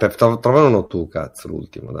 Dai, Pep, trovano tu, cazzo,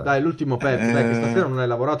 l'ultimo. Dai, l'ultimo Pep, dai, che stasera non hai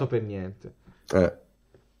lavorato per niente.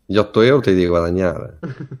 Gli 8 euro te li devi guadagnare.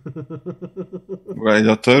 Guarda, gli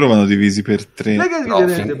 8 euro vanno divisi per 3.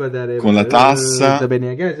 Con la tassa.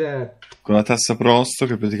 Con la tassa Prosto,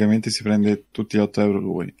 che praticamente si prende tutti gli 8 euro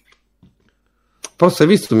lui. Prosto, hai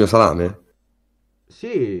visto il mio salame?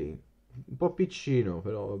 Sì, un po' piccino,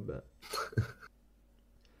 però vabbè.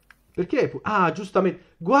 Perché? Ah,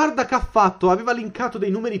 giustamente. Guarda che ha fatto. Aveva linkato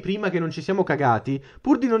dei numeri prima che non ci siamo cagati.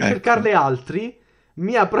 Pur di non cercarle altri,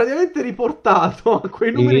 mi ha praticamente riportato a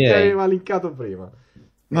quei numeri che aveva linkato prima.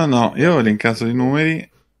 No, io ho linkato i numeri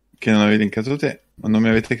che non avevi linkato te, ma non mi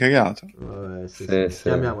avete cagato. Vabbè, sì.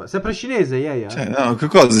 Chiamiamo. Sempre cinese, yeah? Cioè, no, che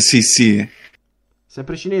cosa? Sì.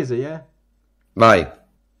 Sempre cinese, yeah? Vai.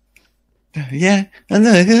 Yeah?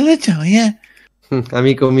 Allora, cosa facciamo, yeah?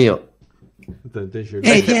 Amico mio. Guarda,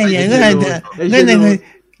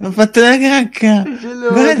 ho fatto la cacca.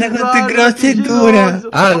 Guarda quanto è grossa e dura.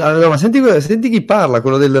 Allora, ma senti chi parla,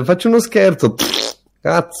 quello del faccio uno scherzo.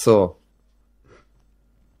 Cazzo.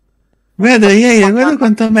 Guarda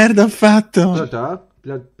quanta merda ho fatto.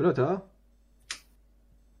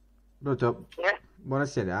 Pronto?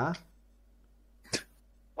 Buonasera.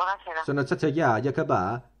 Sono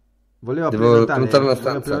Jacabà. Volevo prenotare una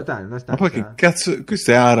stanza. Ma poi che cazzo, questo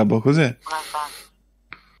è arabo, cos'è?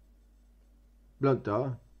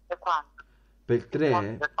 Pronto? Per il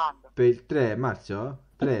 3 marzo?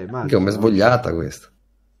 3 marzo. Come è svogliata questa?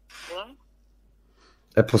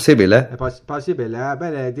 È possibile? È possibile?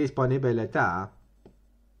 Bene, disponibilità?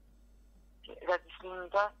 La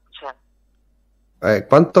disponibilità c'è.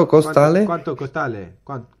 Quanto costale? Quanto costale?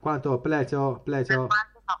 Quanto prezzo? Per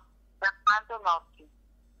quanto notti?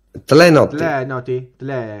 3 notti. 3 notti?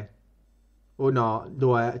 3. 1,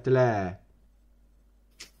 2, 3.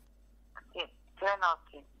 Sì, 3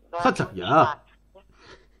 notti.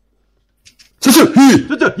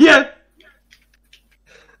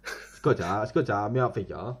 Scusa, mio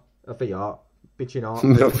figlio, piccino.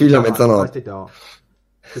 Mio figlio a mezzanotte.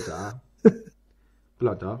 Scusa.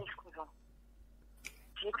 Pronto? Scusa.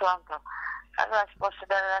 Sì, pronto. Allora si posso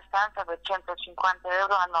dare la stanza per 150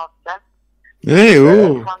 euro a notte?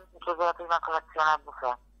 La prima colazione al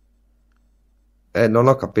buffet. Non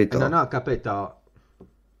ho capito. Non ho capito.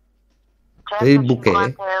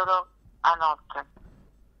 150 euro a notte.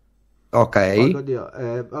 Ok. Oddio,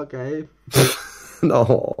 ok.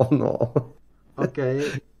 No.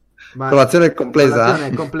 Ok. Ma Colazione è complesa?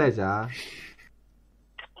 Colazione è complesa?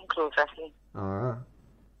 Inclusa, sì. Ah.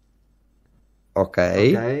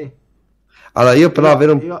 Ok. Allora, io però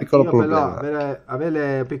avere un piccolo problema.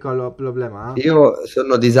 Avere un piccolo problema. Io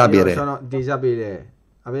sono disabile. Io sono disabile.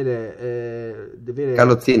 Avere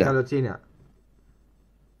carrozzina.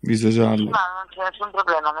 Viso giallo. Ma non c'è nessun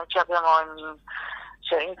problema, noi ci abbiamo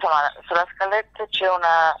insomma, sulla scaletta c'è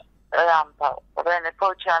una rampa, va bene,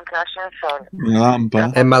 poi c'è anche l'ascensore. Una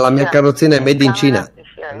lampa? Ma la mia carrozzina è made in Cina.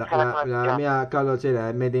 La mia carrozzina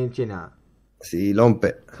è made in Cina. Si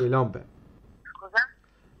rompe. Scusa?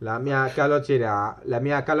 La mia carrozzina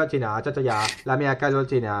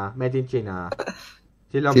made in Cina.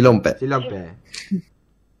 Si rompe. Sì.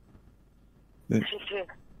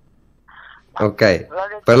 Ok,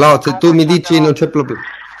 però se tu mi dici non c'è problema.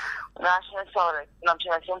 L'ascensore non c'è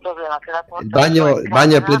nessun problema. Che la Il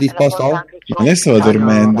bagno è predisposto? Adesso stavo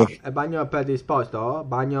dormendo. Il bagno è predisposto? Nel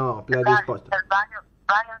bagno c'è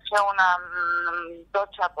una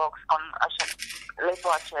doccia box con lei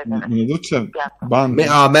può accedere. Una doccia A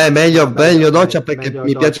me è meglio doccia perché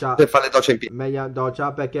mi piace fare le docce in piedi. Meglio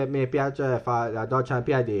doccia perché mi piace fare la doccia in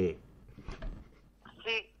piedi.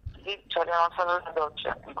 Sì, abbiamo solo la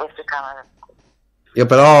doccia in queste camere. Io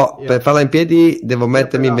però per farla in piedi devo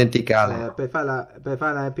mettermi in verticale. Per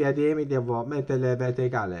farla in piedi mi devo mettere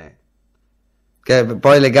verticale. Che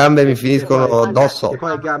poi le gambe mi finiscono addosso. Che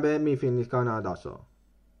poi le gambe mi finiscono addosso.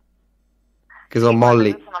 Che sono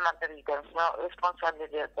molli. Io sono Margherita, sono responsabile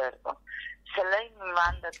di albergo. Se lei mi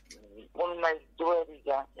manda un mail, 2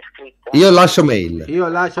 righe scritte. Io lascio mail. Io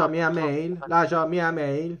lascio mia mail. No, mi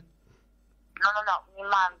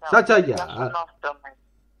manda sul nostro mail.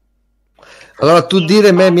 Allora tu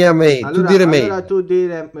dire mia mail. Allora, tu dire mail. Allora tu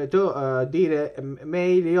dire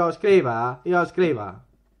mail, io scriva. Sì. Lei scrivi a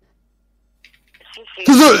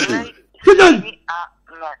me.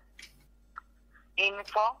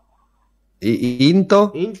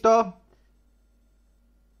 Into?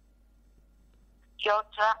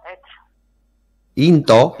 Chioccia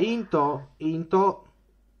Into?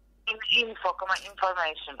 Info come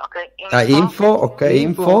information, ok? Info, ok,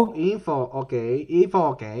 info.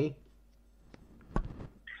 ok.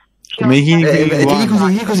 Come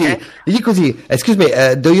Digli così. Excuse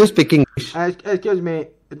me, do you speak English? Excuse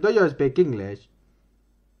me, do you speak English?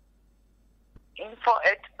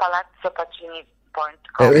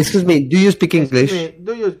 info@palazzopacini.com. Excuse me, do you speak English?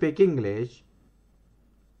 Do you speak English?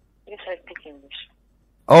 Yes, I speak English.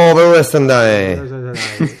 Oh, where was I?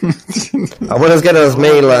 Buenas tardes,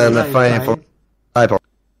 mail and fine for type.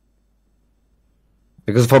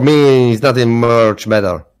 Because for me, it's nothing much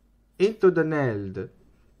better. Into the Neld.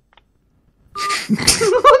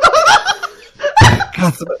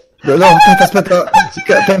 Cazzo, no, aspetta.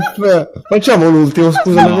 Facciamo l'ultimo,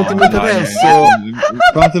 scusa, mi è venuto in mente adesso.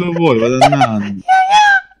 Fatelo voi, vado andando.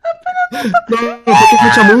 No, perché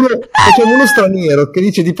facciamo uno straniero che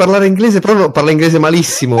dice di parlare inglese, però no, parla inglese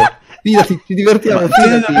malissimo. Fidati, ci divertiamo.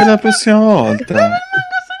 Fidati per la prossima volta.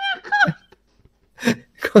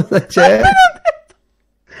 Cosa c'è?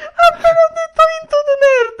 Appena ho detto Into the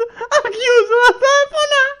Nerd, ha chiuso la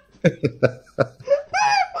telefonata.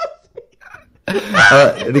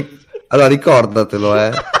 Allora ricordatelo,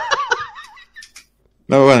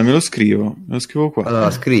 No, guarda, me lo scrivo qua.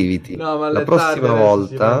 Allora scriviti. No, ma la prossima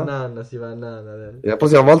volta si va a nanna. la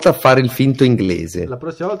prossima volta fare il finto inglese. La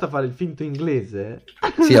prossima volta fare il finto inglese?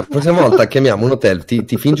 Sì, la prossima volta chiamiamo un hotel,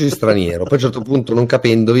 ti fingi straniero, poi a un certo punto non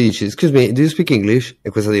capendo vi dici excuse me, do you speak English? E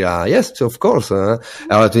questa dirà yes, of course. E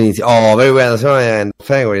allora tu inizi oh very well, so and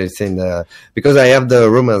because I have the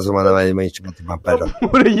rumors when I make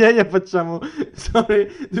Oppure yeah, facciamo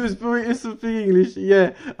sorry, do you speak English?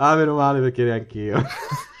 Yeah. Ah, meno male perché neanche io.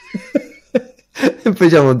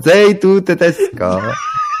 Facciamo sei tu tedesco.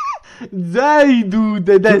 Sei tu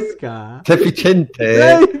tedesca. Sufficiente.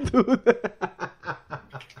 Sei tu.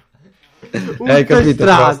 Hai capito?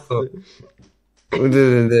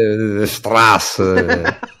 Strass. Strass.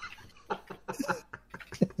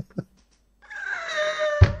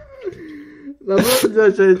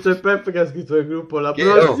 C'è Pep che ha scritto nel gruppo la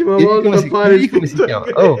prossima volta fare il come si chiama?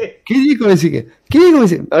 Chiedi come si chiama?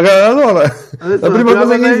 Allora, adesso la prima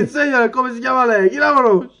cosa che insegna come si chiama lei, chi la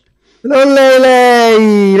conosce? Non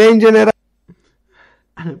lei in generale.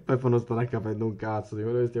 Pep non starà capendo un cazzo di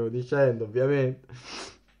quello che stiamo dicendo, ovviamente.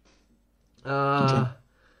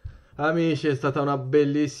 Amici, è stata una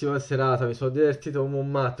bellissima serata, mi sono divertito come un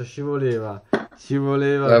matto, ci voleva.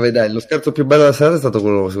 Vabbè, dai, lo scherzo più bello della serata è stato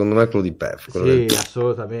quello, secondo me, quello di Pef. Sì,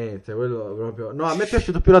 assolutamente, quello proprio. No, a me è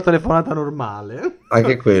piaciuto più la telefonata normale.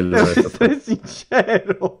 Anche quello. Devo essere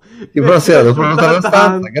sincero. Tipo la sera, dopo la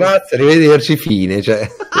stanza, grazie, arrivederci, fine, cioè.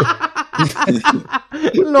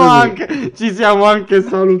 Ci siamo anche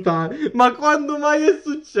salutati. Ma quando mai è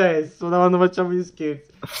successo? Da quando facciamo gli scherzi?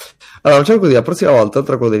 Allora, facciamo così, la prossima volta,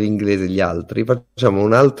 oltre a quello dell'inglese e gli altri, facciamo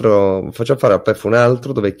fare a Pef un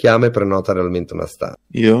altro dove chiama e prenota realmente una stanza.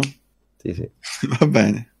 Io? Sì. Va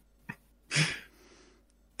bene.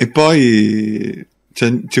 E poi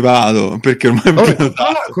ci vado, perché ormai ho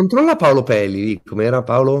prenotato. Controlla Paolo Pelli, com'era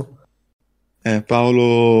Paolo?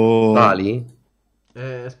 Paolo... Pali?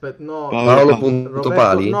 Aspetta, no.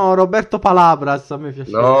 Paolo.pali? No, Roberto Palabras, a me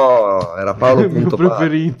piaceva. No, era Paolo. Il mio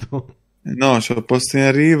preferito. No, c'ho posto in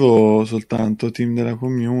arrivo soltanto team della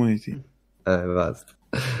community. Basta.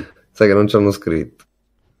 Sai che non ci hanno scritto.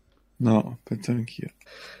 No, penso anch'io.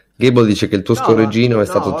 Gable dice che il tuo scorreggino è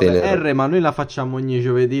stato tenero. R, ma noi la facciamo ogni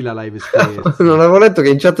giovedì la live scherzi. Non avevo letto che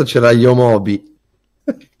in chat c'era Yomobi.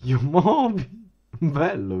 Yomobi?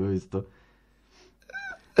 Bello questo.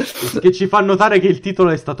 Che ci fa notare che il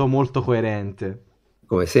titolo è stato molto coerente.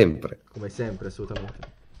 Come sempre. Come sempre, assolutamente.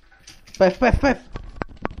 Pef.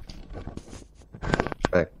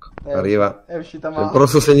 Ecco, arriva. È uscita male. Il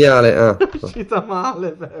grosso segnale. È uscita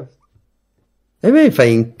male, Pef. E a me fa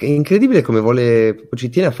incredibile come ci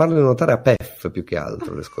tiene a farle notare a Pef più che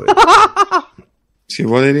altro le scorregge. Si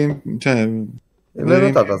vuole l'hai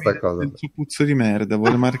notata sta cosa? Il suo puzzo di merda,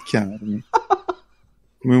 vuole marchiarmi.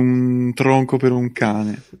 Come un tronco per un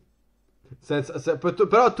cane.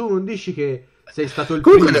 Però tu non dici che sei stato il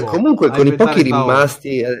primo. Comunque a con i pochi inventare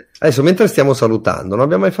rimasti adesso mentre stiamo salutando non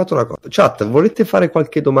abbiamo mai fatto una cosa. Chat, volete fare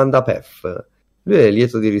qualche domanda a Pef? Lui è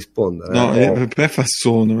lieto di rispondere. No, Pef fa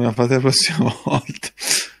sonno, me la fate la prossima volta.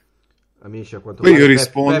 Amici, a quanto poi io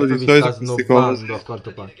rispondo di solito a queste cose. A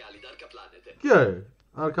quanto pare. Chi è?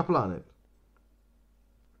 Arcaplanet.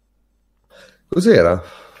 Cos'era?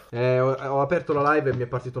 Ho aperto la live e mi è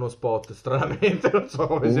partito uno spot. Stranamente, non so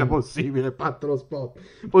come sia possibile. È fatto lo spot.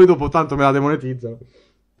 Poi dopo tanto me la demonetizzano.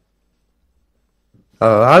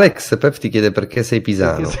 Alex Pef ti chiede perché sei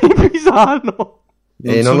pisano. Perché sei pisano?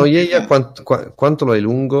 nonno Ieia, quanto lo hai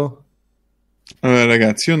lungo? Allora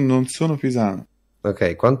ragazzi, io non sono pisano.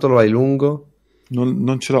 Ok, quanto lo hai lungo?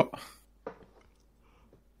 Non ce l'ho.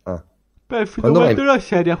 Perfetto, domanda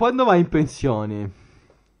seria, quando vai in pensione?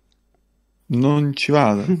 Non ci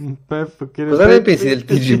vado. Cosa ne pensi del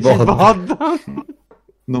TG Bod?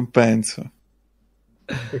 Non penso.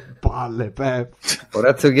 Che palle,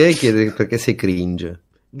 Orazio Gay chiede perché sei cringe.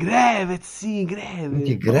 Greve, sì, greve.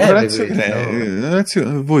 Che greve,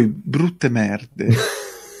 Orazio, voi brutte merde.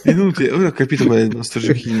 È inutile, ora ho capito qual è il nostro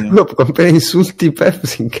giochino. No, appena insulti Pep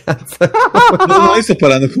si incazza. No, io sto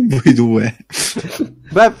parlando con voi due.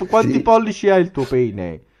 Pep, quanti pollici ha il tuo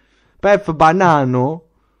pene? Pep, banano?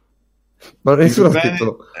 Ma nessuno ha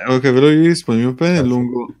scritto. Ok, ve lo rispondo, il mio pene è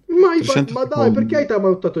lungo. Ma dai, perché hai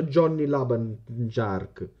tramontato Johnny Laban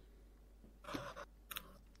Jark?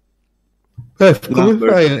 Come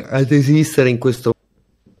fai ad esistere in questo?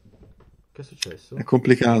 Che è successo? È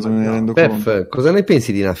complicato, me ne rendo conto. Cosa ne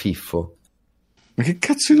pensi di Nafiffo? Ma che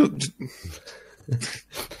cazzo io...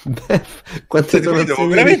 Quante devo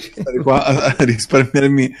veramente stare qua a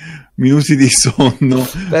risparmiarmi minuti di sonno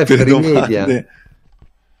per domande?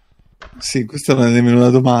 Sì, questa non è nemmeno una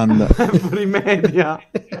domanda. Rimedia.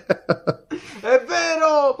 È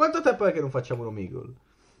vero! Quanto tempo è che non facciamo un Omegle?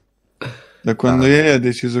 Da quando ieri ha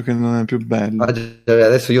deciso che non è più bello.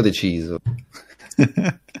 Adesso io ho deciso.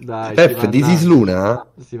 Dai, Pep, This is Luna?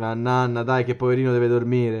 Si va a nanna, dai, che poverino deve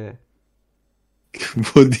dormire. Che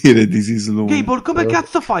vuol dire This is Luna? Gable, come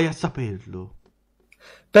cazzo fai a saperlo?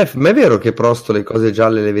 Pep, ma è vero che Prosto le cose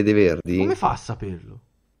gialle le vede verdi? Come fa a saperlo?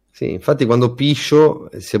 Sì, infatti quando piscio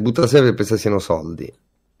si butta sempre e pensa siano soldi.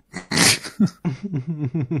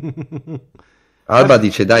 Alba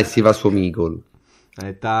dice dai, si va su Omegle.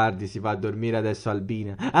 È tardi, si va a dormire adesso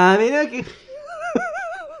Albina. Ah, meno che...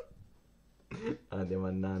 Andiamo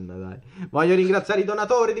a nanna, dai. Voglio ringraziare i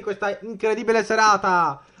donatori di questa incredibile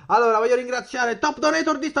serata. Allora, voglio ringraziare Top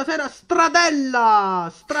Donator di stasera,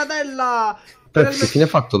 Stradella. Che fine ha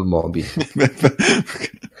fatto il Moby?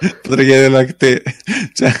 Potrei chiederlo a te.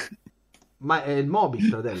 Cioè... Ma è il Moby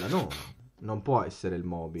Stradella, no? Non può essere il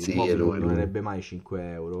Moby. Sì, il Moby lui. non darebbe mai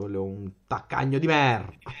 5 euro. È un taccagno di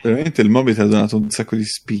merda. Veramente il Moby ti ha donato un sacco di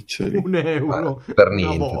spiccioli. 1 euro. Per una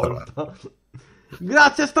niente, volta.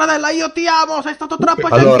 Grazie Stradella, io ti amo, sei stato troppo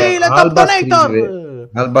Allora, gentile, Top Donator.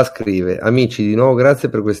 Alba scrive: amici, di nuovo grazie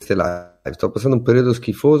per queste live. Sto passando un periodo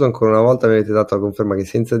schifoso, ancora una volta mi avete dato la conferma che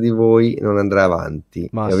senza di voi non andrà avanti.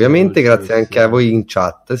 Ma e ovviamente dolcissimo. grazie anche a voi in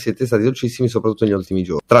chat, siete stati dolcissimi soprattutto negli ultimi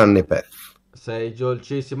giorni, tranne Pef. Sei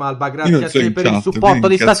dolcissima Alba, Io grazie non a so te in per chat, il supporto quindi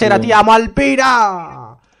di stasera, cazzo- ti amo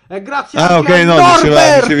Albina. E grazie anche ok, a no,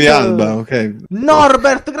 Norbert. dicevi Alba, ok.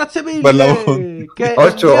 Norbert, grazie mille. Parlavo- Che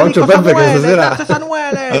Occhio, mio amico Peppe, che Samuele, stasera- grazie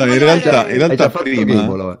Samuele. Allora, in realtà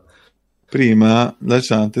prima Prima la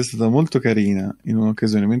chat è stata molto carina in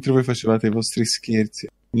un'occasione, mentre voi facevate i vostri scherzi,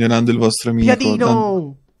 ignorando il vostro amico, dando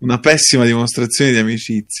Piadino. una pessima dimostrazione di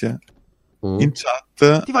amicizia. In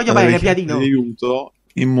chat, Ti voglio alla bene, richiesta Piadino. di aiuto,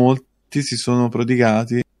 in molti si sono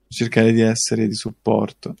prodigati a cercare di essere di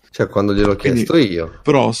supporto. Cioè, quando gliel'ho Quindi, chiesto io.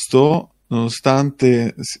 Prosto,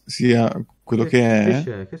 nonostante sia quello che è,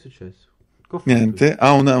 Che è successo? niente,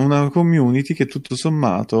 ha una community che tutto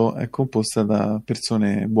sommato è composta da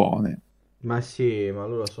persone buone. Ma sì, ma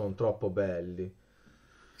loro sono troppo belli.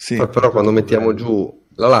 Sì, Però quando mettiamo giù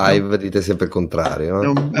la live dite sempre il contrario.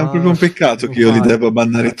 è proprio un peccato che io li debba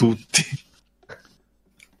bannare tutti.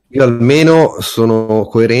 Io almeno sono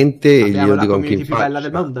coerente e Abbiamo glielo la dico anche in community più bella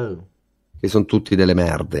del faccia, mondo. che sono tutti delle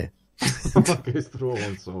merde. Ma che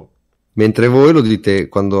stronzo. Mentre voi lo dite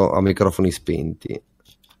quando a microfoni spenti.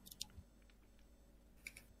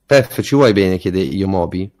 Pef, ci vuoi bene? Chiede io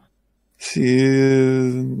Moby.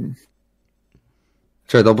 Sì,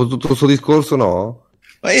 Cioè, dopo tutto questo discorso, no?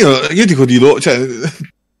 ma io dico di loro, cioè,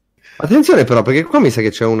 Attenzione però, perché qua mi sa che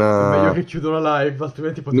c'è È meglio una... che chiudo la live,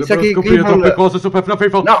 altrimenti Mi sa potrebbero che scoprire Gable- troppe cose su Peppa. No,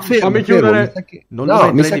 fermo, Fammi fermo, chiudere. mi sa che- Non no, lo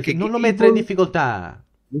mi mettere sa in che non lo Gable- mettere in difficoltà.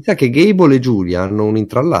 Mi sa che Gable e Giulia hanno un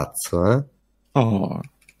intrallazzo, eh? oh,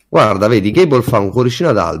 Guarda, vedi, Gable fa un cuoricino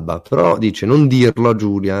ad Alba, però dice non dirlo a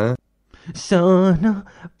Giulia, eh? Sono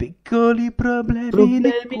piccoli problemi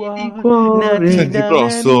di cuore. senti,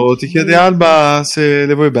 Prosto, ti chiede Alba se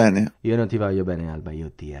le vuoi bene. Io non ti voglio bene, Alba,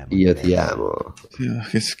 io ti amo. Io ti amo.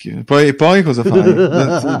 Che schifo. Poi cosa fai?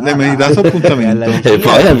 L'hai mai dato appuntamento? E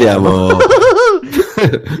poi abbiamo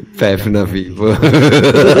Pefna Fipo.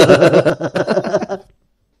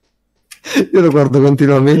 Io lo guardo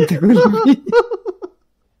continuamente quel video.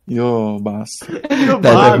 Io basta.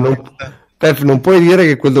 Pef, non puoi dire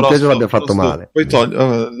che quel doppiaggio Prosto, l'abbia fatto Prosto, male.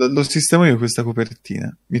 Poi lo sistemo io questa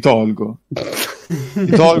copertina. Mi tolgo.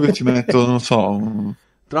 Ti tolgo e ci metto, non so...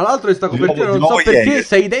 Tra l'altro questa copertina Di non so nuovo perché ieri.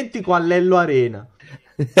 sei identico a Lello Arena.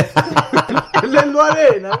 Lello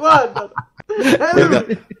Arena, guarda. Guarda,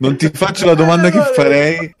 non ti faccio la domanda che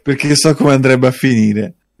farei perché so come andrebbe a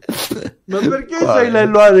finire. Ma perché sei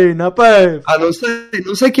Lello Arena? Pef? Ah, non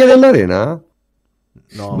sai chi è dell'Arena?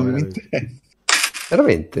 No, Non mi veramente. interessa.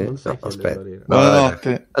 Veramente? Non sai No, chi è aspetta. dell'Arena.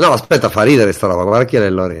 Buonanotte. No, aspetta, fa ridere sta roba. Guarda chi è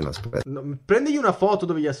dell'Arena. Aspetta. No, prendigli una foto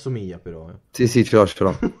dove gli assomiglia, però. Sì, ce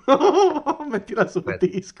l'ho. Mettila su Aspetta.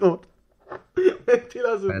 Discord.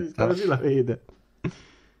 Mettila su Aspetta. Discord, così la vede.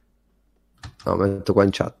 No, metto qua in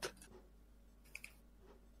chat.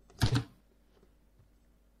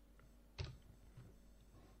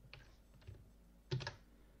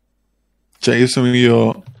 Cioè, io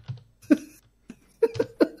somiglio...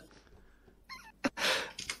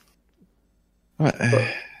 Ma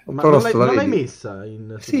Però non sto la l'hai vedi? messa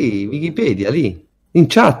in... Sì, Wikipedia lì. In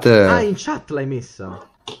chat. Ah, in chat l'hai messa.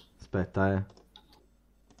 Aspetta,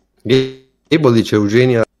 Gable dice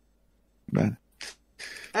Eugenia. Bene.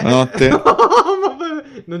 Buonanotte. No,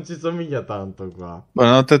 vabbè, non ci somiglia tanto qua.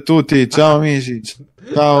 Buonanotte a tutti, ciao amici.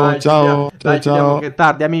 Ciao, Dai, ciao, dai, ciao, chiudiamo ciao. che è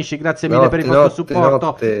tardi, amici. Grazie mille per il vostro Notte, supporto.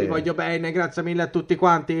 notte. Vi voglio bene. Grazie mille a tutti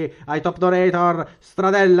quanti. Ai top donator,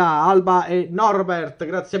 Stradella, Alba e Norbert.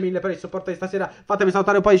 Grazie mille per il supporto di stasera. Fatemi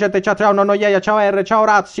salutare un po' di gente. Ciao, ciao, nonno Iaia, ciao R, ciao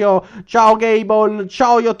Razio, ciao Gable,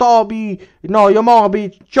 ciao Yotobi, no,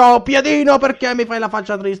 Yomobi, ciao Piadino. Perché mi fai la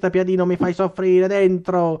faccia triste, Piadino? Mi fai soffrire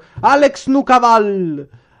dentro. Alex Nucaval,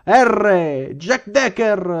 R, Jack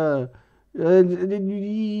Decker,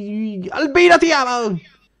 Albina ti amo.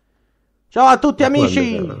 Ciao a tutti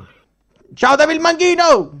amici. Ciao Devil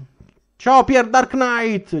Manghino. Ciao Pier Dark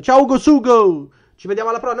Knight. Ciao Ugo Sugo. Ci vediamo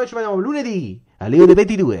alla prova. Noi ci vediamo lunedì alle ore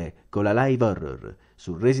 22 con la live horror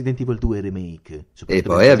su Resident Evil 2 Remake. E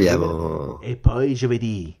poi abbiamo... E poi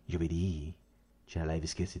giovedì c'è la live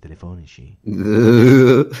scherzi telefonici.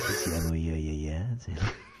 Siamo io e Iaia.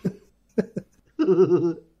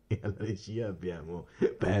 E alla regia abbiamo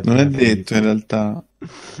Peppe. Non è detto in realtà.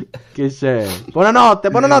 Che c'è? Buonanotte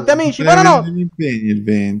amici, buonanotte. Gli impegni il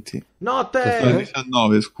 20. Notte. Il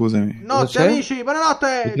 19, scusami. Notte c'è? amici,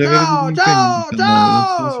 buonanotte. Potrei avere Ciao, degli ciao,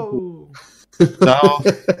 impegni il 19, ciao. Ciao.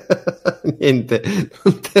 Niente,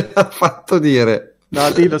 non te l'ha fatto dire.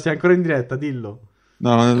 No, dillo, sei ancora in diretta, dillo.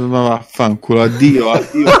 No, ma vaffanculo, addio,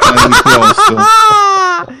 addio, canale di Cross.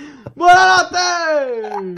 Buonanotte.